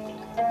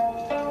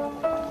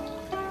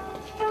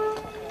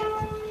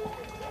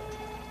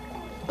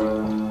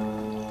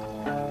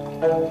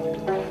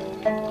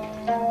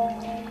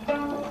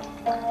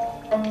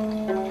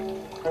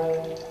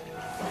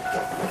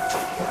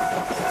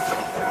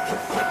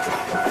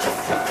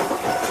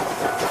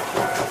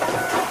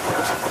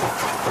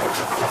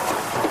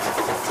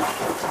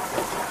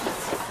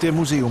 Der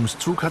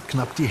Museumszug hat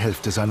knapp die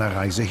Hälfte seiner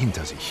Reise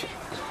hinter sich.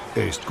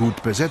 Er ist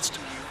gut besetzt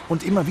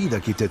und immer wieder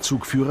geht der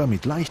Zugführer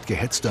mit leicht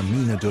gehetzter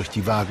Miene durch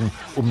die Wagen,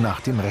 um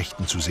nach dem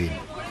Rechten zu sehen.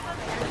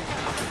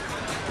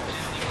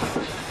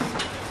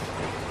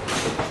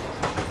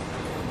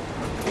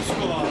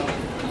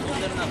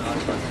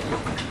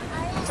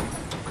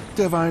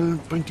 Derweil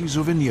bringt die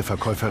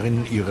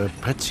Souvenirverkäuferin ihre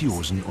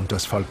Preziosen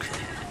unters Volk.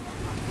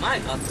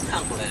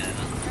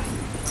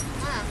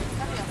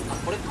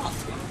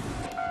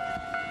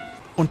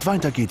 Und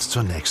weiter geht's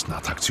zur nächsten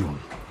Attraktion.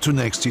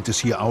 Zunächst sieht es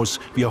hier aus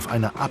wie auf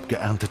einer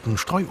abgeernteten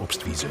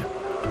Streuobstwiese.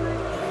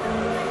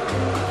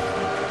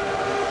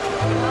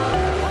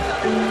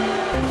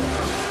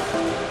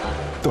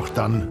 Doch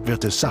dann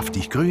wird es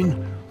saftig grün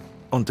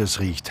und es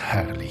riecht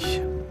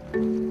herrlich.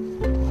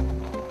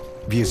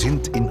 Wir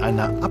sind in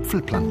einer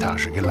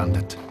Apfelplantage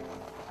gelandet.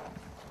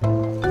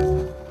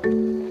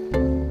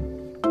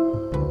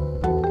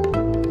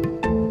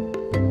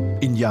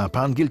 In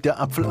Japan gilt der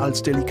Apfel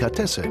als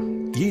Delikatesse.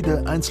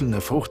 Jede einzelne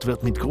Frucht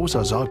wird mit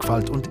großer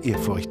Sorgfalt und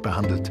Ehrfurcht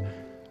behandelt.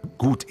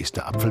 Gut ist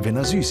der Apfel, wenn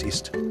er süß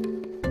ist.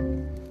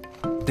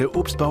 Der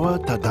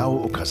Obstbauer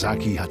Tadao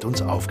Okazaki hat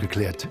uns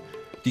aufgeklärt.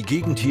 Die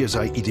Gegend hier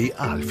sei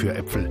ideal für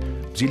Äpfel.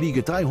 Sie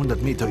liege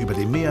 300 Meter über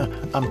dem Meer,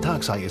 am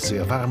Tag sei es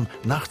sehr warm,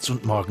 nachts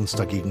und morgens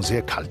dagegen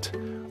sehr kalt.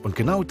 Und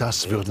genau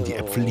das würden die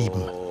Äpfel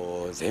lieben.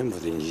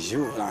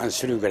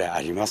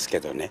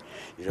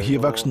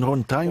 Hier wachsen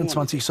rund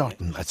 23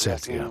 Sorten,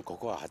 erzählt er.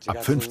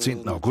 Ab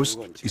 15. August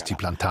ist die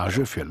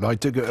Plantage für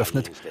Leute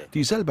geöffnet,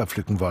 die selber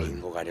pflücken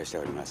wollen.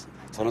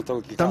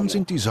 Dann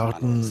sind die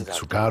Sorten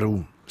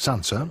Tsugaru,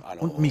 Sansa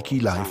und Miki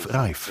Life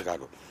reif.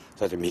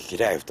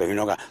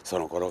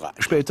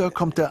 Später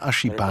kommt der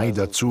Ashibai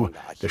dazu,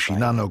 der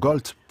Shinano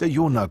Gold, der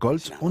Yona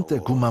Gold und der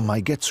Guma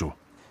Maigetsu.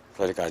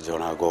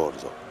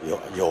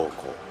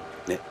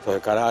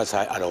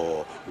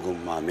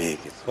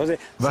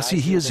 Was Sie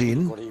hier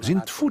sehen,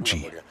 sind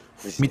Fuji.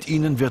 Mit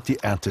ihnen wird die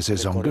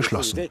Erntesaison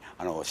geschlossen.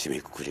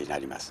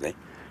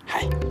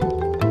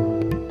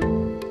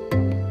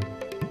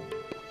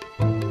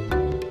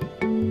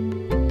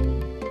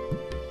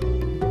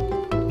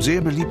 Sehr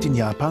beliebt in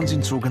Japan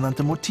sind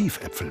sogenannte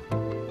Motiväpfel.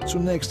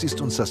 Zunächst ist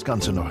uns das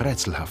Ganze noch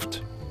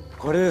rätselhaft.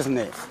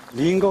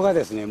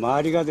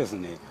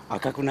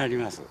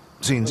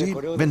 Sehen Sie,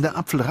 wenn der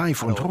Apfel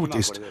reif und rot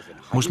ist,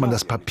 muss man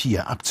das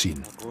Papier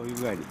abziehen.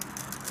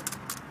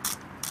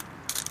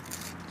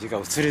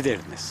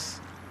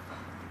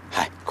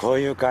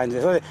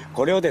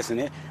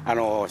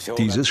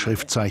 Dieses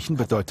Schriftzeichen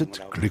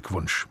bedeutet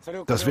Glückwunsch.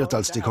 Das wird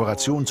als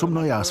Dekoration zum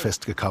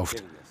Neujahrsfest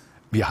gekauft.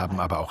 Wir haben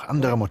aber auch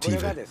andere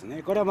Motive.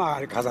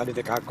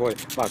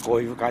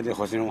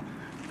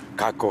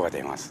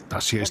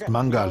 Das hier ist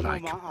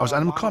Manga-like, aus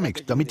einem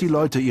Comic, damit die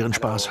Leute ihren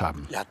Spaß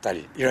haben.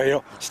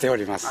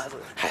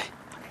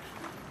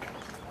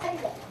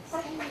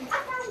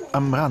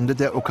 Am Rande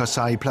der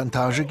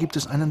Okasai-Plantage gibt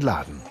es einen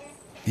Laden.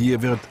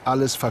 Hier wird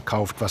alles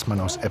verkauft, was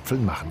man aus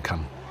Äpfeln machen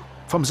kann.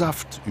 Vom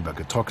Saft über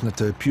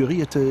getrocknete,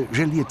 pürierte,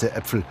 gelierte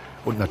Äpfel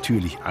und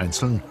natürlich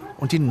einzeln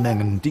und in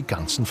Mengen die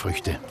ganzen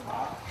Früchte.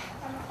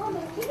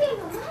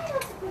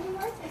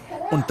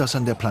 Und dass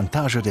an der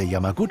Plantage der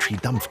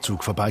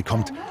Yamaguchi-Dampfzug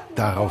vorbeikommt,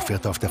 darauf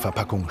wird auf der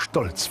Verpackung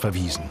stolz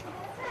verwiesen.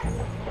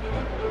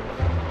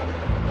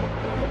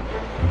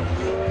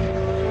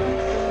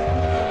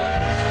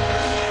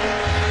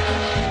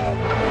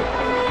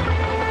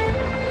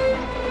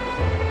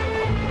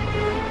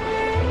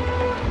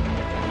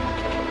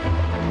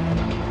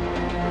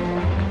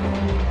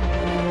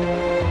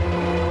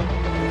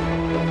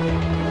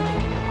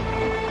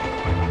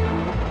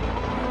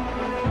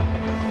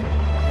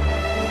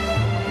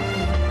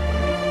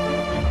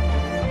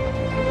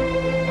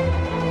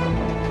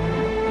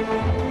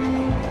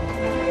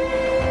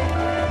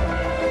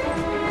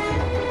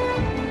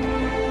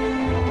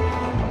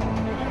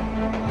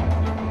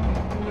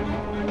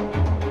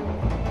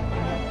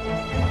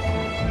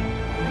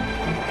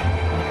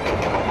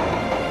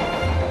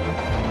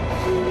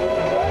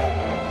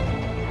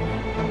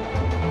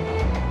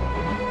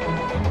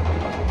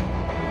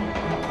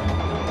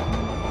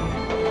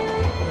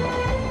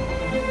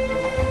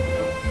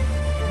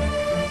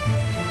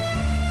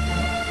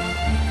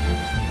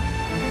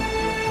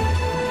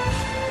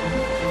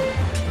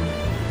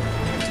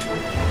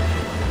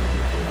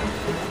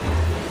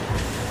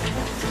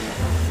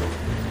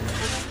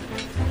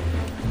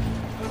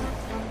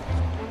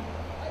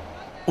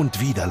 Und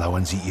wieder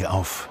lauern sie ihr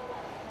auf.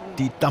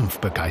 Die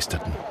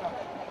Dampfbegeisterten.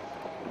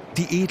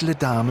 Die edle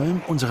Dame,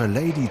 unsere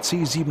Lady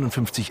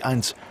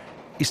C57-1,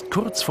 ist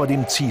kurz vor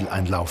dem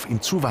Zieleinlauf in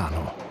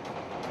Tsuwano.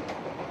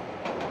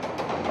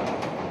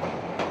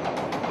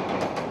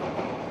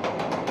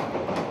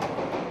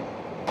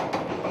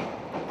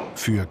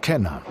 Für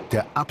Kenner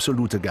der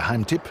absolute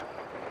Geheimtipp: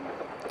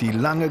 die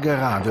lange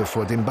Gerade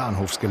vor dem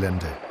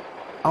Bahnhofsgelände.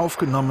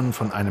 Aufgenommen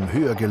von einem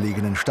höher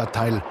gelegenen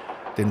Stadtteil,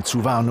 denn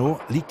Tsuwano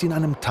liegt in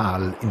einem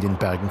Tal in den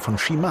Bergen von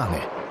Shimane.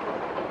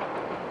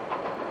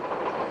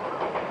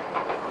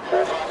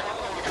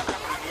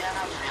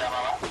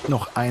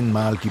 Noch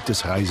einmal gibt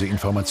es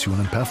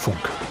Reiseinformationen per Funk.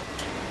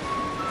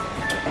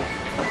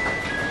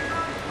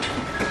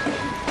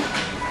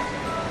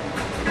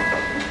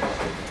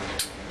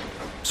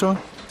 So,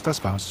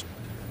 das war's.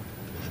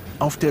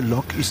 Auf der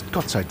Lok ist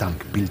Gott sei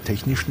Dank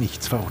bildtechnisch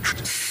nichts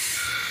verrutscht.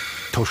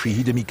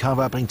 Toshihide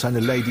Mikawa bringt seine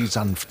Lady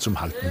sanft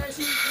zum Halten.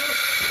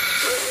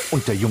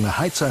 Und der junge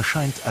Heizer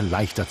scheint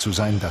erleichtert zu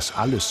sein, dass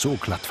alles so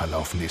glatt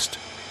verlaufen ist.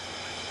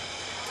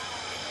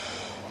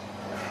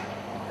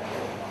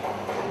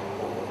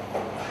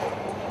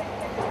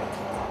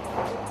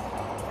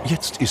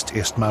 Jetzt ist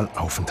erstmal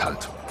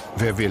Aufenthalt.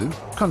 Wer will,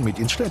 kann mit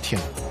ins Städtchen.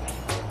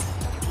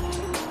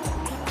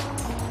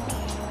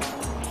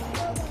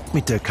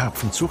 Mit der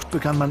Karpfenzucht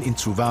begann man in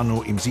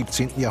Tsuwano im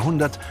 17.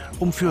 Jahrhundert,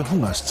 um für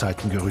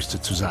Hungerszeiten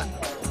gerüstet zu sein.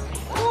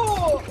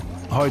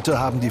 Heute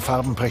haben die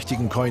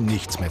farbenprächtigen Koi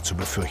nichts mehr zu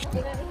befürchten.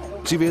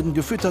 Sie werden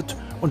gefüttert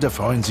und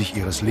erfreuen sich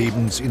ihres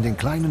Lebens in den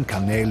kleinen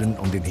Kanälen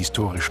um den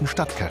historischen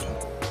Stadtkern.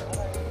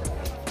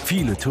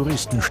 Viele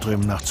Touristen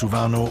strömen nach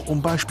Tsuwano,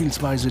 um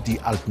beispielsweise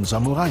die alten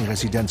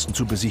Samurai-Residenzen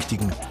zu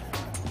besichtigen.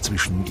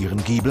 Zwischen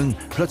ihren Giebeln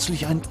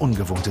plötzlich ein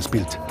ungewohntes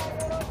Bild.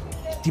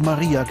 Die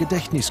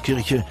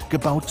Maria-Gedächtniskirche,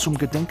 gebaut zum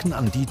Gedenken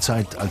an die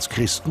Zeit, als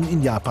Christen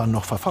in Japan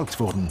noch verfolgt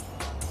wurden.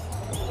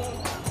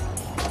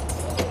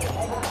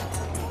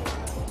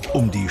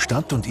 Um die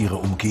Stadt und ihre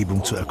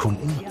Umgebung zu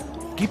erkunden,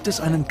 gibt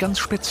es einen ganz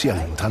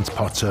speziellen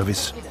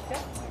Transportservice.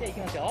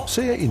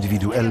 Sehr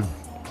individuell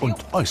und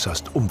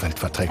äußerst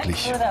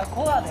umweltverträglich.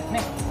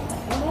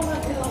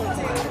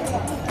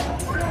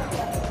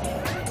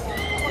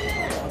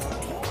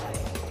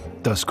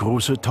 Das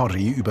große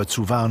Torii über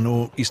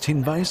Tsuwano ist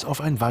Hinweis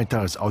auf ein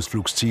weiteres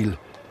Ausflugsziel.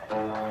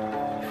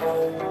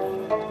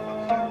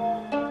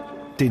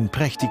 Den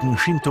prächtigen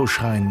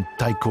Shinto-Schrein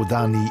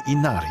Taikodani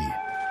Inari.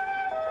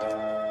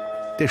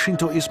 Der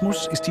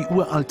Shintoismus ist die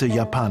uralte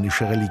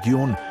japanische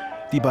Religion,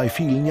 die bei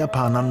vielen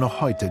Japanern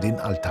noch heute den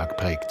Alltag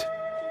prägt.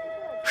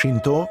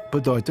 Shinto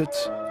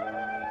bedeutet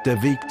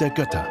der Weg der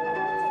Götter.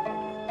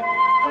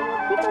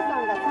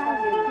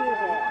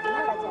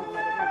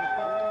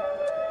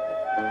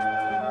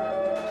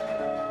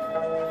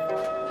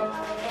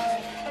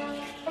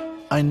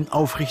 Ein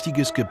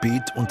aufrichtiges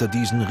Gebet unter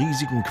diesen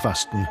riesigen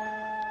Quasten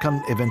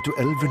kann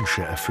eventuell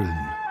Wünsche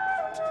erfüllen.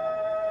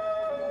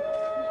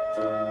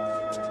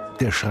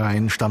 Der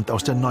Schrein stammt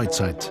aus der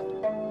Neuzeit.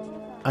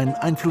 Ein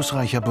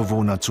einflussreicher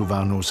Bewohner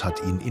Tsuwanos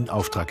hat ihn in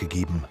Auftrag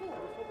gegeben.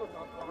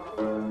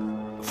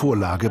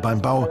 Vorlage beim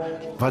Bau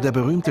war der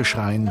berühmte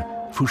Schrein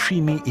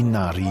Fushimi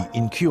Inari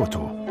in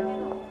Kyoto.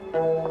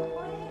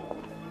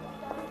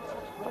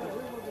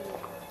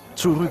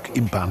 Zurück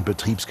im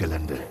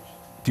Bahnbetriebsgelände.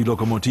 Die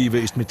Lokomotive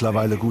ist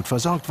mittlerweile gut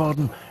versorgt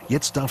worden.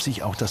 Jetzt darf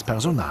sich auch das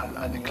Personal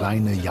eine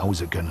kleine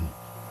Jause gönnen.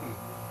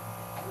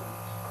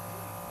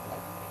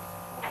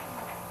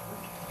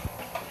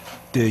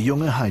 Der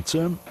junge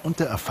Heizer und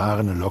der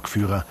erfahrene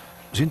Lokführer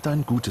sind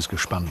ein gutes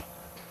Gespann.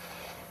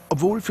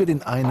 Obwohl für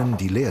den einen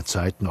die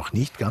Lehrzeit noch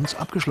nicht ganz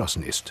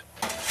abgeschlossen ist.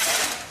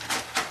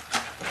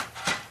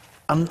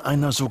 An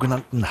einer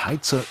sogenannten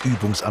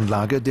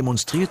Heizerübungsanlage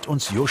demonstriert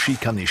uns Yoshi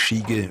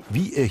Kaneshige,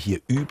 wie er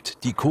hier übt,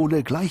 die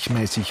Kohle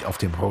gleichmäßig auf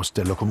dem Rost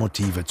der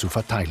Lokomotive zu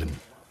verteilen.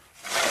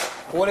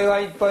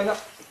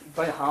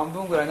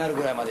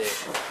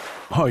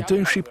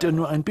 Heute schiebt er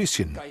nur ein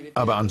bisschen,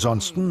 aber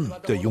ansonsten,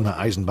 der junge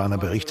Eisenbahner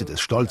berichtet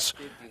es stolz,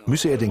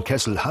 müsse er den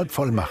Kessel halb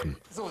voll machen.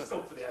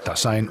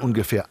 Das seien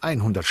ungefähr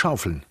 100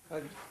 Schaufeln.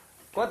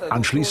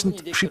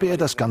 Anschließend schiebe er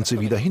das Ganze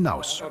wieder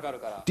hinaus.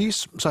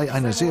 Dies sei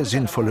eine sehr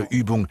sinnvolle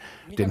Übung,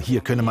 denn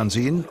hier könne man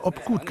sehen,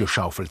 ob gut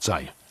geschaufelt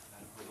sei.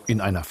 In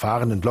einer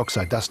fahrenden Lok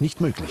sei das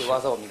nicht möglich.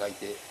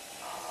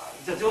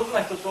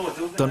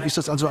 Dann ist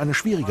das also eine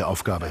schwierige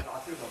Aufgabe.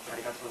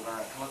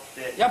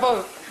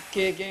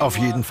 Auf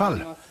jeden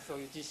Fall.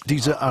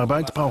 Diese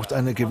Arbeit braucht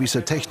eine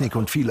gewisse Technik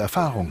und viel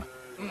Erfahrung.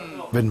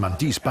 Wenn man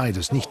dies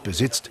beides nicht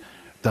besitzt,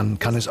 dann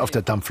kann es auf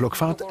der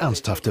Dampflokfahrt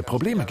ernsthafte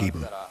Probleme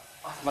geben.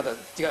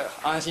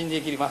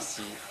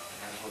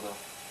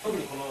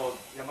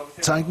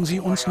 Zeigen Sie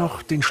uns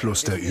noch den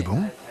Schluss der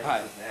Übung?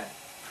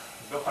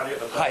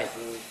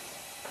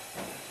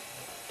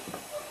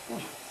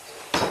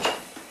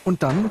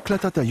 Und dann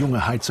klettert der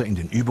junge Heizer in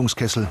den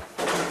Übungskessel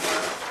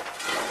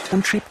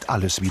und schiebt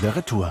alles wieder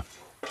retour.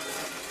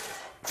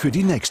 Für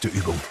die nächste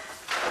Übung.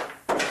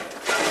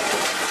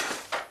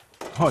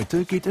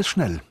 Heute geht es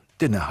schnell,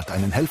 denn er hat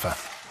einen Helfer.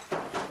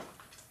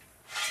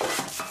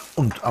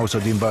 Und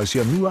außerdem war es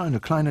ja nur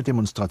eine kleine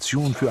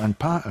Demonstration für ein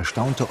paar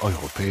erstaunte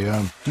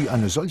Europäer, die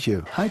eine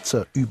solche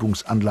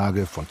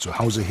Heizerübungsanlage von zu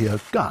Hause her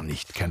gar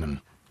nicht kennen.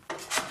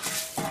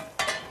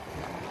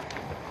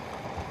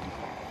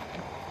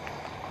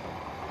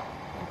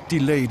 Die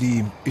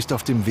Lady ist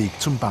auf dem Weg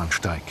zum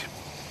Bahnsteig.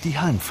 Die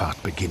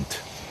Heimfahrt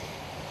beginnt.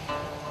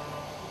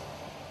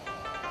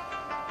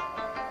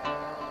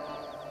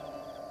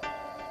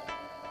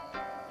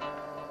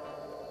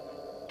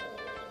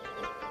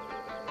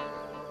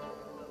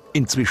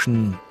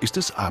 Inzwischen ist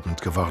es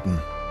Abend geworden.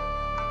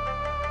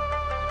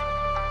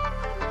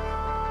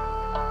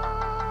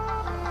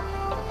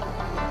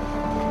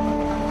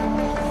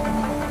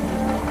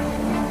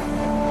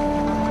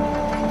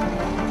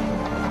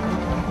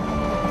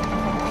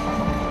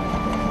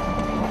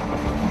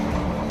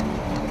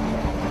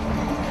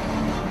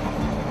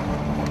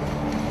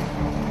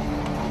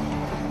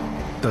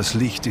 Das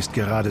Licht ist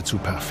geradezu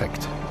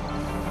perfekt.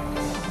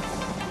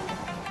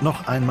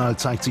 Noch einmal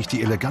zeigt sich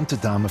die elegante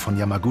Dame von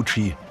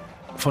Yamaguchi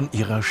von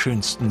ihrer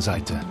schönsten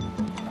Seite.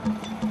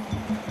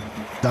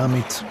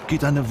 Damit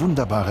geht eine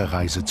wunderbare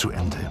Reise zu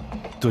Ende.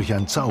 Durch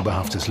ein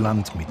zauberhaftes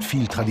Land mit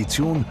viel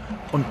Tradition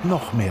und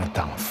noch mehr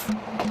Dampf.